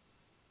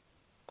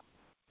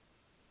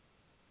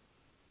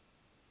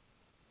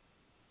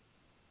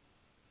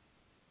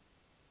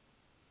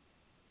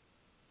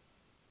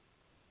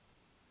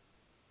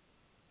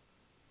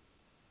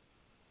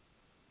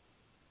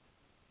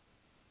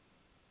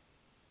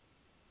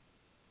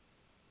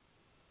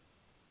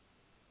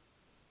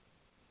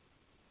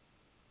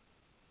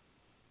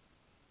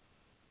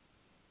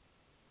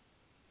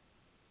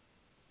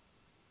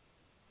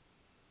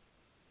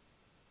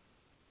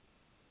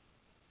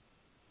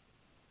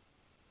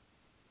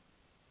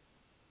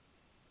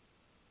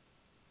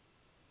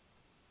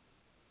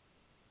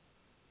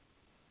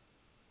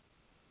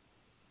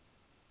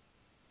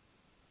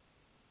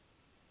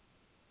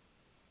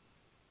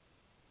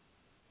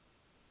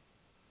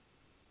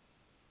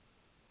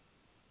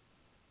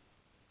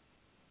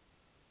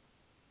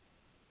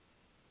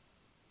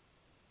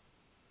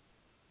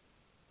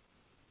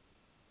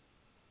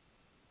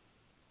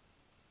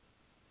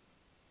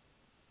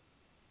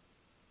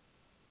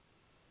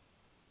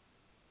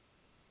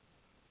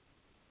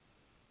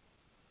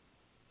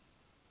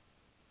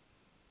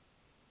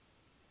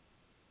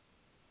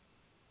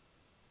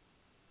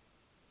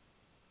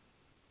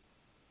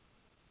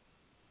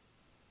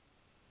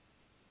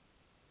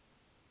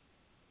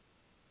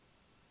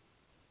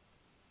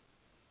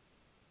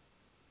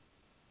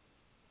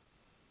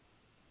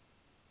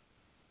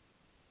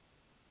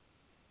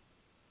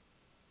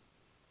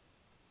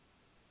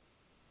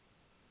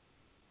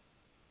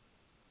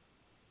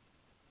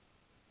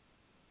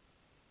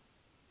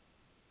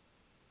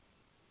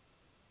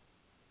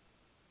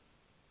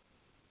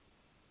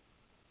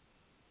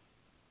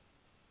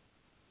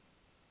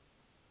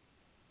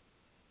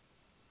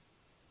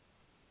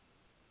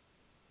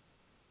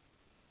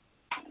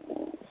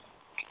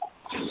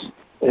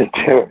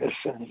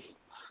 Harrison.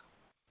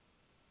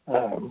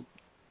 I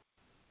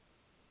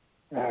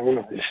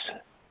was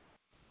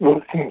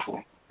looking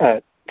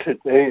at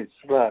today's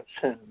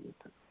lesson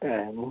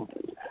and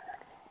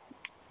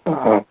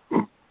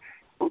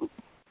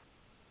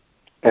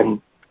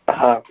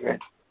how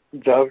it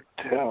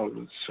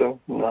dovetails so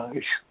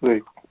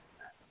nicely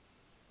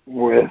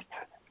with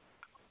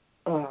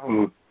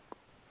the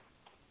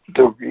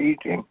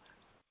reading.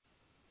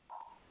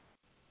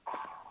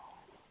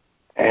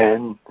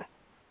 And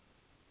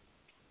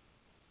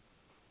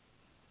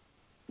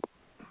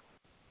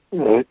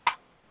the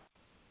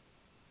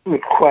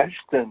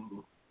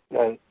question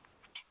that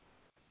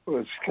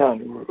was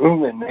kind of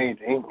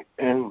ruminating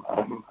in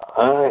my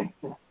mind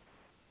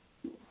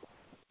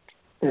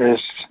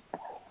is,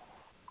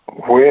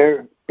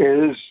 where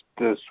is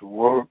this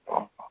world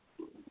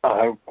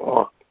I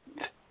want?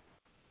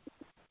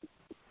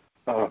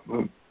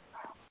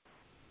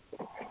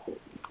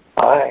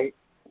 I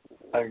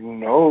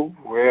know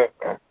where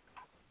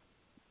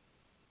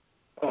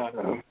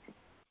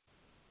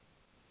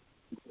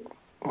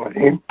when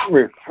he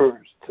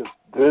refers to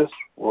this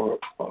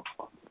world,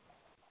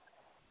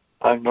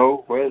 I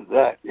know where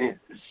that is.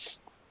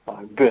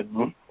 I've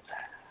been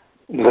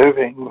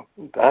living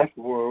that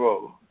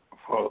world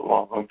for a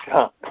long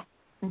time.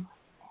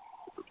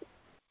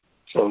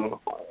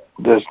 So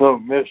there's no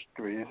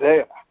mystery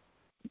there.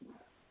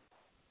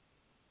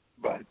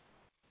 But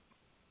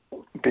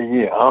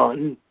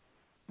beyond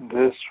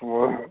this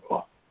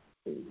world,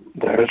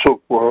 there's a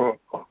world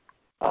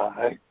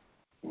I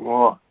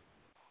want.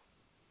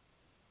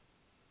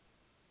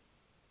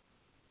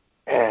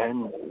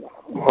 And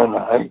when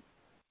I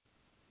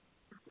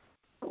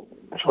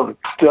sort of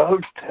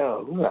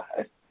dovetail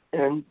that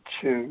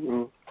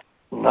into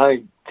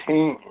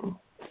 19,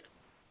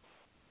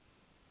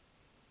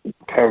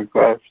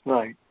 paragraph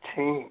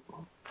 19,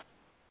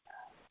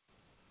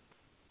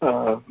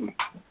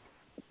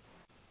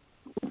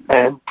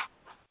 and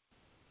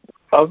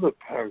other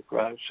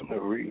paragraphs in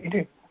the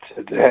reading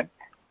today,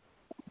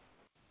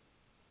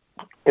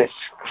 it's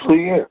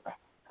clear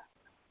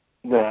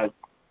that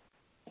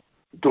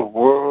the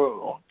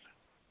world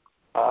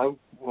I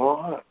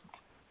want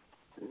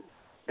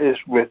is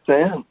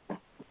within.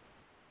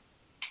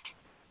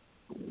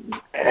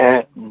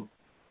 And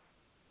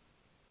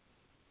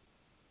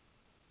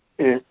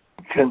it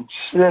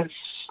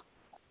consists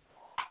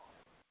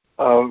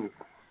of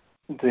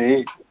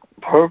the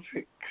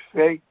perfect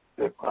faith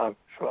that my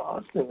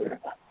Father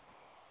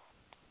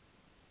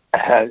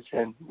has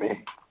in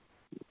me.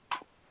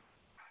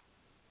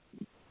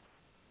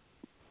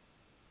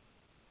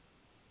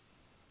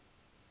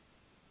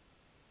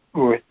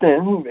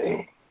 Within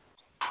me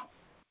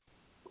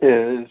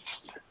is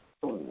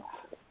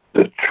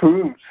the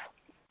truth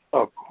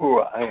of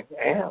who I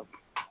am.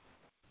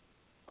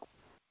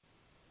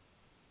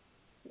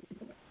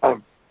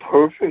 I'm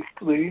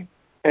perfectly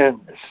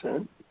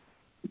innocent,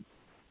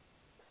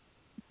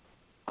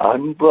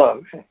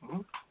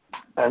 unloving,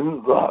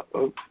 and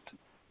loved.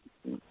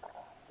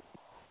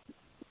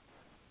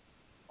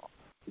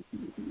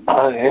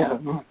 I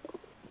am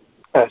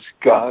as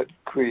God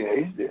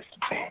created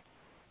me.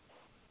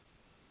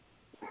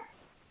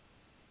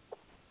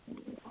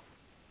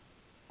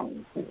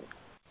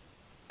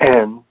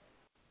 And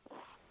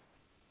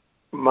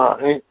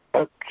my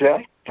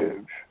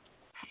objective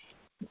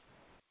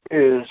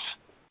is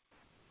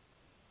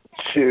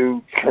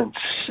to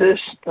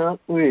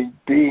consistently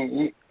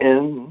be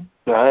in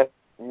that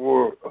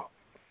world.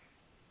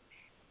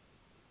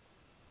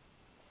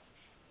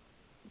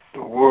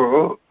 The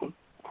world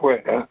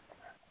where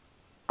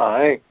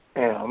I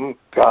am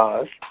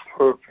God's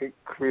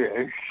perfect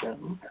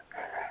creation,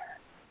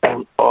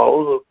 and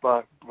all of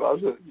my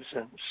brothers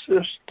and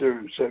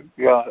sisters are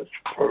God's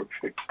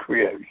perfect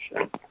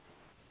creation,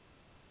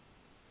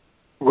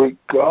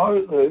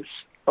 regardless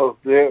of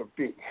their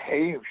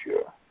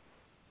behavior.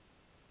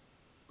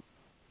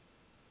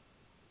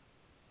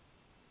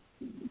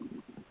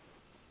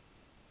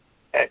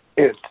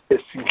 It's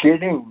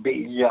getting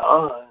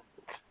beyond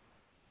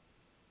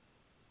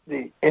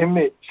the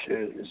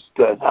images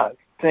that I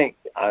think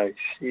I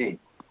see.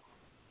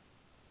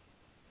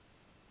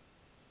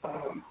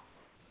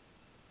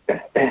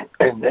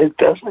 And it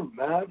doesn't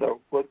matter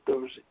what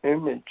those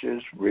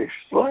images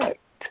reflect.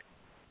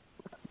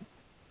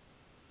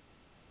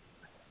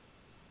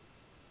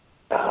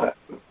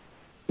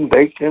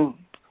 They can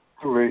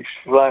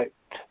reflect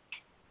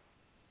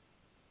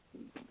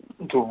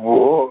the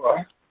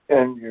war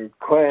in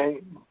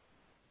Ukraine.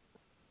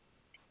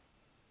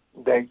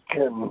 They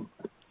can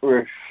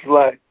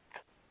reflect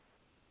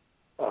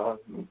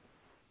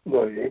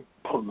the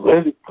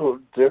political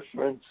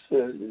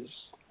differences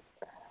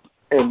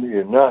in the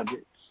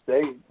United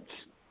States,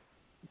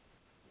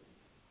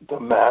 the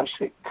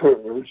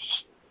massacres.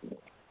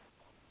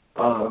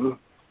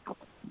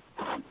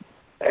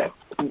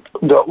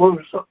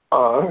 Those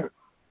are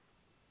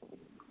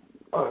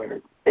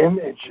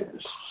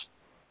images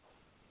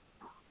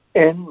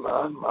in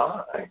my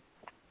mind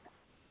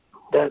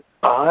that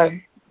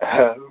I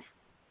have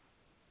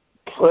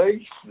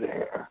placed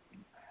there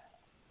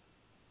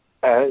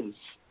as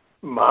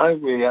my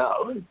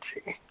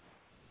reality.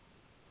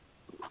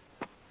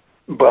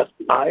 But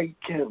I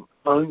can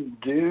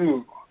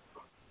undo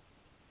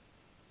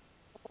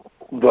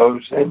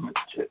those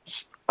images.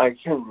 I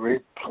can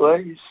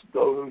replace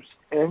those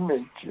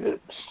images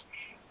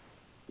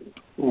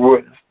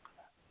with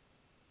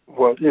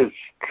what is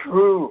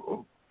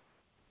true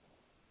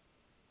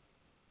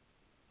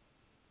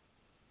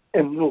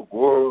in the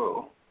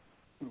world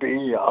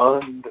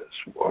beyond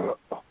this world.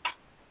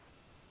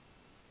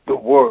 The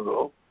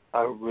world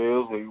I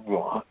really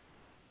want.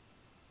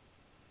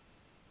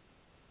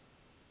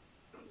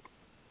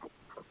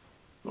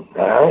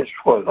 That's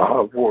what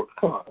I work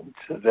on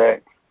today.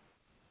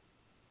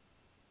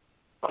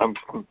 I'm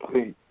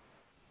complete.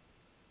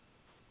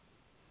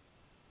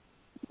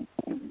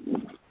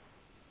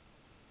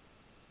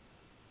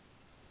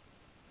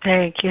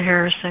 Thank you,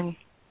 Harrison.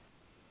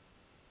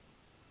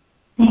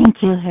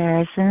 Thank you,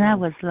 Harrison. That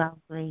was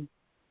lovely.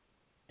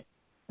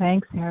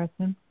 Thanks,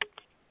 Harrison.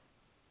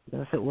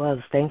 Yes, it was.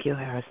 Thank you,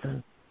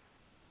 Harrison.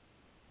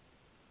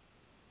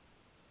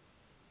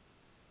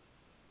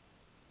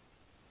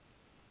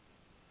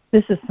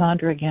 This is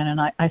Sandra again,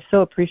 and I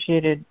so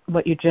appreciated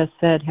what you just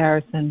said,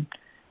 Harrison.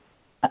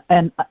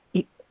 And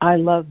I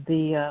love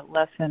the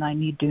lesson, I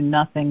need do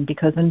nothing,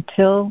 because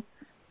until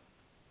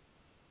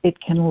it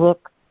can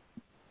look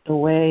the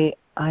way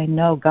I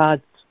know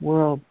God's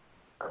world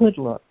could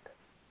look,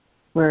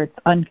 where it's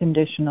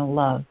unconditional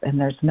love and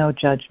there's no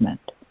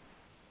judgment,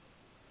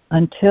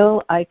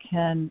 until I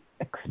can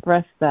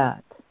express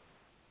that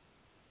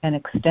and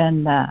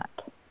extend that,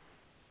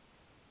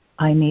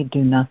 I need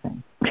do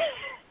nothing.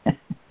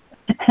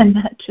 And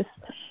that just,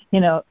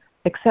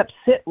 except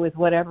sit with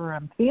whatever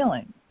I'm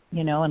feeling,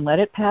 and let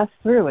it pass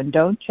through, and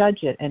don't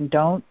judge it, and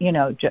don't,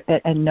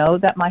 and know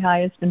that my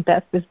highest and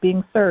best is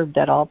being served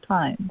at all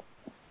times,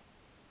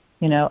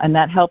 and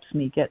that helps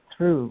me get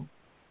through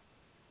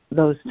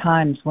those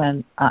times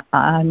when I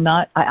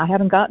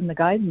haven't gotten the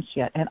guidance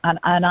yet, and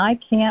I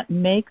can't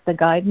make the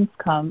guidance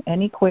come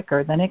any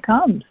quicker than it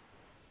comes.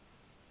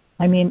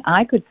 I mean,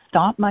 I could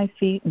stomp my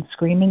feet and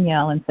scream and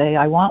yell and say,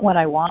 I want what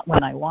I want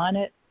when I want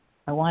it.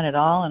 I want it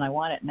all, and I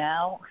want it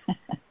now.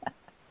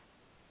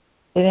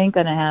 It ain't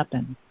going to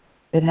happen.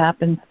 It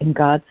happens in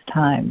God's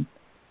time.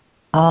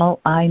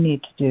 All I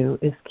need to do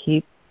is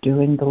keep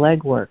doing the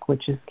legwork,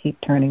 which is keep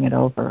turning it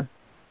over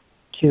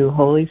to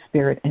Holy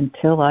Spirit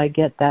until I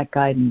get that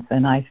guidance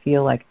and I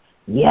feel like,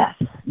 yes,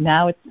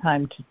 now it's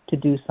time to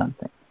do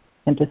something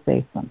and to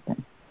say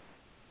something.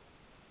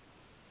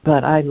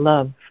 But I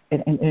love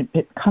it, and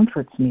it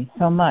comforts me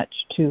so much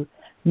to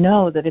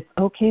know that it's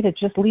okay to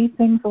just leave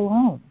things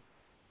alone,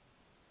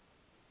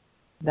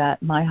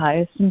 that my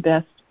highest and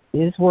best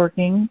is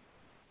working,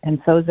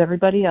 and so is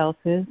everybody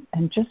else's,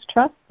 and just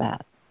trust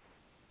that.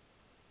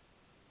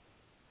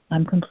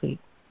 I'm complete.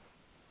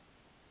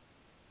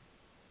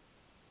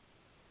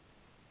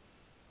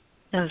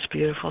 That was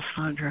beautiful,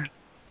 Sandra.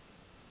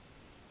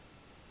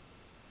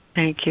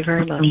 Thank you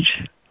very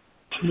much.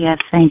 Yes,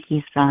 thank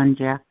you,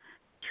 Sandra.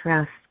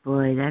 Trust,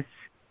 boy, that's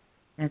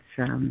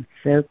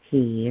so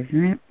key,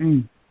 isn't it?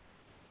 Mm.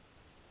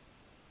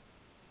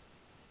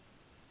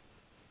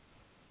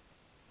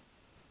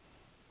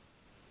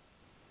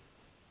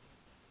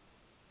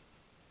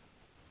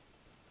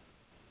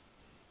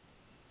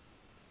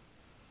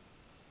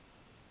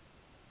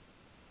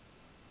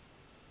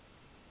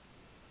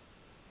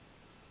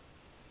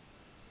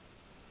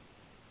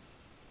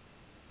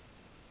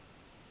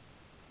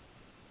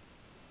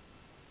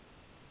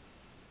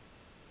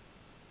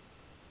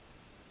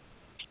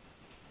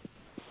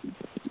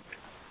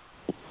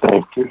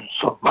 Thank you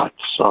so much,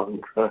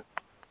 Sandra.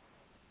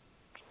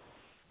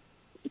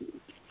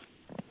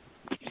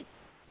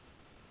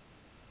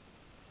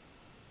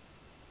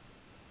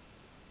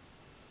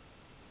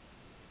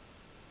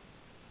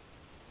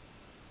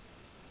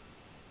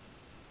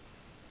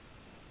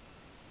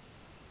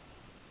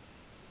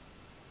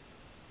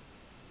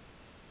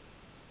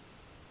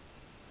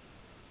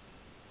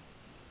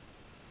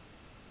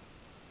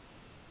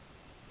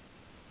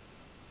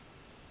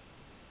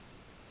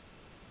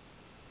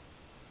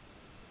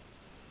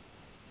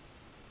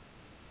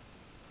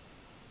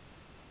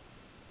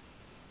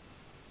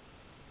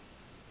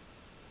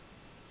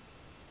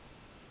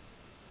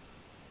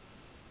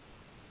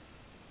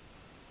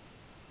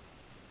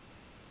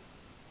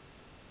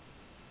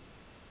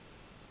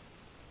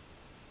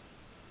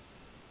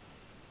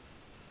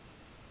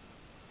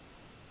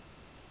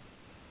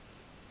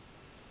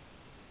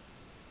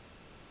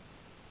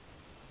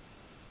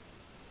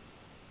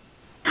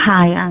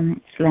 Hi,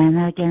 it's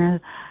Lana again.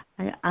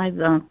 I've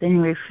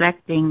been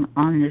reflecting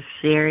on this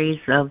series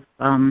of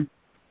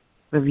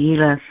review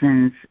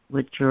lessons,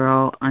 which are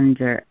all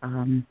under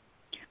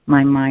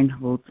My Mind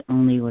Holds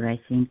Only What I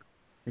Think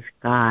is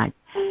God.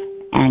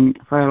 And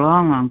for a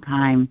long, long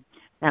time,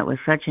 that was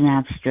such an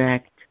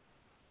abstract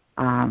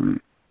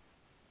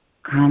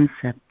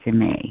concept to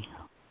me.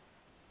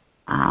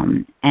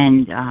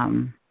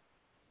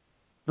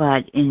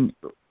 But in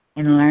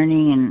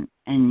learning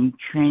and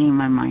training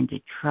my mind to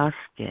trust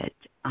it,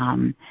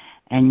 and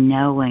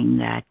knowing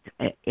that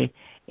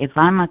if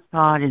I'm a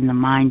thought in the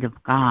mind of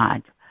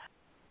God,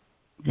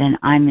 then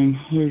I'm in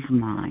His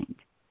mind.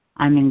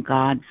 I'm in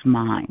God's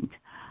mind.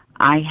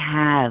 I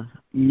have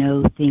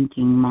no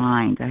thinking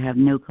mind. I have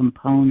no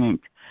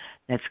component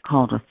that's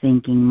called a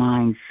thinking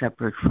mind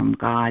separate from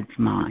God's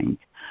mind.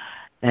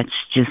 That's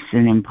just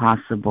an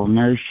impossible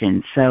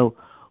notion. So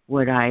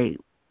what I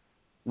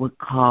would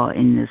call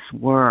in this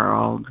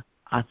world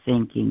a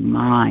thinking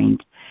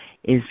mind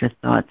is the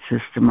thought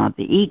system of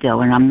the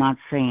ego. And I'm not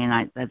saying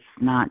that's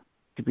not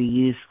to be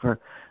used for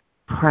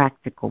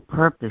practical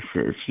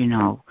purposes,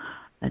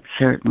 that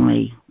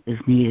certainly is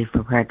needed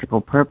for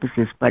practical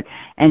purposes, but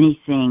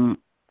anything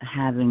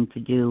having to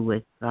do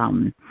with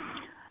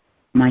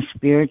my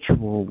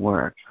spiritual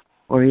work,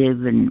 or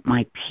even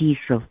my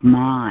peace of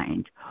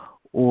mind,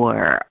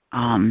 or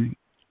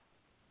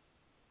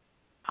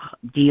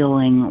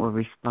dealing or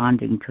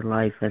responding to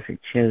life as it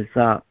shows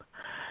up,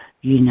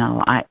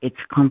 it's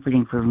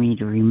comforting for me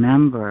to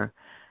remember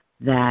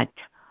that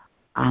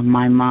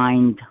my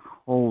mind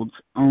holds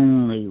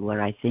only what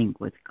I think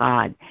with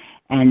God,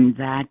 and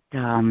that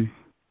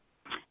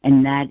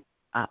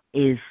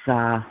is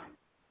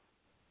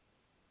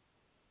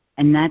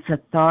and that's a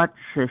thought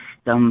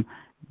system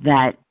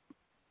that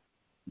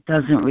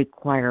doesn't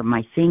require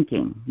my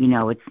thinking.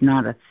 It's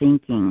not a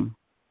thinking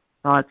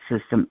thought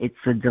system. It's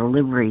a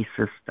delivery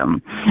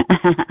system.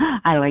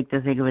 I like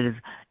to think of it as,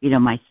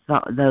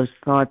 those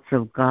thoughts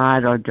of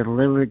God are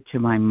delivered to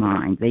my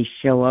mind. They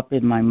show up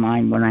in my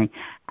mind when I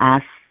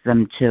ask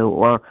them to,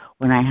 or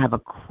when I have a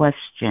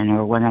question,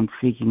 or when I'm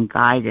seeking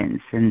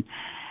guidance.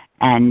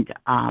 And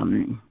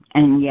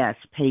yes,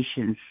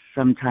 patience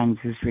sometimes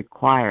is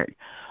required.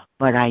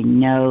 But I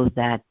know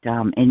that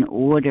in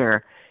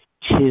order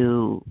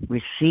to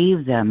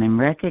receive them and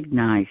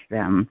recognize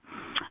them,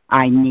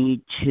 I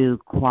need to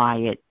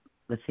quiet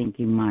the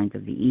thinking mind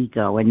of the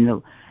ego.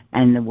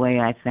 And the way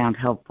I found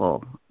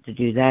helpful to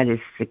do that is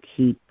to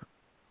keep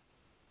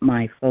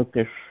my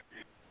focus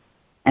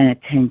and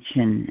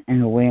attention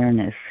and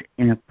awareness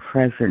in a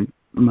present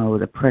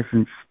mode, a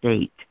present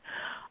state,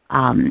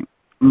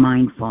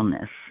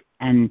 mindfulness.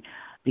 And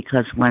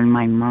because when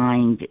my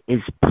mind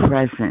is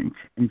present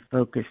and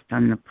focused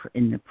on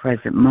in the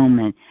present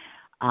moment,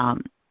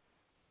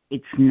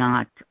 it's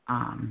not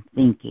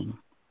thinking.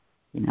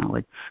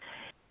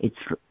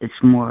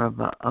 It's more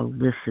of a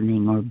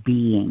listening or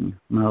being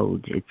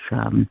mode.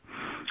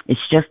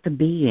 It's just a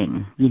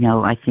being.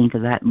 I think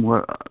of that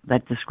more.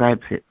 That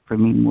describes it for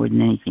me more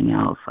than anything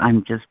else.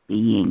 I'm just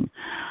being.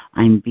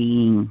 I'm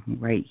being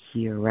right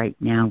here, right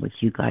now, with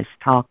you guys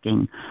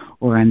talking,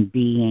 or I'm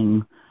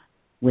being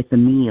with a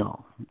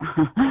meal,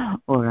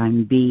 or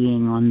I'm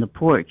being on the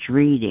porch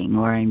reading,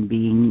 or I'm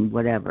being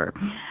whatever.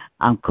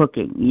 I'm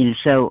cooking.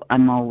 So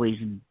I'm always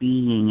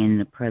being in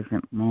the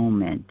present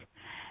moment.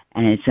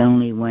 And it's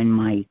only when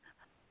my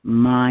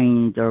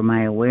mind or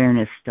my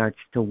awareness starts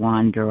to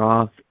wander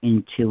off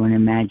into an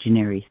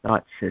imaginary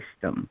thought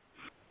system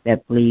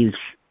that believes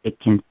it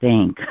can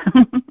think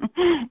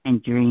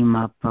and dream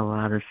up a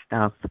lot of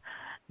stuff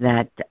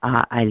that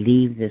I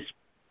leave this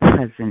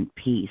present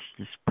peace,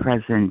 this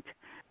present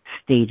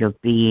state of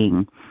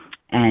being,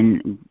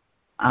 and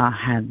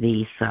have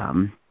these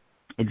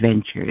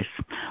adventures,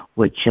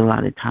 which a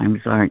lot of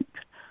times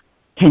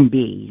can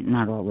be,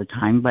 not all the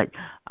time, but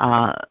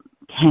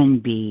can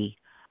be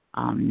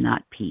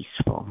not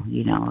peaceful,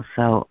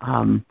 So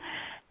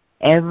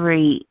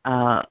every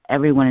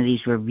one of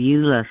these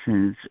review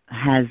lessons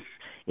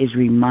is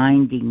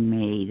reminding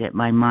me that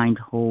my mind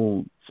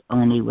holds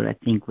only what I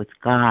think with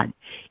God,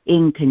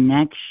 in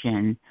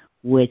connection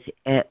with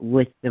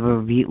the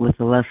review, with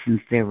the lessons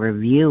they're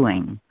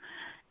reviewing.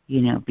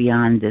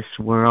 Beyond this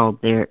world,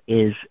 there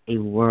is a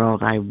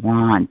world I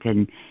want,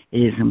 and it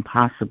is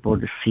impossible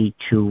to see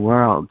two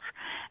worlds.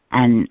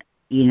 And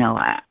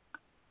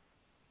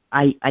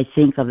I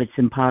think of it's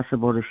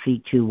impossible to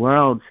see two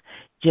worlds,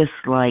 just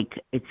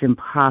like it's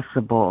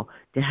impossible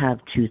to have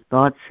two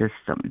thought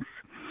systems.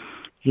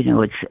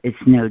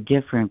 It's no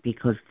different,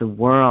 because the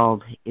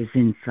world is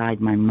inside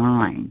my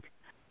mind.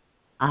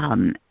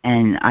 And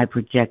I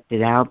project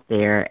it out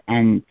there,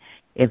 and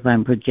if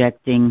I'm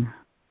projecting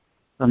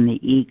from the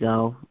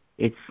ego,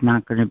 it's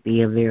not going to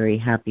be a very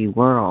happy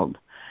world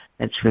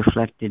that's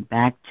reflected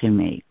back to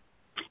me.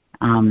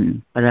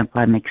 But if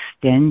I'm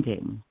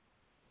extending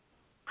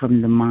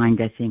from the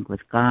mind, I think,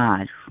 with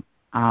God,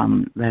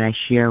 that I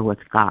share with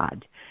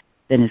God,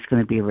 then it's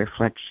going to be a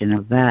reflection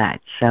of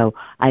that. So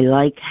I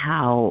like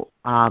how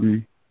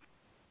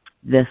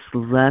this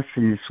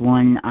lesson, this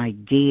one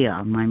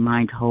idea, my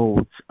mind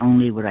holds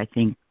only what I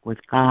think with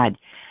God,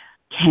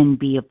 can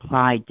be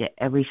applied to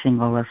every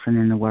single lesson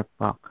in the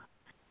workbook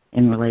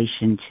in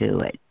relation to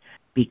it,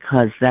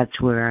 because that's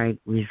where I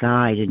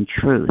reside in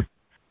truth.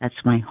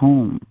 That's my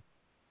home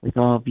with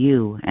all of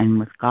you and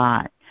with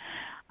God.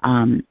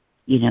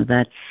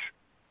 That's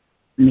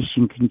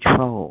mission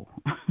control.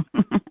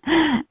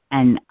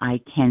 And I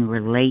can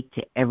relate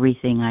to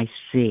everything I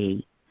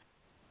see,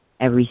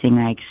 everything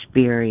I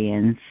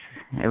experience,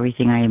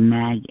 everything I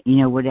imagine. You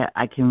know what?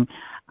 I can,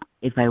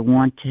 if I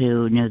want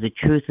to know the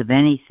truth of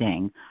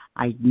anything,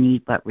 I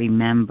need but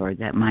remember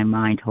that my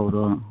mind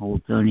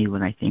holds only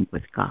what I think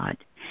with God,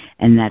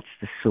 and that's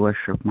the source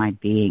of my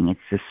being. It's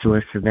the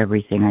source of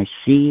everything I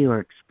see or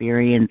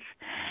experience,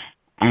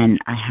 and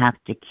I have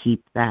to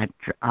keep that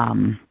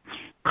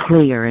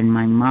clear in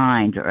my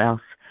mind, or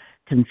else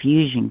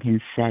confusion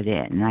can set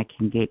in, and I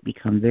can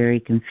become very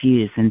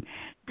confused. And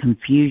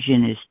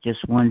confusion is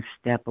just one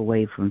step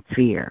away from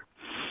fear.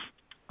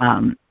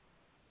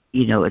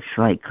 You know, it's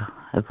like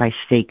if I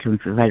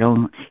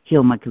don't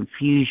heal my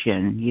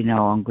confusion, you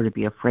know, I'm going to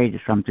be afraid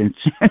of something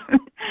soon.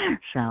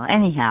 So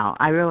anyhow,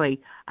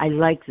 I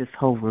like this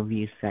whole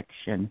review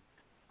section.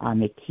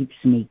 It keeps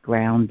me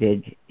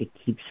grounded. It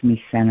keeps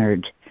me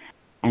centered,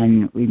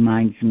 and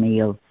reminds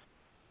me of,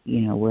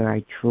 you know, where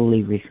I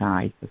truly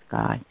reside with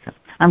God. So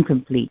I'm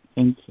complete.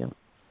 Thank you.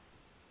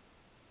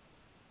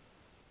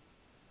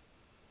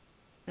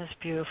 That's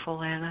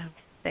beautiful, Anna.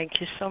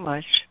 Thank you so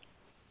much.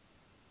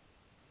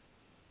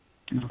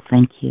 Oh,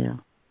 thank you.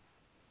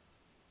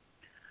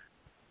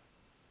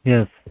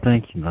 Yes,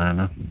 thank you,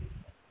 Lana.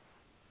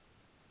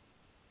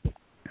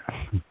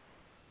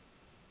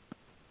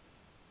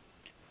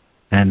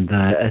 And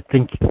I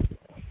think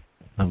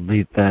I'll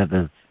leave that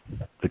as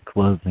the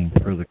closing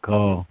for the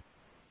call,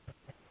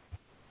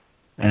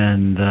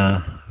 and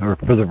or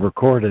for the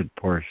recorded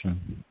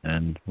portion,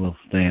 and we'll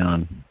stay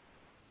on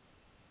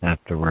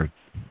afterwards.